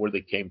before.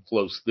 They came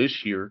close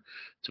this year.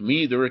 To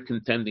me, they're a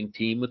contending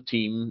team, a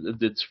team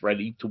that's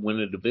ready to win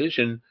a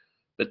division.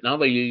 But now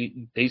they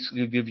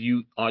basically give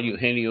you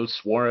Eugenio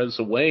Suarez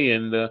away.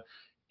 And,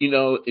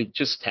 it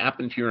just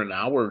happened here an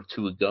hour or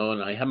two ago,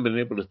 and I haven't been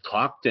able to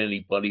talk to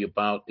anybody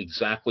about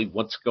exactly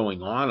what's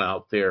going on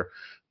out there.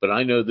 But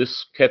I know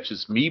this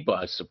catches me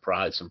by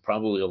surprise, and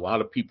probably a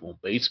lot of people in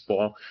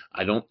baseball.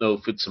 I don't know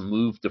if it's a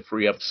move to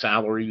free up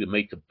salary to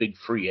make a big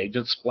free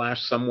agent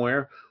splash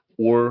somewhere,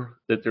 or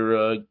that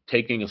they're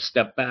taking a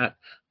step back.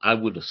 I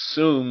would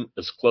assume,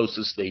 as close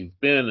as they've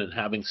been and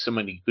having so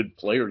many good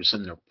players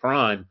in their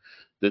prime,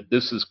 that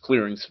this is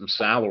clearing some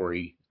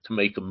salary to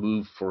make a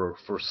move for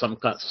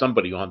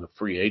somebody on the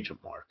free agent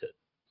market.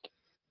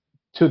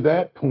 To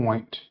that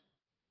point,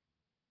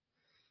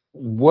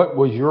 what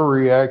was your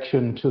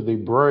reaction to the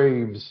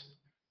Braves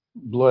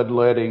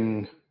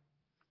bloodletting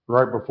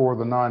right before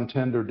the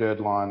non-tender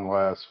deadline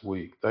last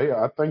week?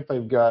 I think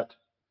they've got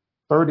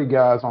 30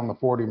 guys on the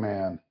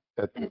 40-man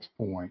at this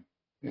point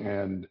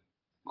and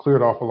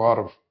cleared off a lot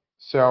of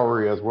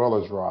salary as well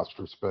as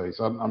roster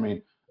space. I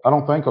mean, I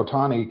don't think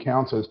Ohtani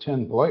counts as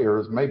 10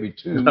 players, maybe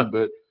 2,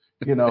 but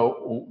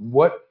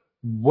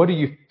what do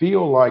you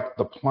feel like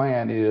the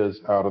plan is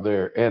out of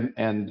there?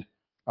 And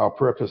I'll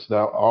preface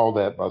all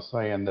that by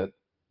saying that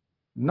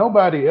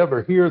nobody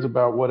ever hears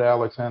about what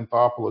Alex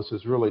Anthopoulos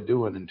is really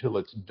doing until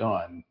it's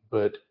done.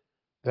 But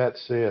that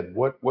said,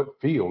 what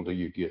feel do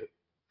you get?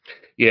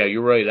 Yeah,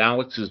 you're right.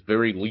 Alex is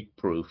very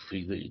leak-proof.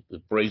 The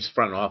Braves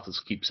front office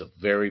keeps a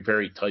very,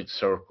 very tight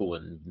circle,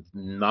 and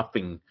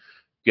nothing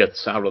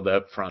gets out of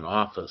that front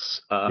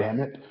office.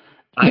 Damn it.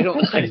 I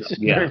don't.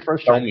 Yeah,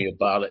 tell me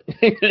about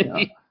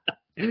it.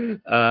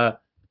 Yeah.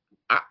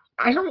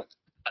 I don't.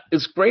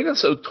 As great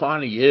as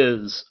Ohtani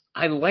is,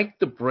 I like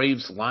the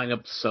Braves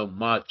lineup so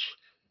much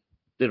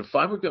that if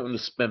I were going to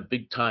spend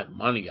big time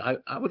money,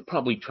 I would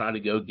probably try to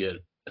go get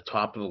a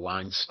top of the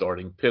line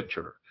starting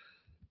pitcher.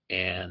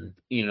 And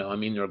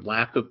their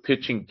lack of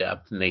pitching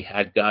depth, and they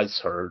had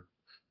guys hurt.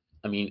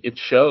 I mean, it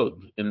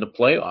showed in the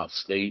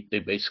playoffs. They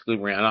basically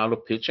ran out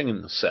of pitching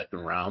in the second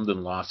round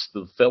and lost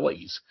to the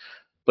Phillies.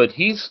 But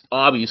he's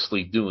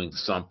obviously doing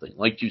something.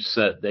 Like you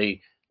said,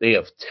 they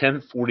have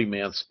 10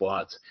 40-man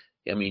spots.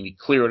 I mean, he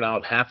cleared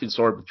out half his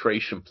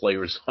arbitration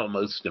players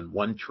almost in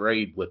one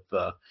trade with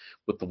the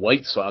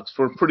White Sox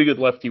for a pretty good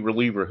lefty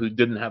reliever who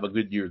didn't have a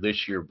good year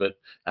this year, but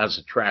has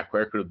a track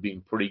record of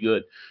being pretty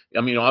good.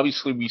 I mean,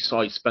 obviously we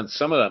saw he spent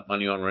some of that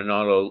money on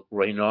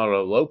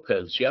Reynaldo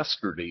Lopez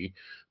yesterday,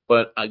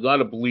 but I got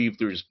to believe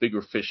there's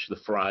bigger fish to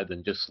fry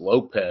than just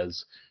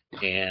Lopez.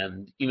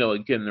 And,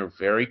 again, they're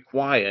very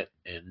quiet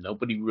and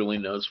nobody really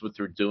knows what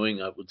they're doing.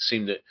 It would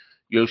seem that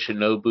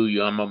Yoshinobu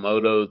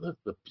Yamamoto,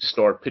 the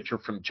star pitcher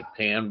from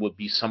Japan, would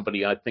be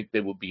somebody I think they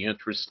would be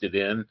interested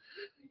in.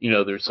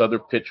 There's other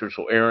pitchers.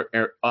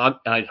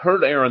 I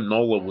heard Aaron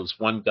Nola was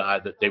one guy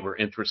that they were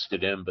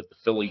interested in, but the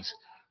Phillies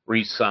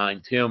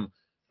re-signed him.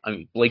 I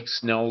mean, Blake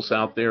Snell's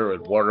out there,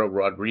 Eduardo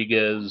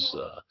Rodriguez.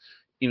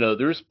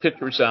 There's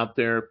pitchers out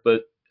there,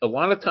 but a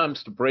lot of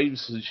times the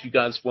Braves, as you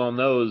guys well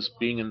know, is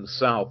being in the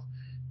South,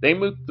 they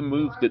moved the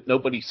move that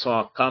nobody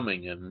saw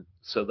coming. And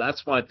so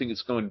that's why I think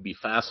it's going to be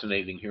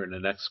fascinating here in the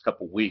next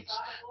couple of weeks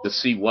to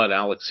see what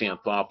Alex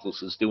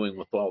Anthopoulos is doing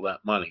with all that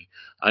money.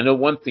 I know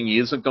one thing, he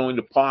isn't going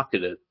to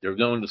pocket it. They're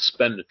going to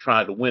spend to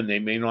try to win. They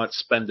may not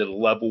spend at a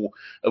level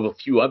of a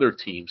few other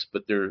teams,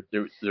 but they're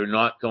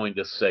not going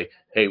to say,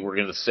 hey, we're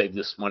going to save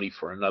this money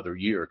for another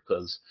year,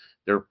 because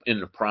they're in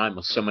the prime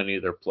of so many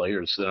of their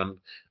players that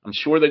I'm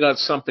sure they got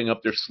something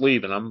up their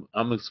sleeve, and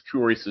I'm as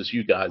curious as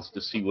you guys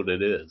to see what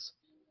it is.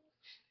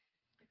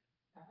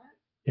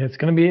 Yeah, it's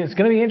gonna be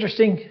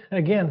interesting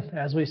again,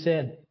 as we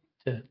said,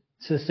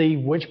 to see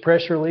which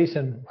press release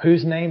and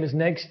whose name is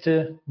next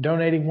to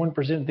donating 1%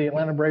 to the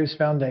Atlanta Braves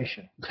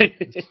Foundation.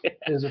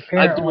 Is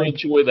apparently I do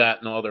enjoy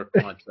that in all their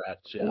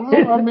contracts. Yeah.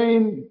 Well, I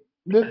mean,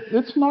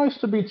 it's nice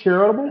to be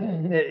charitable.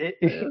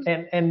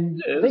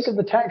 And think of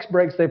the tax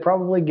breaks they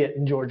probably get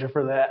in Georgia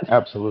for that.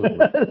 Absolutely.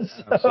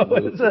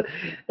 So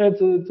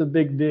it's a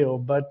big deal.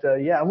 But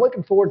yeah, I'm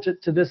looking forward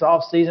to this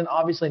off season.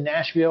 Obviously,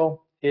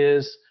 Nashville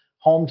is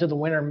home to the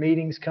winter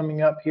meetings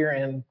coming up here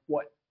in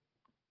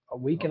a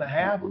week and a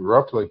half,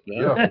 roughly.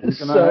 Yeah, a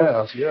week and a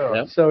half.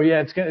 Yeah. So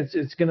yeah,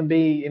 it's gonna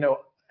be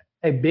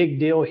a big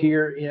deal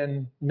here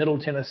in Middle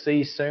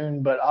Tennessee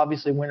soon. But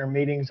obviously, winter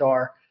meetings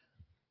are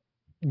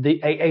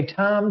a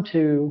time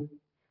to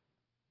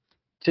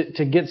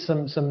get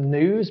some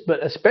news,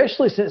 but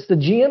especially since the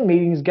GM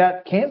meetings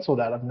got canceled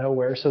out of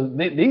nowhere. So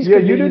these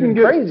could be you didn't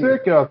get crazy.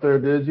 sick out there,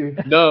 did you?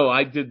 No,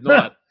 I did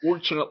not.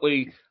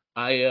 Fortunately,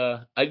 I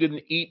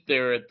didn't eat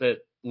there at that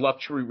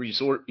luxury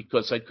resort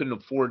because I couldn't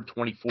afford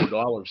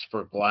 $24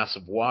 for a glass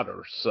of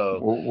water.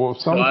 So,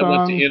 so I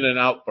went to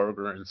In-N-Out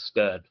Burger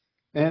instead.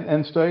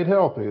 And stayed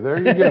healthy. There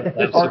you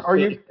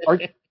go.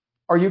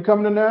 Are you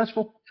coming to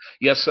Nashville?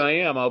 Yes, I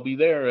am. I'll be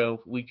there a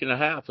week and a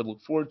half. I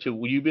look forward to it.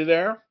 Will you be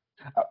there?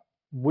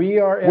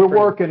 We're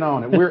working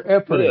on it. We're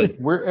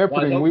efforting. We're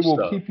efforting. Well, we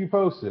will keep you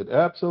posted.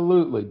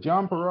 Absolutely.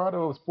 John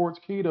Parado of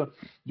Sportskeeda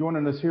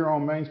joining us here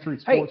on Main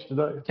Street Sports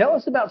today. Tell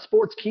us about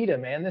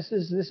Sportskeeda, man. This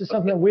is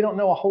something that we don't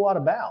know a whole lot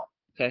about.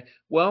 Okay.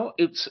 Well,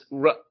 it's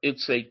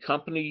a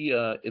company.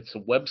 It's a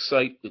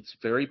website. It's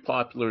very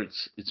popular.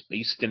 It's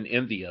based in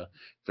India.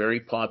 Very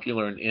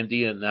popular in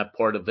India and that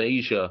part of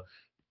Asia,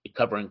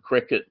 covering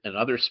cricket and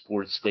other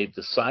sports. They've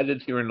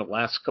decided here in the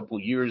last couple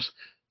of years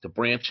to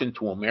branch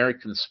into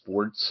American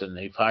sports, and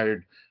they've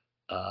hired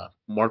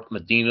Mark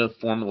Medina,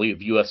 formerly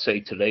of USA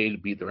Today, to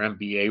be their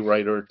NBA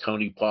writer,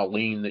 Tony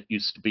Pauline, that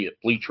used to be at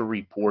Bleacher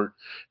Report,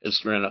 as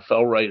their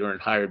NFL writer, and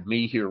hired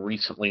me here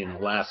recently in the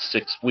last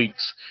 6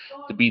 weeks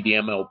to be the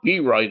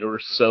MLB writer.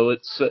 So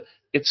it's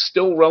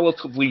still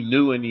relatively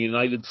new in the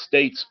United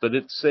States, but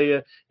it's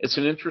an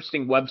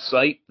interesting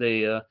website.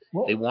 They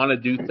want to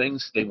do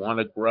things, they want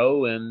to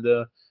grow,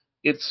 and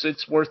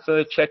it's worth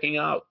checking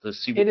out to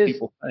see what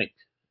people think.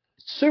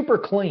 Super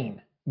clean,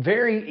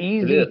 very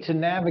easy to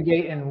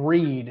navigate and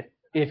read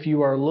if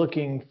you are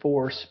looking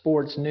for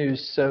sports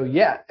news. So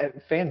yeah,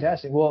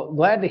 fantastic. Well,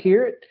 glad to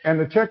hear it. And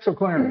the checks are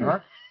clearing,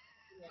 right?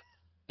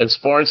 As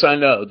far as I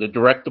know, the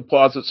direct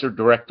deposits are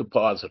direct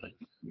depositing.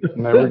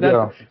 There we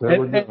go.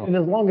 And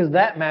as long as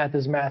that math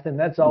is mathing,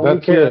 that's all we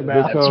care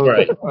about. That's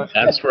right.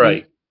 That's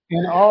right.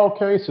 In all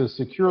cases,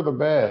 secure the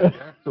bag.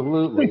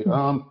 Absolutely.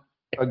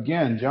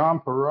 Again, John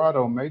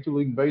Parado, Major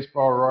League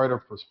Baseball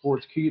writer for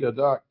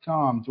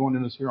Sportskeeda.com,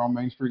 joining us here on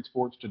Main Street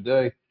Sports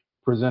today,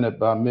 presented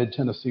by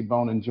Mid-Tennessee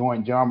Bone and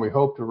Joint. John, we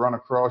hope to run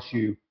across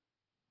you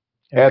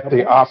at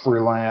the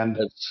Opryland.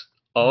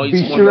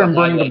 Be sure and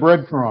bring the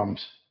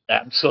breadcrumbs.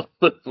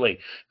 Absolutely.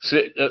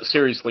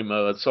 Seriously,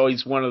 Mo, it's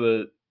always one of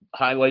the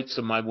highlights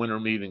of my winter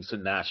meetings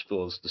in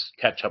Nashville is to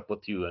catch up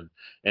with you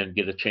and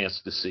get a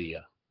chance to see you.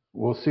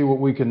 We'll see what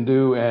we can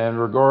do,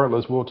 and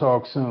regardless, we'll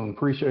talk soon.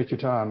 Appreciate your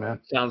time, man.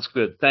 Sounds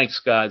good.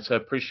 Thanks, guys. I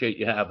appreciate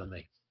you having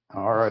me.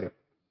 All righty.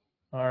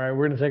 All right,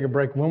 we're going to take a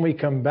break. When we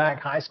come back,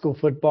 high school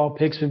football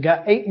picks. We've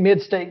got 8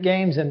 mid-state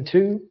games and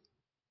 2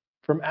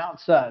 from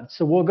outside.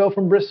 So we'll go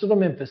from Bristol to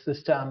Memphis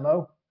this time,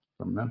 Mo.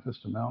 From Memphis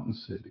to Mountain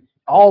City.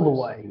 All the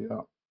way.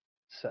 Yeah.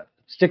 So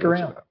stick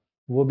around.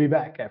 We'll be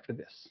back after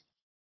this.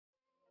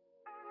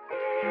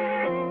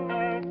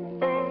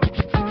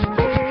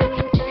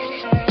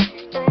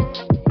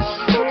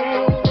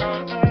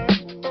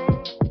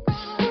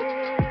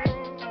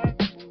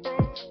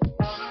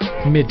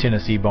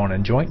 Mid-Tennessee Bone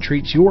and Joint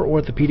treats your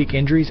orthopedic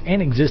injuries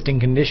and existing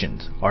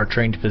conditions. Our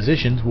trained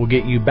physicians will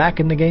get you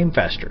back in the game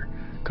faster.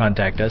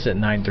 Contact us at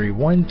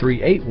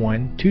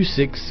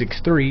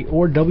 931-381-2663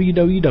 or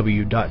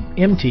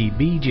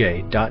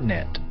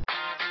www.mtbj.net.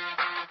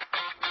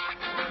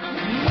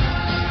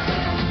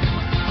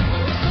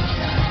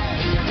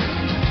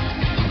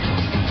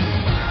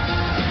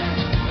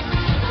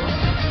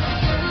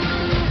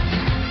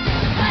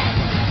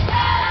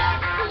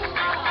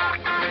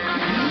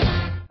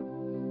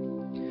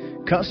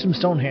 Custom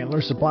Stone Handler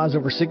supplies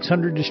over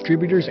 600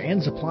 distributors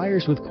and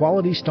suppliers with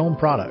quality stone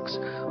products.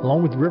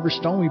 Along with River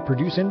Stone, we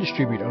produce and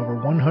distribute over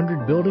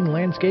 100 building,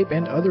 landscape,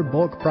 and other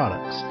bulk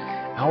products.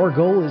 Our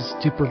goal is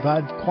to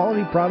provide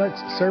quality products,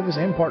 service,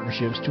 and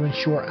partnerships to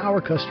ensure our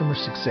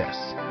customers' success.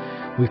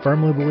 We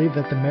firmly believe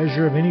that the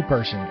measure of any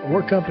person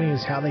or company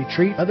is how they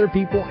treat other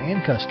people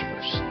and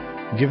customers.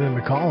 Give them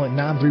a call at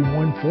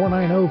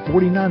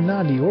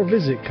 931-490-4990 or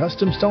visit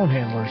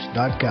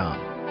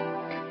CustomStonehandlers.com.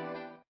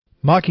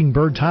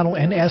 Mockingbird Title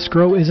and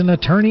Escrow is an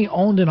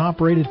attorney-owned and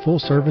operated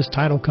full-service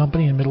title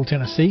company in Middle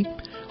Tennessee.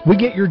 We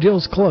get your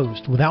deals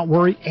closed without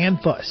worry and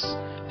fuss.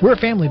 We're a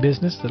family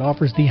business that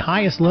offers the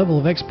highest level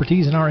of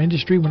expertise in our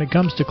industry when it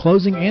comes to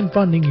closing and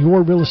funding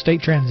your real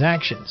estate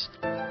transactions.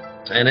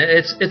 And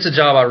it's a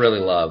job I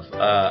really love.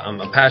 I'm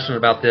passionate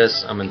about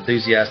this. I'm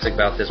enthusiastic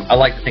about this. I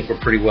like to think we're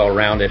pretty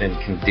well-rounded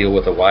and can deal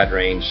with a wide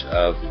range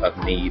of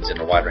needs and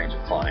a wide range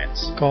of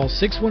clients. Call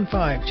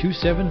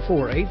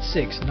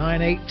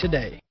 615-274-8698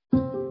 today.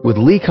 With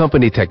Lee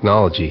Company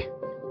Technology,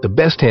 the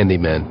best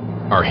handymen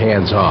are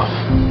hands-off.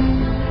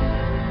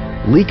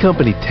 Lee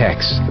Company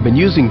techs have been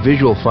using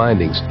visual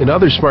findings and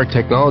other smart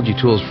technology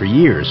tools for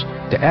years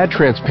to add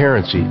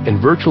transparency and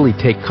virtually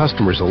take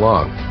customers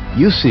along.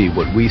 You see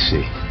what we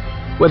see,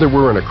 whether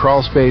we're in a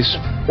crawl space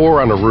or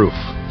on a roof.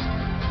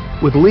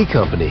 With Lee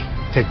Company,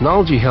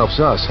 technology helps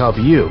us help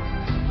you,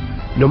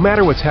 no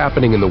matter what's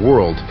happening in the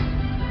world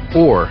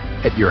or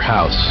at your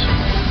house.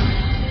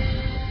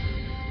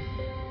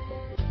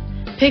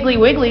 Piggly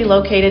Wiggly,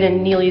 located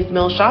in Neely's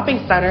Mill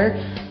Shopping Center,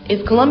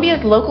 is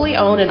Columbia's locally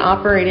owned and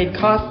operated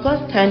Cost Plus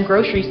 10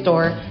 grocery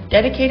store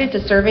dedicated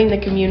to serving the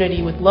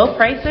community with low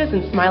prices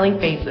and smiling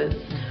faces.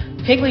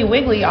 Piggly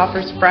Wiggly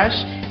offers fresh,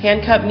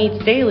 hand-cut meats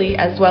daily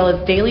as well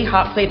as daily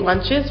hot plate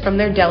lunches from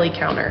their deli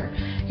counter.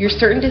 You're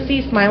certain to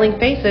see smiling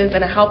faces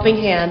and a helping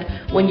hand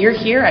when you're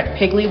here at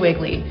Piggly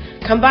Wiggly.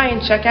 Come by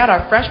and check out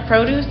our fresh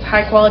produce,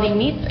 high-quality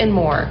meats, and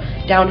more.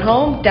 Down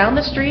home, down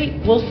the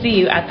street, we'll see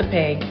you at the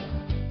Pig.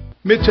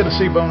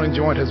 Mid-Tennessee Bone and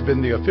Joint has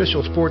been the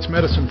official sports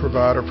medicine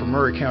provider for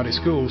Maury County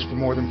Schools for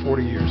more than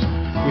 40 years.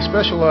 We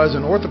specialize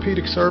in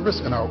orthopedic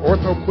service, and our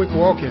Ortho Quick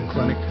Walk-In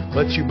Clinic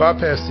lets you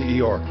bypass the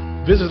ER.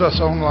 Visit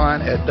us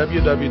online at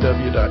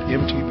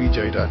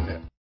www.mtbj.net.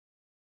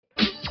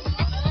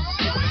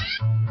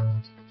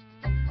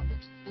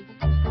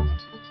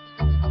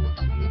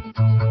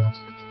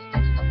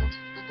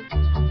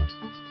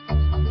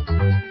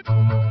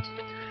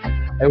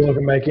 Hey,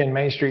 welcome back in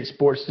Main Street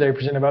Sports Today,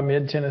 presented by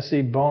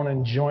Mid-Tennessee Bone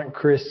and Joint.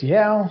 Chris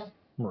Yao,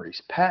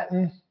 Maurice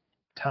Patton.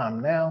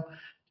 Time now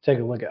to take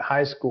a look at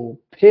high school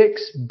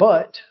picks.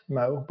 But,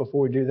 Mo,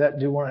 before we do that, I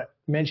do want to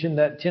mention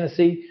that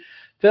Tennessee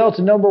fell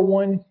to number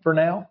one for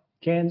now.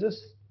 Kansas,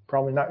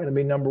 probably not going to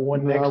be number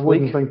one next week. I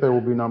wouldn't think they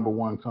will be number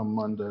one come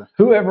Monday.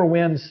 Whoever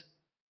wins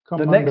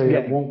the Monday, next game.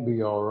 it won't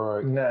be all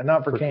right. No,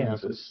 not for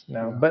Kansas.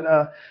 No, yeah.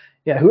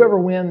 But, whoever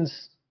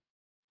wins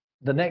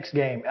the next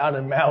game out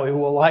in Maui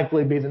will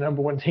likely be the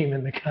number one team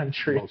in the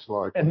country. Most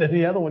likely. And then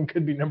the other one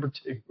could be number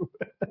two.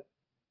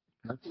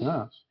 That's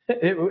nice.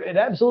 It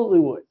absolutely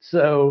would.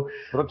 So,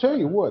 but I'll tell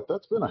you what,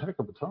 that's been a heck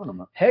of a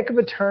tournament. Heck of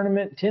a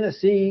tournament.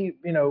 Tennessee,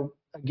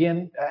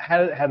 again,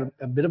 had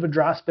a bit of a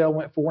dry spell,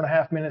 went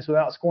 4.5 minutes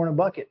without scoring a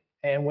bucket,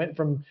 and went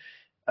from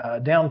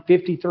down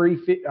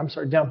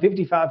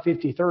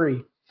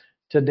 55-53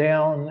 to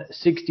down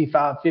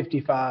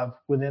 65-55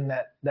 within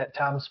that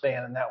time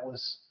span, and that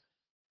was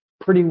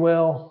pretty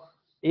well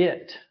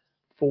it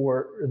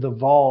for the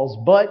Vols.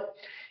 But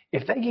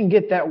if they can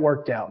get that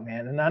worked out,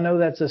 man, and I know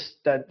that's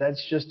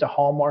just a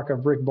hallmark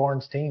of Rick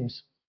Barnes'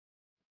 teams,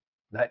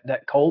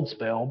 that cold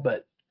spell,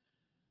 but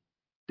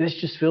this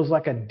just feels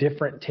like a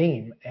different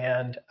team,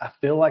 and I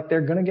feel like they're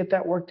going to get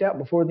that worked out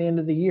before the end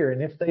of the year.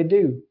 And if they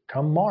do,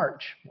 come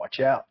March, watch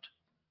out.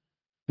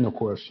 No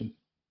question.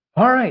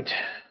 All right.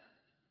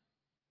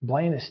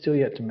 Blaine is still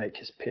yet to make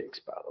his picks,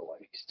 by the way.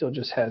 He still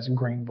just has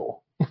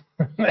Greenville.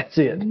 That's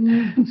it.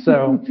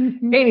 So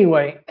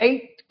anyway,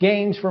 8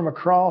 games from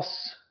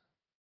across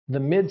the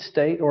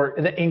mid-state, or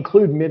that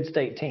include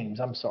mid-state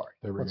teams. I'm sorry.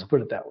 Let's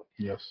put it that way.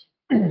 Yes.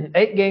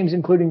 8 games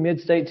including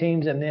mid-state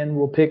teams, and then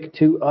we'll pick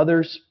 2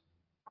 others.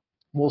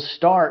 We'll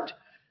start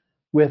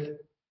with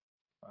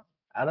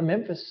out of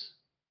Memphis,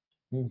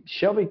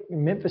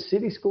 Memphis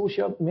City School,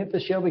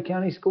 Memphis Shelby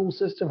County School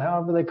System,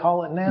 however they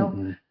call it now.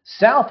 Mhm.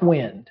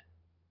 Southwind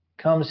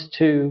comes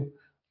to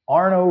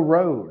Arno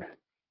Road.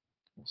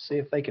 We'll see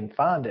if they can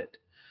find it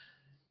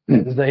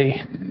as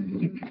they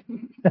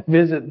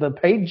visit the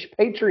Page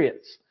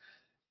Patriots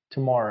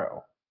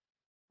tomorrow.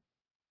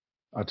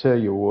 I tell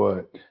you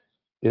what,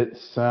 it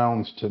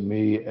sounds to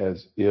me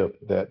as if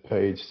that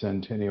Page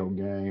Centennial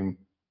game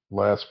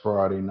last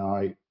Friday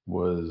night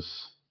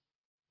was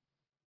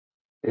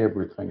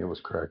everything it was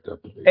cracked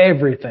up to be.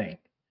 Everything.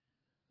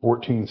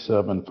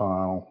 14-7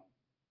 final.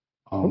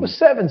 It was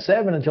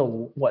 7-7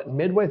 until what,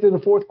 midway through the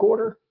fourth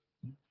quarter?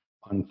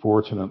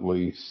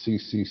 Unfortunately,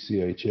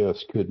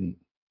 CCCHS couldn't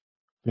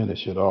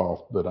finish it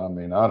off, but I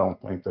mean, I don't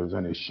think there's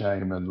any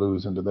shame in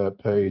losing to that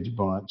Page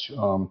bunch.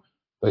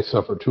 They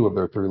suffered 2 of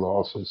their 3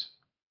 losses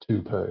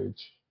to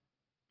Page.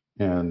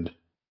 And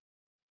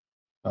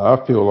I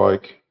feel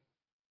like...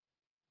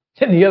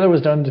 And the other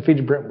was to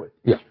undefeated Brentwood.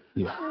 Yeah.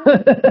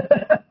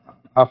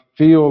 I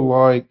feel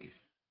like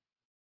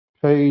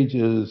Page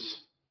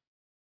is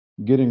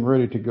getting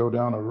ready to go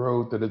down a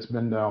road that it's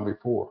been down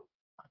before.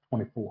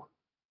 24.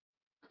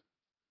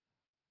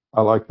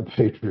 I like the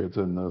Patriots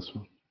in this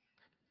one.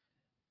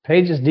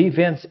 Page's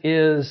defense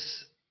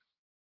is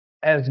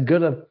as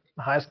good a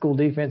high school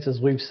defense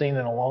as we've seen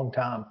in a long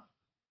time,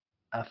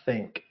 I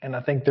think. And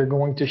I think they're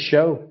going to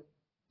show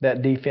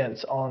that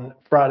defense on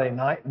Friday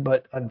night.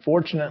 But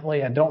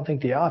unfortunately, I don't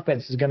think the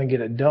offense is going to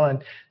get it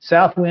done.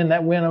 Southwind,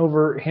 that win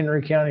over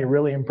Henry County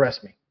really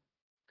impressed me.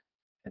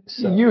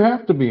 So, you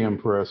have to be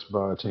impressed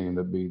by a team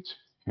that beats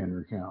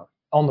Henry County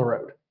on the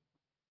road.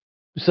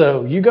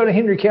 So you go to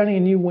Henry County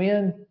and you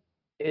win.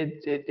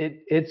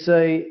 It's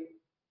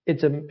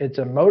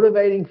a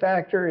motivating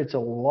factor. It's a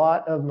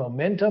lot of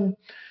momentum,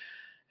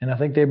 and I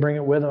think they bring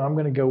it with them. I'm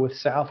going to go with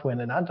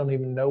Southwind, and I don't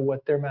even know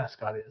what their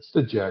mascot is.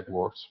 The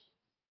Jaguars.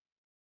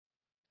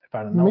 If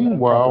I'd have known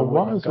Meanwhile, that,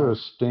 why is there a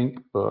stink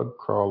bug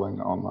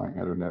crawling on my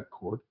internet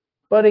cord?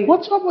 Buddy,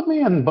 what's up with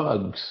me and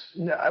bugs?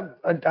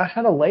 I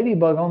had a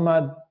ladybug on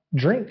my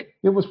drink.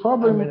 It was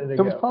probably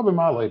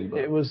my ladybug.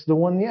 It was the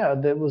one,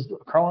 that was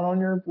crawling on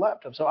your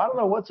laptop. So I don't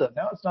know what's up.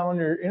 Now it's not on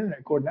your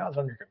internet cord. Now it's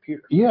on your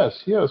computer.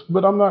 Yes,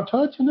 but I'm not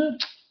touching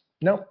it.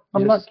 No,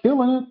 I'm not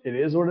killing it. It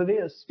is what it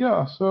is.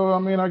 Yeah, so I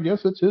mean, I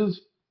guess it's his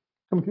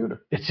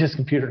computer. It's his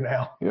computer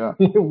now. Yeah,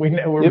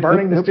 we're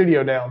burning the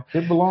studio down.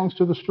 It belongs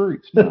to the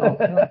streets now.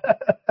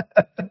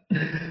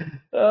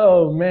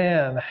 Oh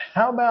man,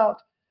 how about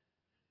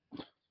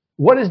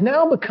what has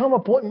now become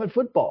appointment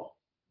football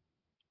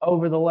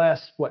over the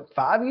last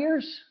 5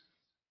 years?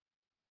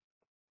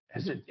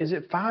 Is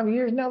it 5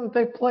 years now that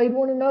they've played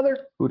one another?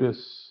 Who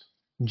this?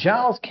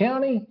 Giles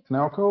County and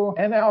Alcoa.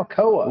 And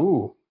Alcoa.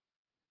 Ooh.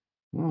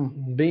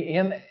 Be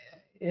in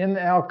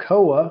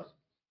Alcoa.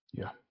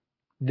 Yeah.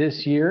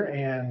 This year,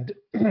 and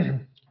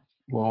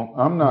well,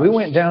 I'm not. We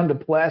went down to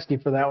Pulaski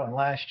for that one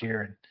last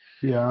year.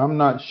 Yeah, I'm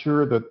not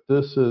sure that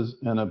this is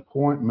an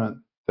appointment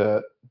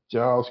that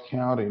Giles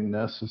County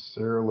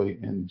necessarily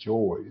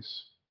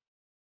enjoys,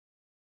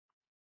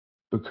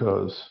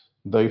 because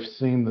they've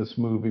seen this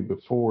movie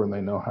before and they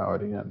know how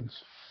it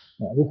ends.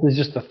 Well, this is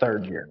just the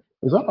 3rd year.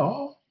 Is that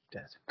all?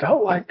 It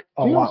felt like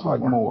a lot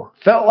more.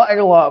 Felt like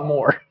a lot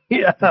more.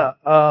 Yeah.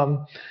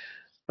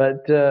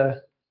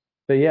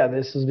 But yeah,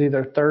 this is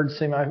their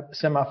 3rd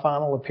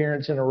semifinal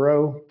appearance in a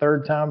row.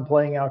 3rd time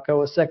playing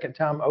Alcoa, 2nd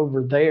time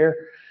over there.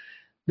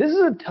 This is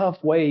a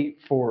tough way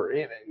for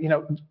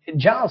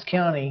Giles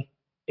County,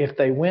 if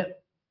they went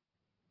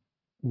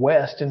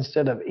west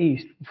instead of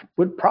east,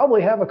 would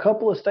probably have a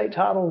couple of state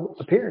title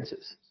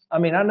appearances. I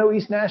mean, I know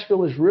East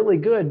Nashville is really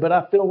good, but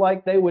I feel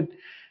like they would,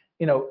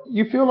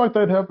 You feel like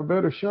they'd have a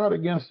better shot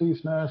against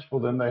East Nashville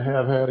than they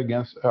have had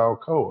against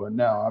Alcoa.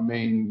 Now, I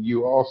mean,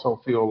 you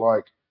also feel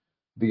like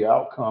the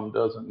outcome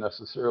doesn't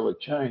necessarily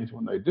change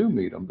when they do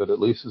meet them, but at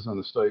least it's in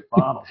the state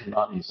finals and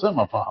not in the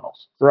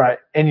semifinals. Right,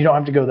 and you don't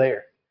have to go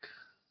there,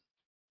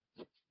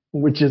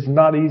 which is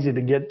not easy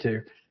to get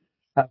to.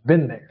 I've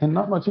been there. And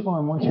not much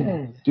fun once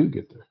you do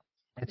get there.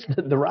 It's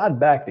the ride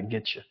back that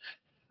gets you.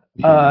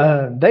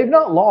 They've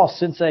not lost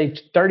since a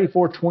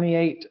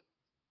 34-28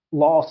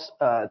 loss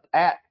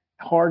at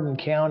Hardin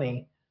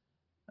County.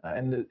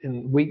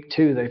 In week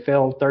 2, they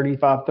fell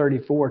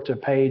 35-34 to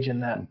Page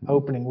in that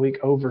opening week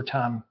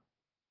overtime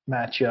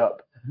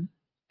matchup,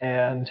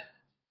 and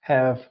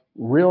have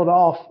reeled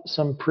off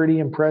some pretty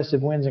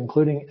impressive wins,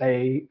 including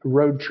a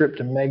road trip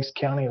to Meigs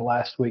County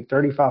last week,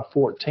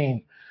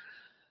 35-14.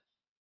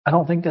 I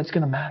don't think that's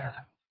going to matter,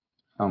 though.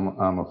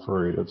 I'm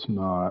afraid it's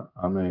not.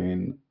 I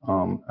mean,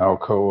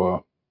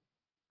 Alcoa,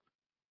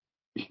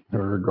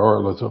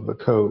 regardless of the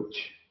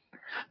coach,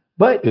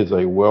 but is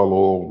a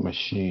well-oiled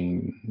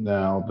machine.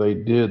 Now, they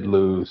did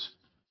lose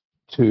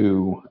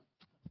to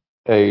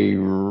a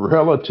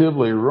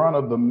relatively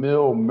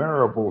run-of-the-mill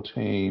Marable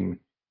team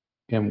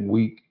in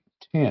week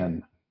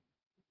 10.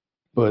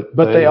 But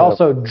they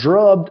also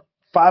drubbed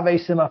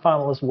 5A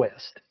semifinalist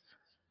West.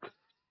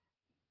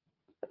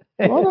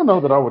 Well, I don't know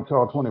that I would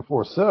call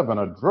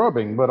 24-7 a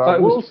drubbing, but I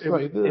will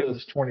say this. It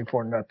was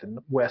 24-0.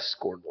 West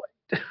scored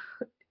late.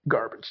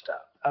 garbage time.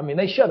 I mean,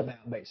 they shut them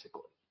out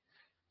basically,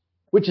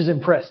 which is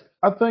impressive.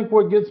 I think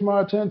what gets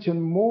my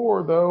attention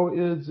more, though,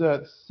 is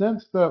that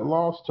since that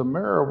loss to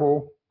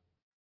Maryville,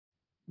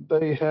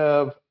 they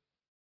have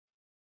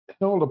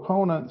held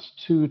opponents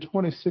to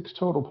 26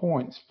 total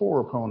points,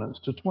 4 opponents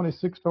to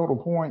 26 total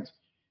points,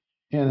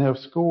 and have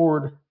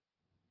scored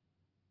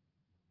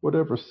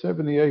whatever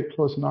 78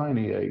 plus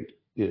 98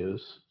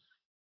 is.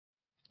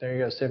 There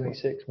you go,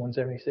 76,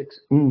 176.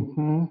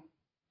 Mm-hmm.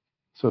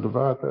 So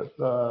divide that.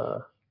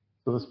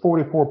 So it's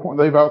 44 points.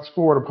 They've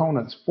outscored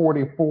opponents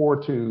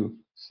 44-7,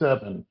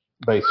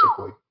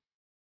 basically,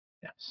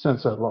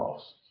 since that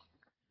loss.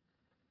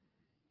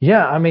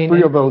 Yeah, I mean,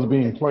 3 of those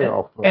being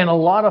playoff. And a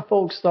lot of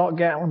folks thought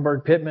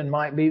Gatlinburg Pittman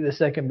might be the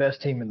second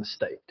best team in the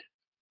state.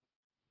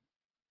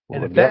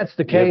 And if that's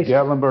the case, if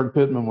Gatlinburg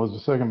Pittman was the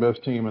second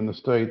best team in the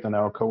state, then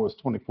Alcoa is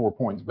 24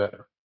 points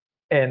better.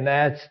 And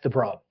that's the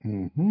problem.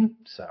 Mm-hmm.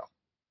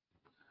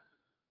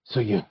 So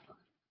yeah,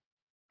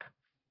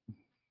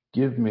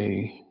 give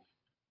me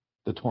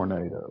the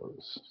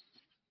Tornadoes.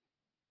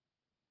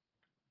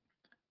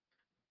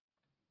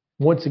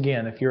 Once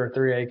again, if you're a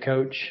 3A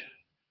coach,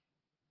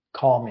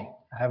 call me.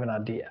 I have an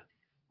idea.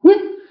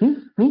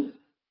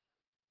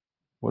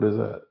 What is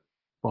that?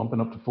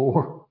 Bumping up to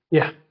 4?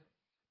 Yeah.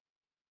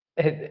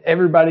 And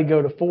everybody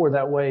go to 4.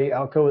 That way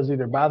Alcoa is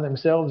either by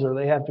themselves or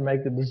they have to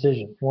make the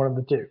decision. One of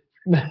the two.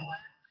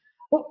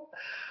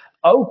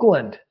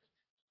 Oakland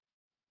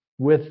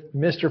with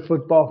Mr.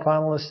 Football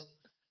finalist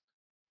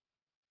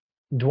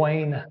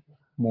Dwayne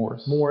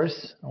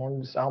Morris. I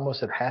almost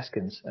said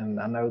Haskins, and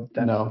I know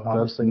that's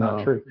obviously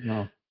not true.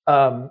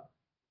 No.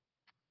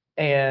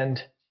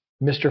 And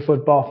Mr.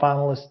 Football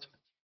finalist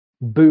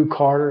Boo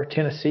Carter,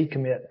 Tennessee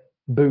commit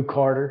Boo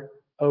Carter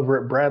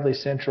over at Bradley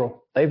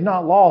Central. They've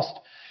not lost.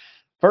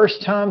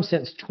 First time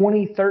since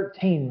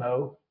 2013,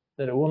 Mo,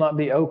 that it will not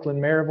be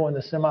Oakland Maryville in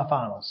the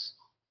semifinals.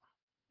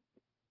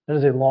 That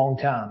is a long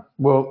time.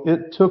 Well,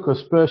 it took a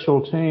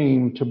special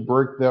team to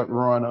break that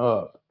run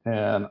up,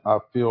 and I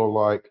feel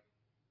like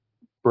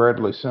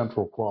Bradley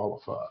Central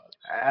qualified.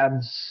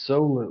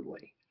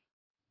 Absolutely.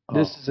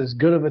 This is as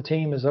good of a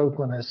team as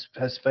Oakland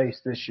has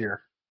faced this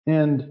year.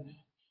 And,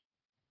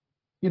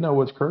 you know,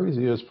 what's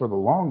crazy is for the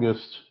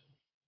longest,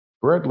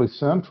 Bradley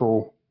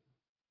Central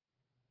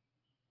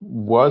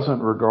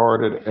wasn't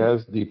regarded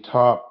as the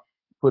top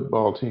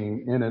football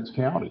team in its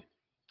county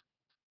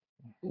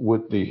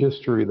with the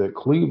history that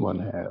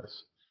Cleveland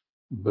has.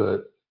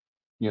 But,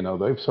 you know,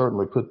 they've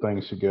certainly put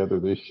things together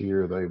this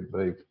year. They've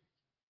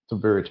it's a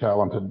very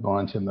talented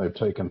bunch, and they've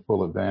taken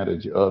full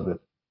advantage of it.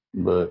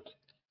 But,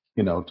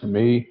 you know, to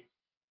me,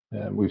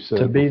 we've said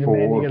to beat before,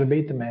 the man, you got to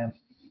beat the man.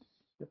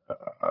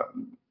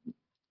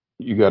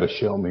 You got to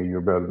show me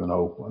you're better than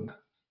Oakland.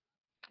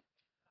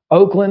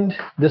 Oakland,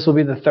 this will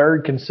be the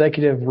 3rd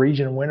consecutive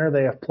region winner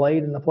they have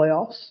played in the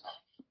playoffs.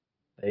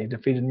 They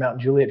defeated Mount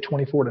Juliet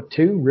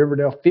 24-2,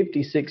 Riverdale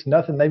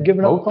 56-0. They've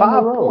given up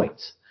 5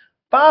 points.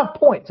 5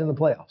 points in the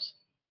playoffs.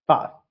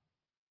 5.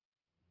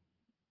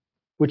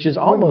 Which is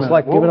almost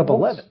like giving up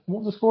 11.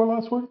 What was the score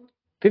last week?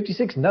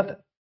 56-0.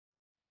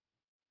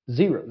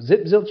 0.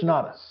 Zip, zilch,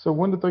 nada. So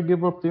when did they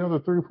give up the other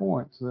 3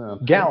 points then?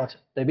 Gallatin.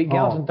 They beat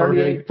Gallatin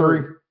 38-3.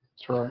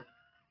 That's right.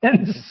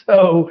 And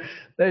so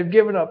they've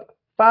given up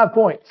 5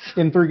 points.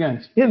 In 3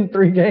 games. In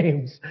 3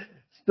 games.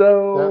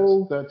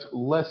 So that's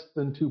less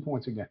than 2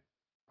 points a game,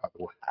 by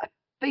the way. I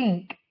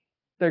think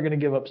they're going to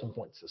give up some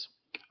points this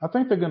week. I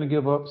think they're going to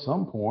give up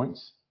some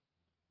points.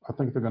 I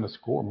think they're going to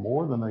score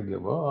more than they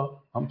give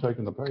up. I'm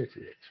taking the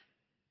Patriots.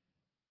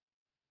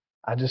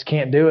 I just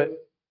can't do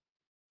it.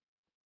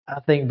 I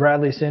think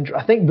Bradley Central.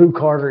 I think Boo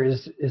Carter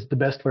is the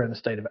best player in the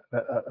state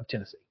of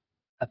Tennessee.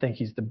 I think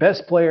he's the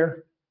best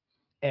player,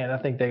 and I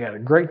think they got a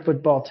great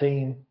football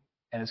team,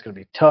 and it's going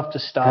to be tough to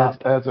stop.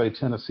 As a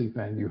Tennessee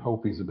fan, you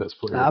hope he's the best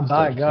player.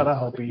 By God, I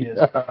hope he is.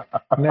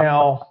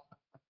 Now,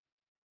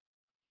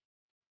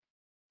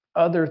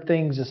 other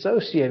things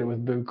associated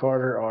with Boo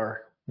Carter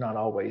are not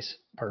always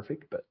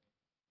perfect, but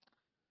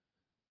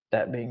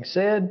that being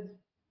said,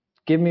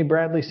 give me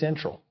Bradley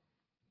Central.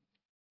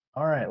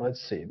 All right, let's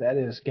see. That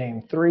is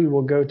game 3.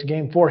 We'll go to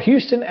game 4.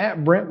 Houston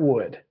at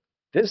Brentwood.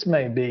 This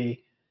may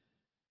be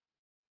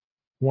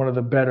one of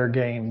the better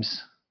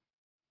games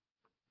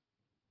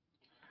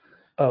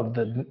of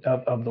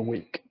the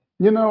week.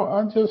 You know,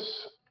 I just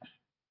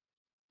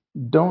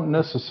don't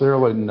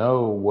necessarily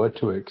know what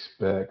to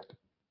expect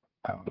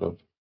out of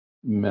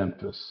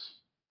Memphis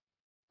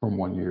from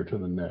one year to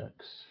the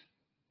next.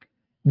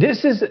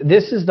 This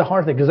is the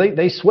hard thing because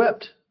they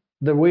swept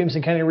the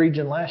Williamson County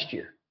region last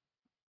year.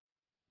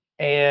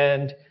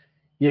 And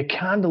you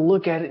kind of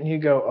look at it and you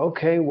go,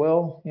 okay,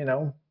 well, you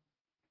know,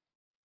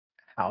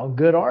 how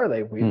good are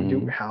they? We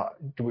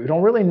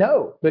don't really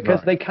know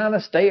because they kind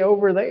of stay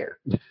over there.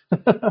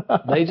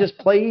 They just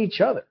play each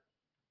other.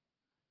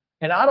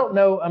 And I don't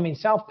know. I mean,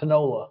 South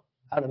Panola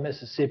out of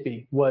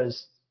Mississippi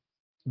was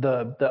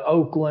the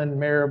Oakland,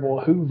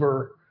 Maryville,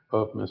 Hoover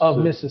of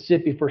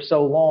Mississippi for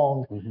so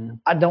long. Mm-hmm.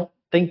 I don't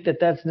think that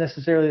that's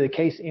necessarily the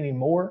case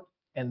anymore.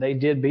 and they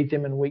did beat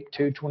them in week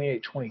 2,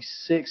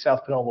 28-26.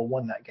 South Panola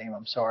won that game.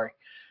 I'm sorry.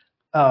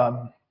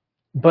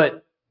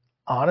 But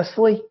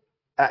honestly,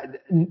 I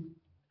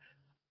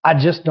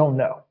just don't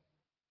know.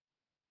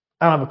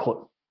 I don't have a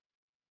clue.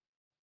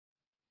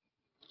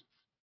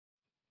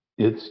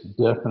 It's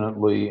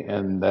definitely,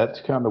 and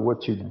that's kind of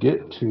what you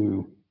get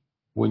to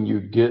when you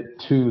get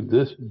to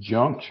this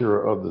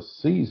juncture of the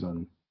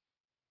season.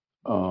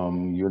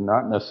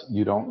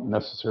 You don't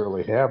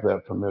necessarily have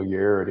that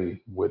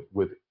familiarity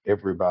with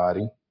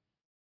everybody.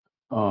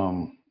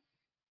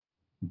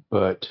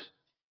 But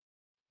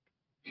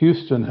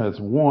Houston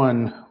has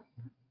won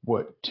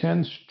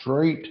 10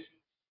 straight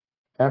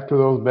after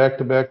those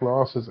back-to-back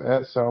losses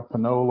at South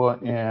Panola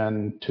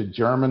and to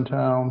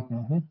Germantown.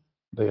 Mm-hmm.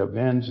 They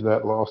avenged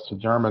that loss to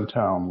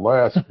Germantown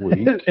last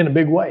week. In a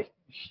big way.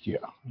 Yeah.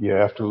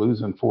 After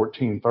losing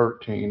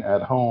 14-13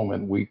 at home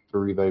in week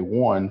 3, they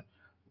won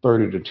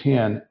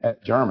 30-10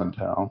 at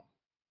Germantown.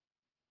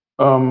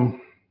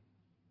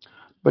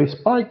 They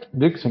spiked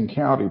Dixon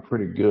County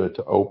pretty good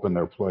to open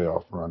their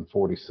playoff run,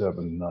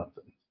 47-0.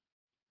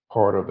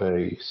 Part of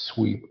a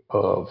sweep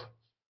of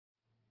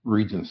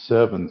Region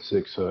 7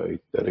 6A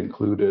that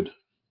included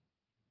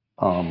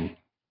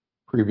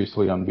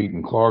previously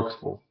unbeaten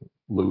Clarksville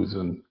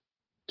losing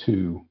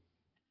to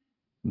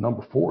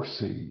number 4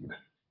 seed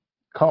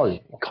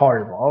Collierville.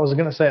 I was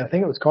going to say, I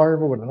think it was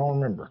Collierville, but I don't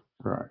remember.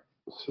 Right.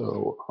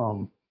 So,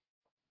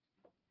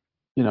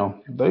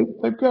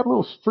 they've got a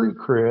little street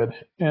cred.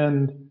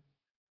 And,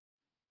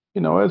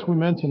 as we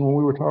mentioned when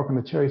we were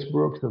talking to Chase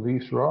Brooks of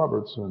East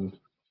Robertson,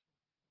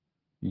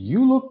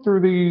 you look through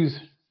these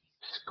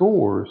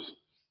scores,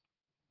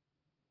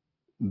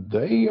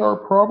 they are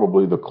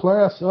probably the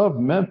class of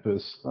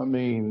Memphis. I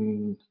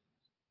mean,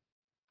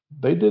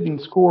 they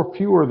didn't score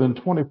fewer than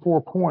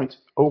 24 points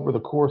over the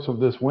course of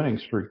this winning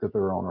streak that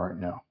they're on right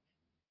now.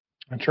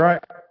 That's right.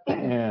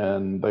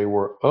 And they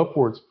were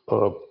upwards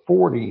of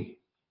 40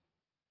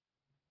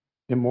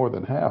 in more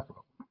than half of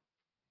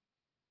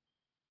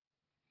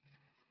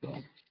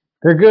them.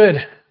 They're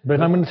good,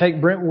 but I'm going to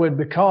take Brentwood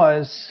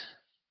because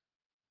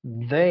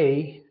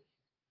they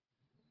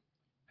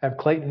have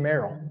Clayton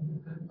Merrill,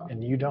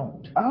 and you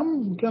don't.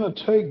 I'm going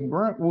to take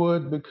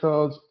Brentwood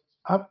because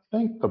I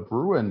think the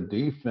Bruin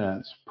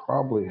defense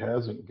probably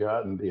hasn't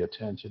gotten the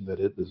attention that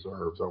it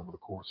deserves over the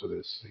course of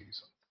this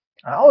season.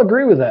 I'll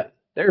agree with that.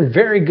 They're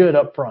very good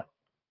up front.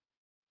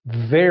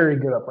 Very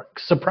good up front.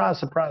 Surprise,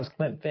 surprise,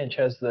 Clint Finch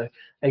has a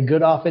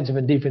good offensive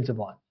and defensive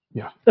line.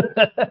 Yeah.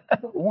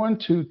 1,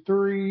 2,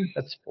 3.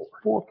 That's 4.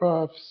 4,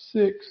 5,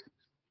 6.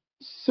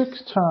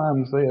 6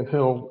 times they have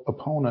held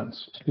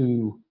opponents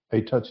to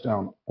a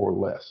touchdown or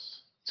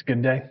less. It's a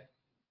good day.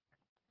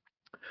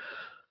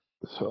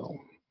 So,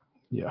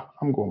 yeah,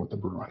 I'm going with the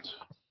Bruins.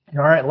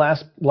 All right,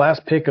 last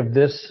pick of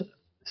this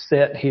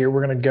set here.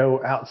 We're going to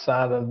go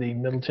outside of the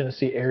Middle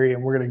Tennessee area,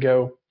 and we're going to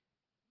go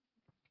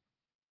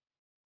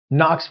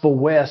Knoxville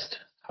West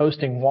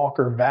hosting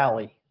Walker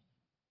Valley.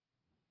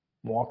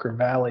 Walker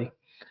Valley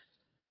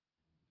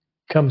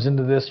comes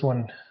into this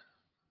one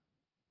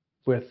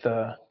with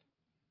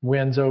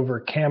wins over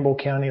Campbell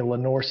County,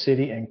 Lenoir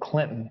City, and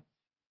Clinton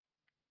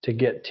to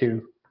get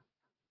to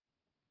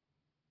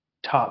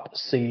top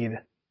seed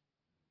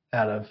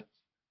out of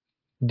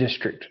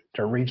District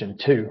or Region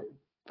 2,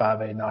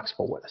 5A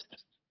Knoxville West.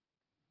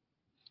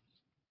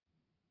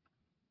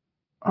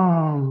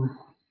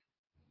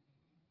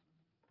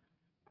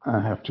 I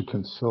have to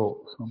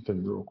consult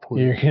something real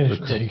quick. You're gonna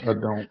because take I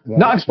don't want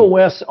Knoxville to.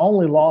 West's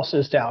only loss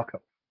is to Alco.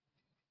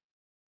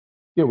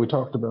 Yeah, we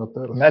talked about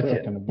that a That's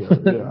second it.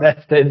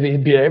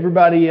 ago. Yeah.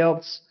 Everybody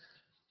else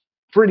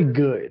pretty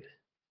good.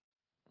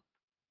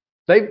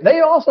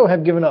 They also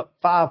have given up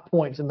 5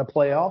 points in the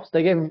playoffs.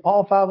 They gave them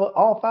all five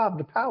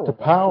to Powell. To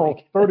Powell,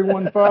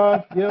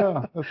 31-5.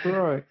 Yeah, that's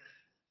right.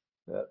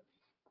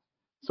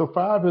 So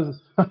 5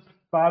 is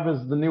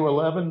the new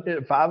 11.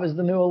 5 is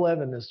the new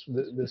 11 this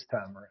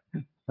time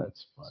around.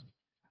 That's funny.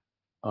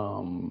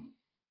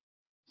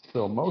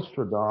 So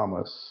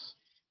Mostradamus.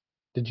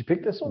 Did you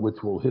pick this one?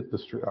 Which will hit the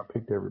street. I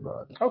picked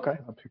everybody. Okay.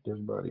 I picked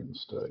everybody in the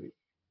state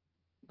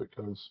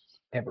because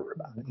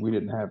everybody. We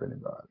didn't have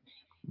anybody.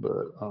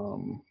 But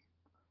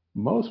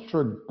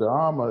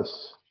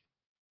Mostradamus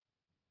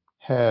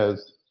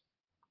has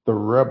the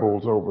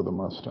Rebels over the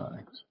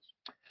Mustangs.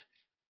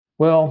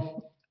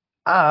 Well,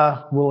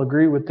 I will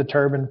agree with the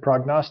Turban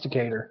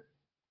prognosticator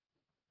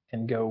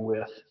and go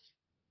with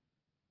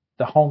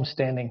the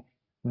homestanding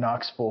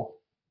Knoxville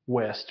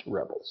West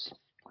Rebels.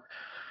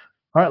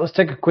 All right, let's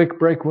take a quick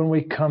break. When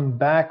we come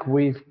back,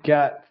 we've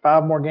got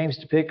 5 more games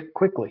to pick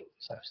quickly.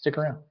 So stick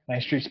around.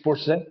 Main Street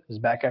Sports Today is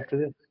back after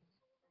this.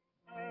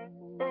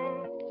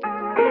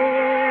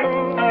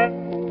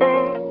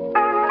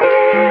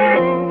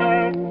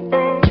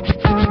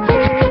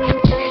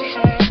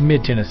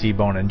 Mid-Tennessee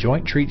Bone &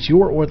 Joint treats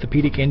your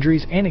orthopedic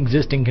injuries and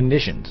existing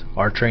conditions.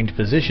 Our trained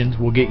physicians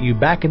will get you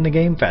back in the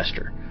game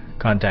faster.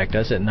 Contact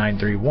us at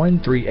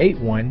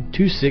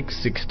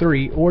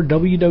 931-381-2663 or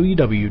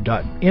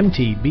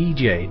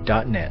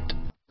www.mtbj.net.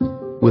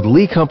 With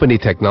Lee Company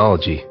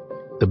Technology,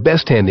 the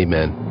best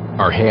handymen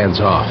are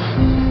hands-off.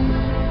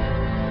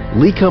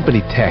 Lee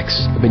Company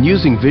techs have been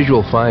using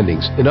visual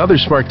findings and other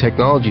smart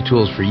technology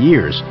tools for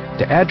years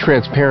to add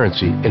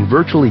transparency and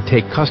virtually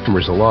take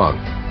customers along.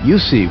 You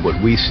see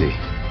what we see,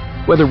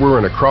 whether we're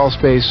in a crawl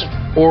space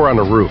or on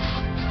a roof.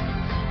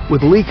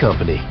 With Lee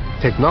Company,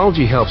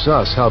 technology helps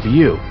us help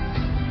you,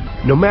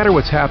 no matter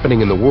what's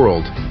happening in the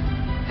world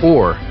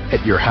or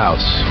at your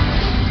house.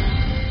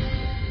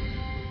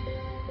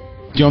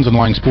 Jones &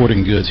 Lang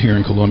Sporting Goods here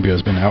in Columbia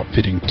has been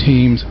outfitting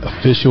teams,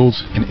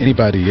 officials, and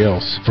anybody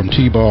else from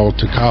T-ball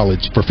to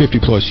college for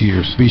 50-plus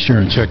years. Be sure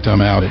and check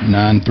them out at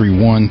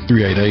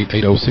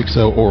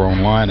 931-388-8060 or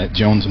online at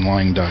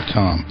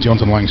jonesandlang.com.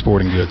 Jones & Lang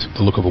Sporting Goods,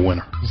 the look of a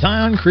winner.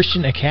 Zion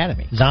Christian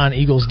Academy,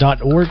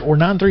 zioneagles.org or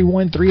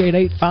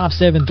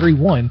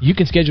 931-388-5731. You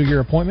can schedule your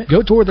appointment.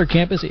 Go tour their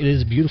campus. It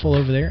is beautiful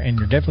over there, and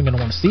you're definitely going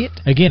to want to see it.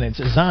 Again, it's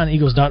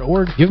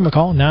zioneagles.org. Give them a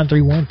call,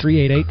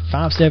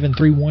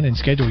 931-388-5731, and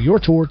schedule your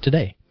tour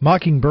today.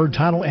 Mockingbird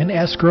Title and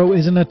Escrow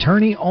is an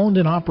attorney-owned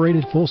and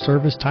operated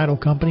full-service title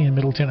company in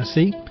Middle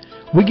Tennessee.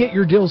 We get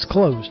your deals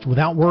closed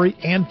without worry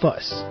and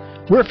fuss.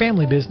 We're a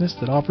family business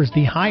that offers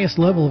the highest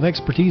level of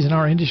expertise in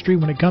our industry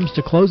when it comes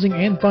to closing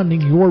and funding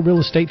your real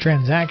estate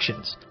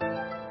transactions.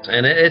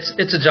 And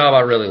it's a job I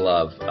really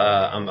love.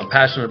 I'm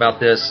passionate about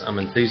this. I'm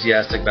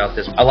enthusiastic about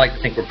this. I like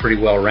to think we're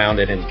pretty well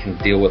rounded and can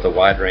deal with a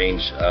wide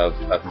range of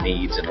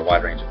needs and a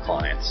wide range of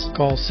clients.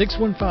 Call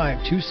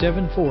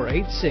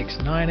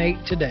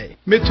 615-274-8698 today.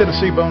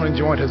 Mid-Tennessee Bone and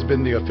Joint has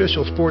been the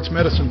official sports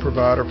medicine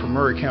provider for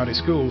Murray County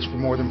Schools for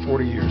more than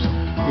 40 years.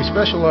 We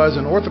specialize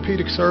in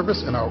orthopedic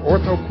service, and our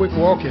Ortho Quick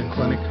Walk-In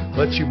Clinic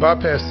lets you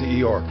bypass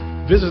the ER.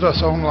 Visit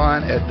us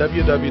online at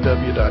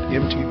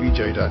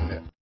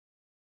www.mtbj.net.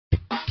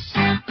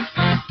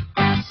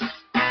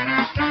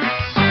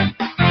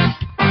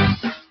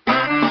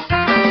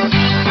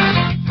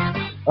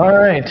 All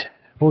right,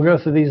 we'll go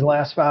through these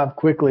last five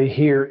quickly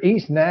here.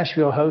 East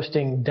Nashville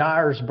hosting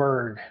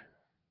Dyersburg.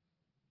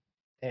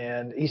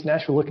 And East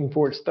Nashville looking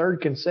for its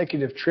third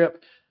consecutive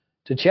trip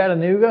to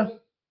Chattanooga.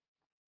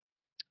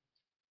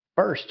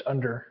 First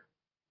under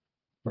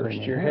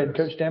first-year head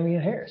coach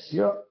Damian Harris.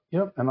 Yep,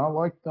 and I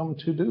like them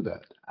to do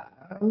that.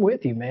 I'm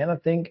with you, man. I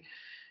think,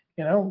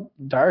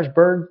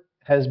 Dyersburg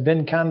has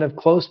been kind of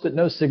close but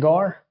no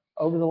cigar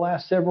over the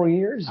last several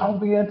years. I'll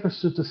be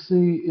interested to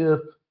see if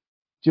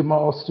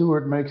Jamal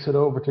Stewart makes it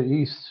over to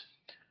East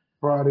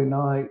Friday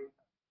night.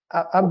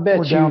 I bet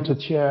or down to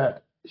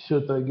Chat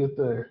should they get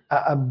there.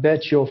 I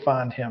bet you'll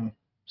find him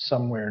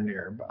somewhere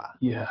nearby.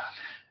 Yeah.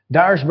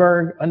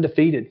 Dyersburg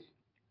undefeated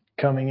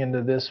coming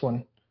into this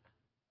one.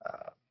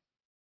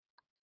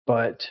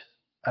 But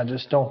I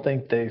just don't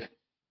think they've.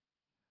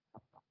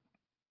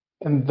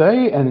 And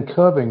they and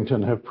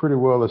Covington have pretty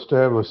well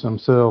established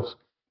themselves,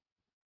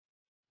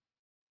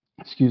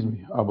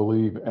 I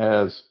believe,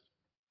 as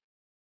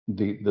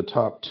the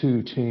top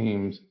two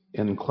teams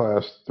in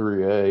Class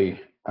 3A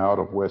out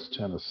of West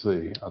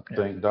Tennessee. I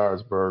think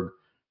Dyersburg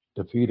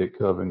defeated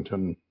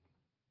Covington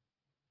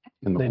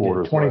in the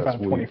quarters last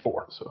week.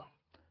 25-24. So.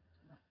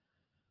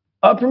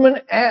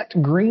 Upperman at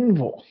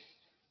Greenville,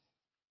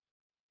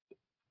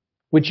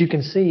 which you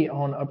can see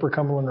on Upper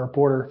Cumberland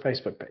Reporter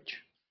Facebook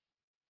page.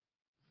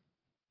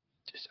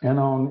 And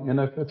on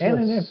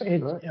NFHS.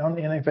 And on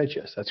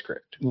NFHS, that's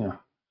correct. Yeah.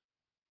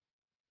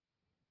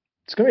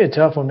 It's going to be a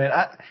tough one, man.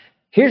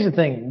 Here's the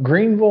thing.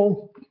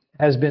 Greenville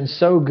has been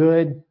so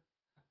good.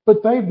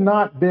 But they've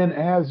not been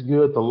as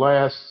good the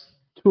last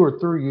 2 or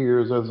 3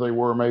 years as they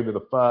were maybe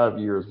the 5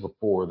 years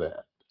before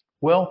that.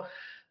 Well,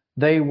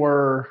 they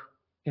were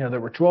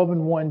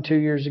 12-1 2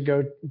 years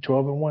ago,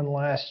 12-1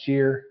 last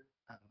year.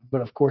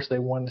 But, of course, they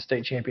won the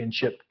state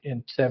championship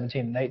in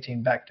 17 and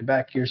 18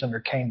 back-to-back years under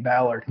Kane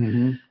Ballard.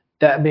 Mm-hmm.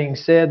 That being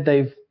said,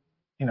 they've,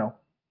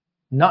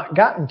 not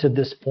gotten to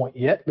this point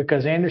yet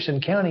because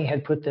Anderson County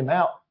had put them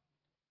out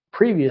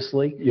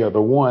previously. Yeah,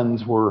 the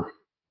ones were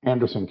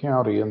Anderson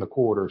County in the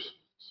quarters.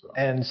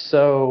 And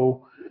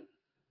so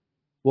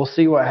we'll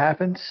see what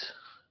happens.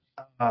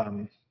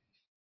 I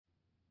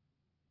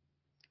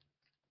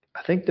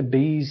think the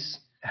Bees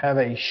have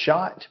a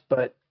shot,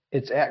 but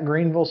it's at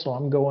Greenville, so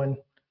I'm going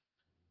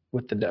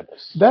with the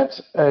Devils.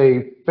 That's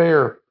a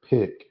fair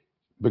pick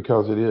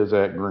because it is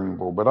at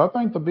Greenville, but I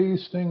think the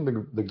Bees sting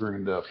the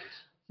Green Devils.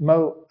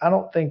 Mo, I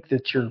don't think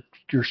that your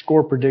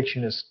score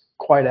prediction is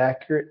quite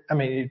accurate. I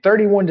mean,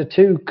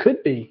 31-2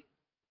 could be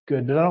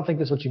good, but I don't think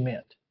that's what you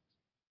meant.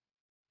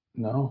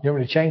 No. You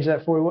want me to change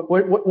that for you?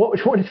 What do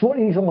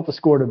you want the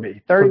score to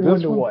be?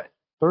 31 to what?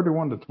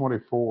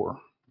 31-24. All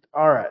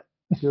right.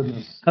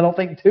 Goodness. I don't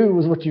think 2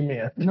 was what you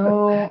meant.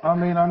 No, I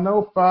mean, I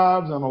know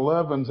 5s and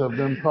 11s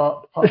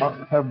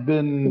have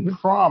been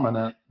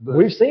prominent. But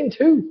we've seen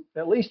 2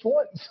 at least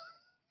once.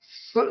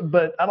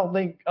 But I don't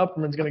think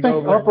Upperman's going to go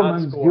over.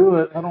 Upperman's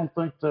good. I don't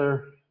think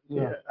they're.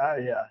 Yeah,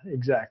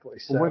 exactly.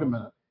 So wait a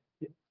minute.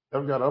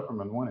 I've got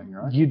Upperman winning,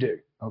 right? You do.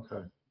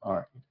 Okay. All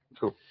right.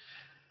 Cool.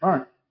 All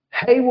right.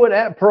 Haywood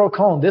at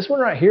Pearl-Cohn. This one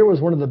right here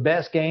was one of the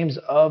best games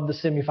of the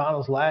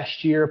semifinals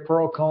last year.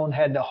 Pearl-Cohn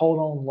had to hold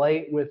on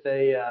late with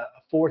a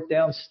 4th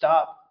down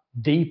stop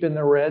deep in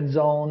the red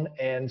zone,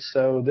 and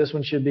so this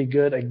one should be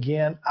good.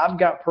 Again, I've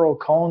got Pearl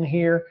Cone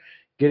here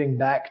getting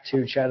back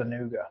to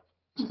Chattanooga.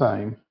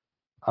 Same.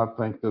 I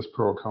think this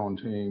Pearl Cone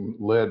team,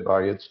 led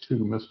by its 2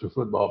 Mr.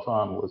 Football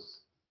finalists,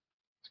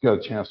 it's got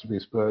a chance to be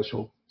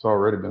special. It's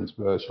already been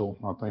special.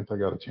 I think they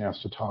got a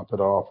chance to top it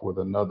off with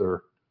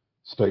another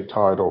state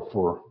title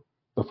for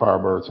the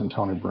Firebirds and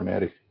Tony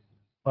Brunetti.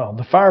 Well,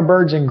 the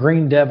Firebirds and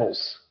Green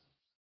Devils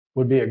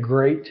would be a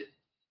great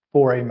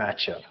 4A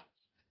matchup.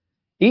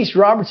 East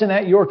Robertson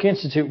at York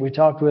Institute. We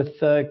talked with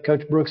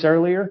Coach Brooks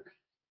earlier,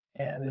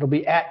 and it'll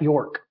be at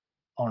York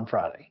on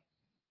Friday.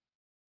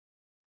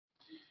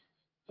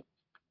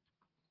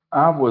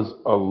 I was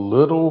a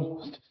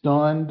little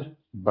stunned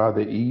by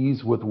the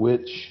ease with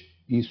which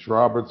East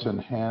Robertson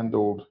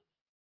handled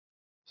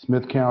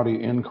Smith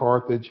County in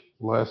Carthage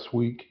last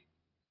week.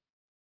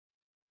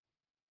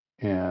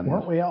 And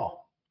weren't we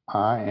all?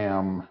 I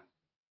am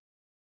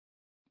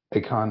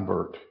a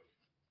convert.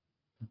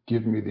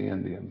 Give me the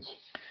Indians.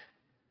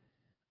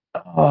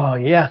 Oh,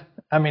 yeah.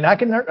 I mean,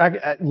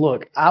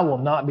 look, I will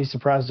not be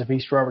surprised if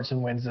East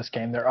Robertson wins this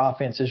game. Their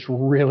offense is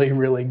really,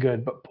 really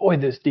good. But, boy,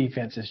 this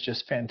defense is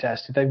just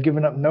fantastic. They've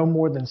given up no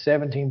more than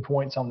 17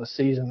 points on the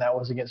season. That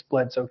was against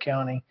Bledsoe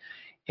County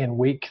in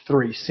week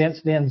 3.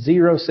 Since then,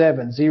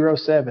 0-7,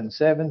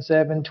 0-7,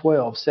 7-7,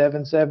 12,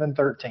 7-7,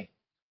 13.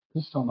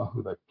 Just don't know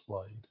who they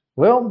played.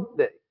 Well,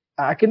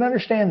 I can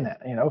understand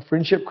that.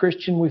 Friendship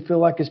Christian we feel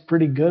like is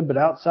pretty good. But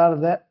outside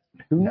of that,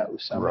 who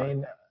knows? I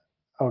mean,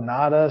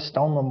 Oneida,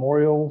 Stone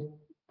Memorial,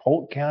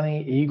 Polk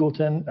County,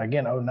 Eagleton,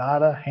 again,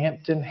 Oneida,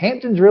 Hampton.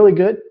 Hampton's really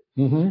good.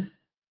 Mm-hmm.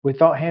 We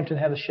thought Hampton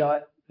had a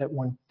shot at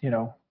one,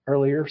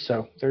 earlier,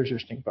 so there's your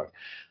stink bug.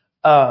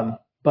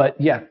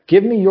 But, yeah,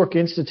 give me York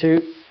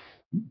Institute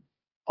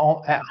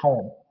at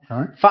home. All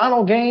right.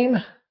 Final game,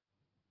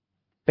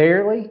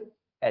 Fairleigh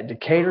at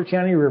Decatur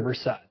County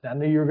Riverside. I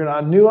knew you knew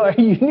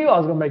I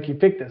was going to make you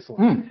pick this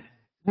one.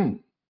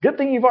 Good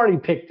thing you've already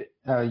picked it.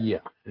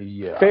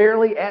 Yeah.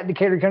 Fairleigh at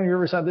Decatur County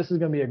Riverside. This is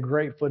going to be a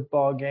great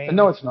football game.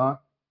 No, it's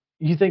not.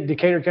 You think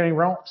Decatur County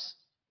romps?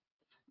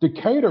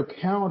 Decatur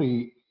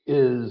County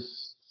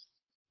is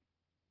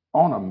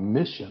on a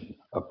mission,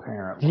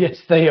 apparently.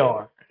 Yes, they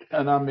are.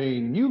 And I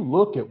mean, you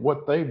look at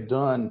what they've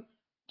done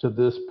to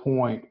this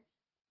point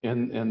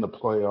in the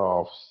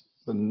playoffs,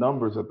 the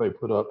numbers that they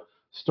put up,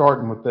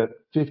 starting with that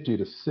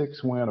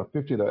 50-6 win or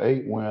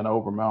 50-8 win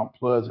over Mount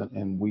Pleasant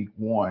in week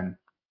 1.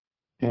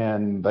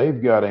 And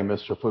they've got a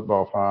Mr.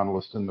 Football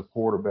finalist in the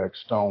quarterback,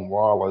 Stone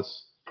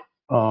Wallace.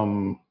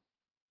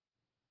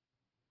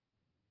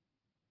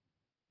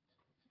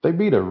 They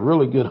beat a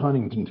really good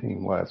Huntington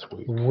team last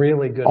week.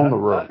 Really good. On the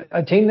road.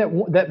 A team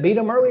that beat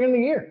them earlier in the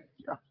year.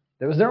 Yeah.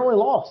 It was their only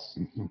loss.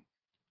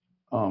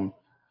 Mm-hmm.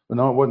 But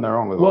no, it wasn't their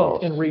only loss.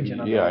 Well, in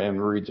region.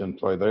 In region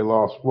play. They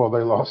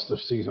lost their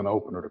season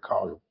opener to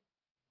Collier.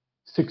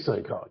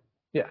 6A Collier.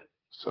 Yeah.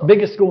 So,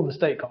 biggest school in the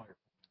state, Collier.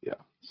 Yeah.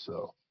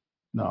 So,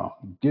 no,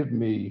 give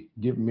me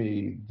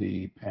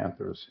the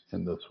Panthers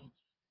in this one.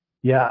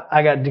 Yeah,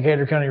 I got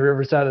Decatur County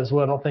Riverside as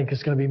well. I don't think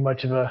it's going to be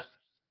much of a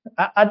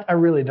I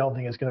really don't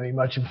think it's going to be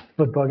much of a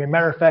football game.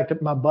 Matter of fact,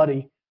 my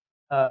buddy,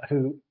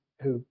 who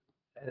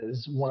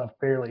is one of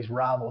Fairleigh's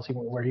rivals,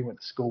 where he went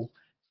to school,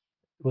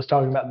 was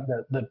talking about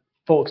the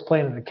folks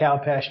playing at the cow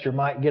pasture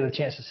might get a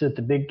chance to sit at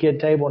the big kid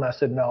table, and I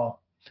said no,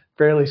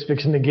 Fairleigh's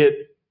fixing to get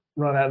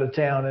run out of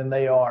town, and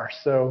they are.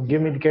 So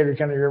give me Decatur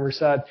County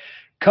Riverside.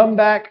 Come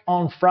back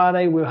on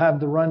Friday. We'll have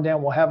the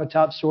rundown. We'll have a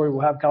top story. We'll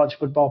have college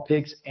football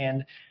picks,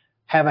 and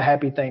have a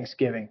happy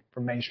Thanksgiving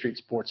from Main Street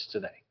Sports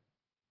Today.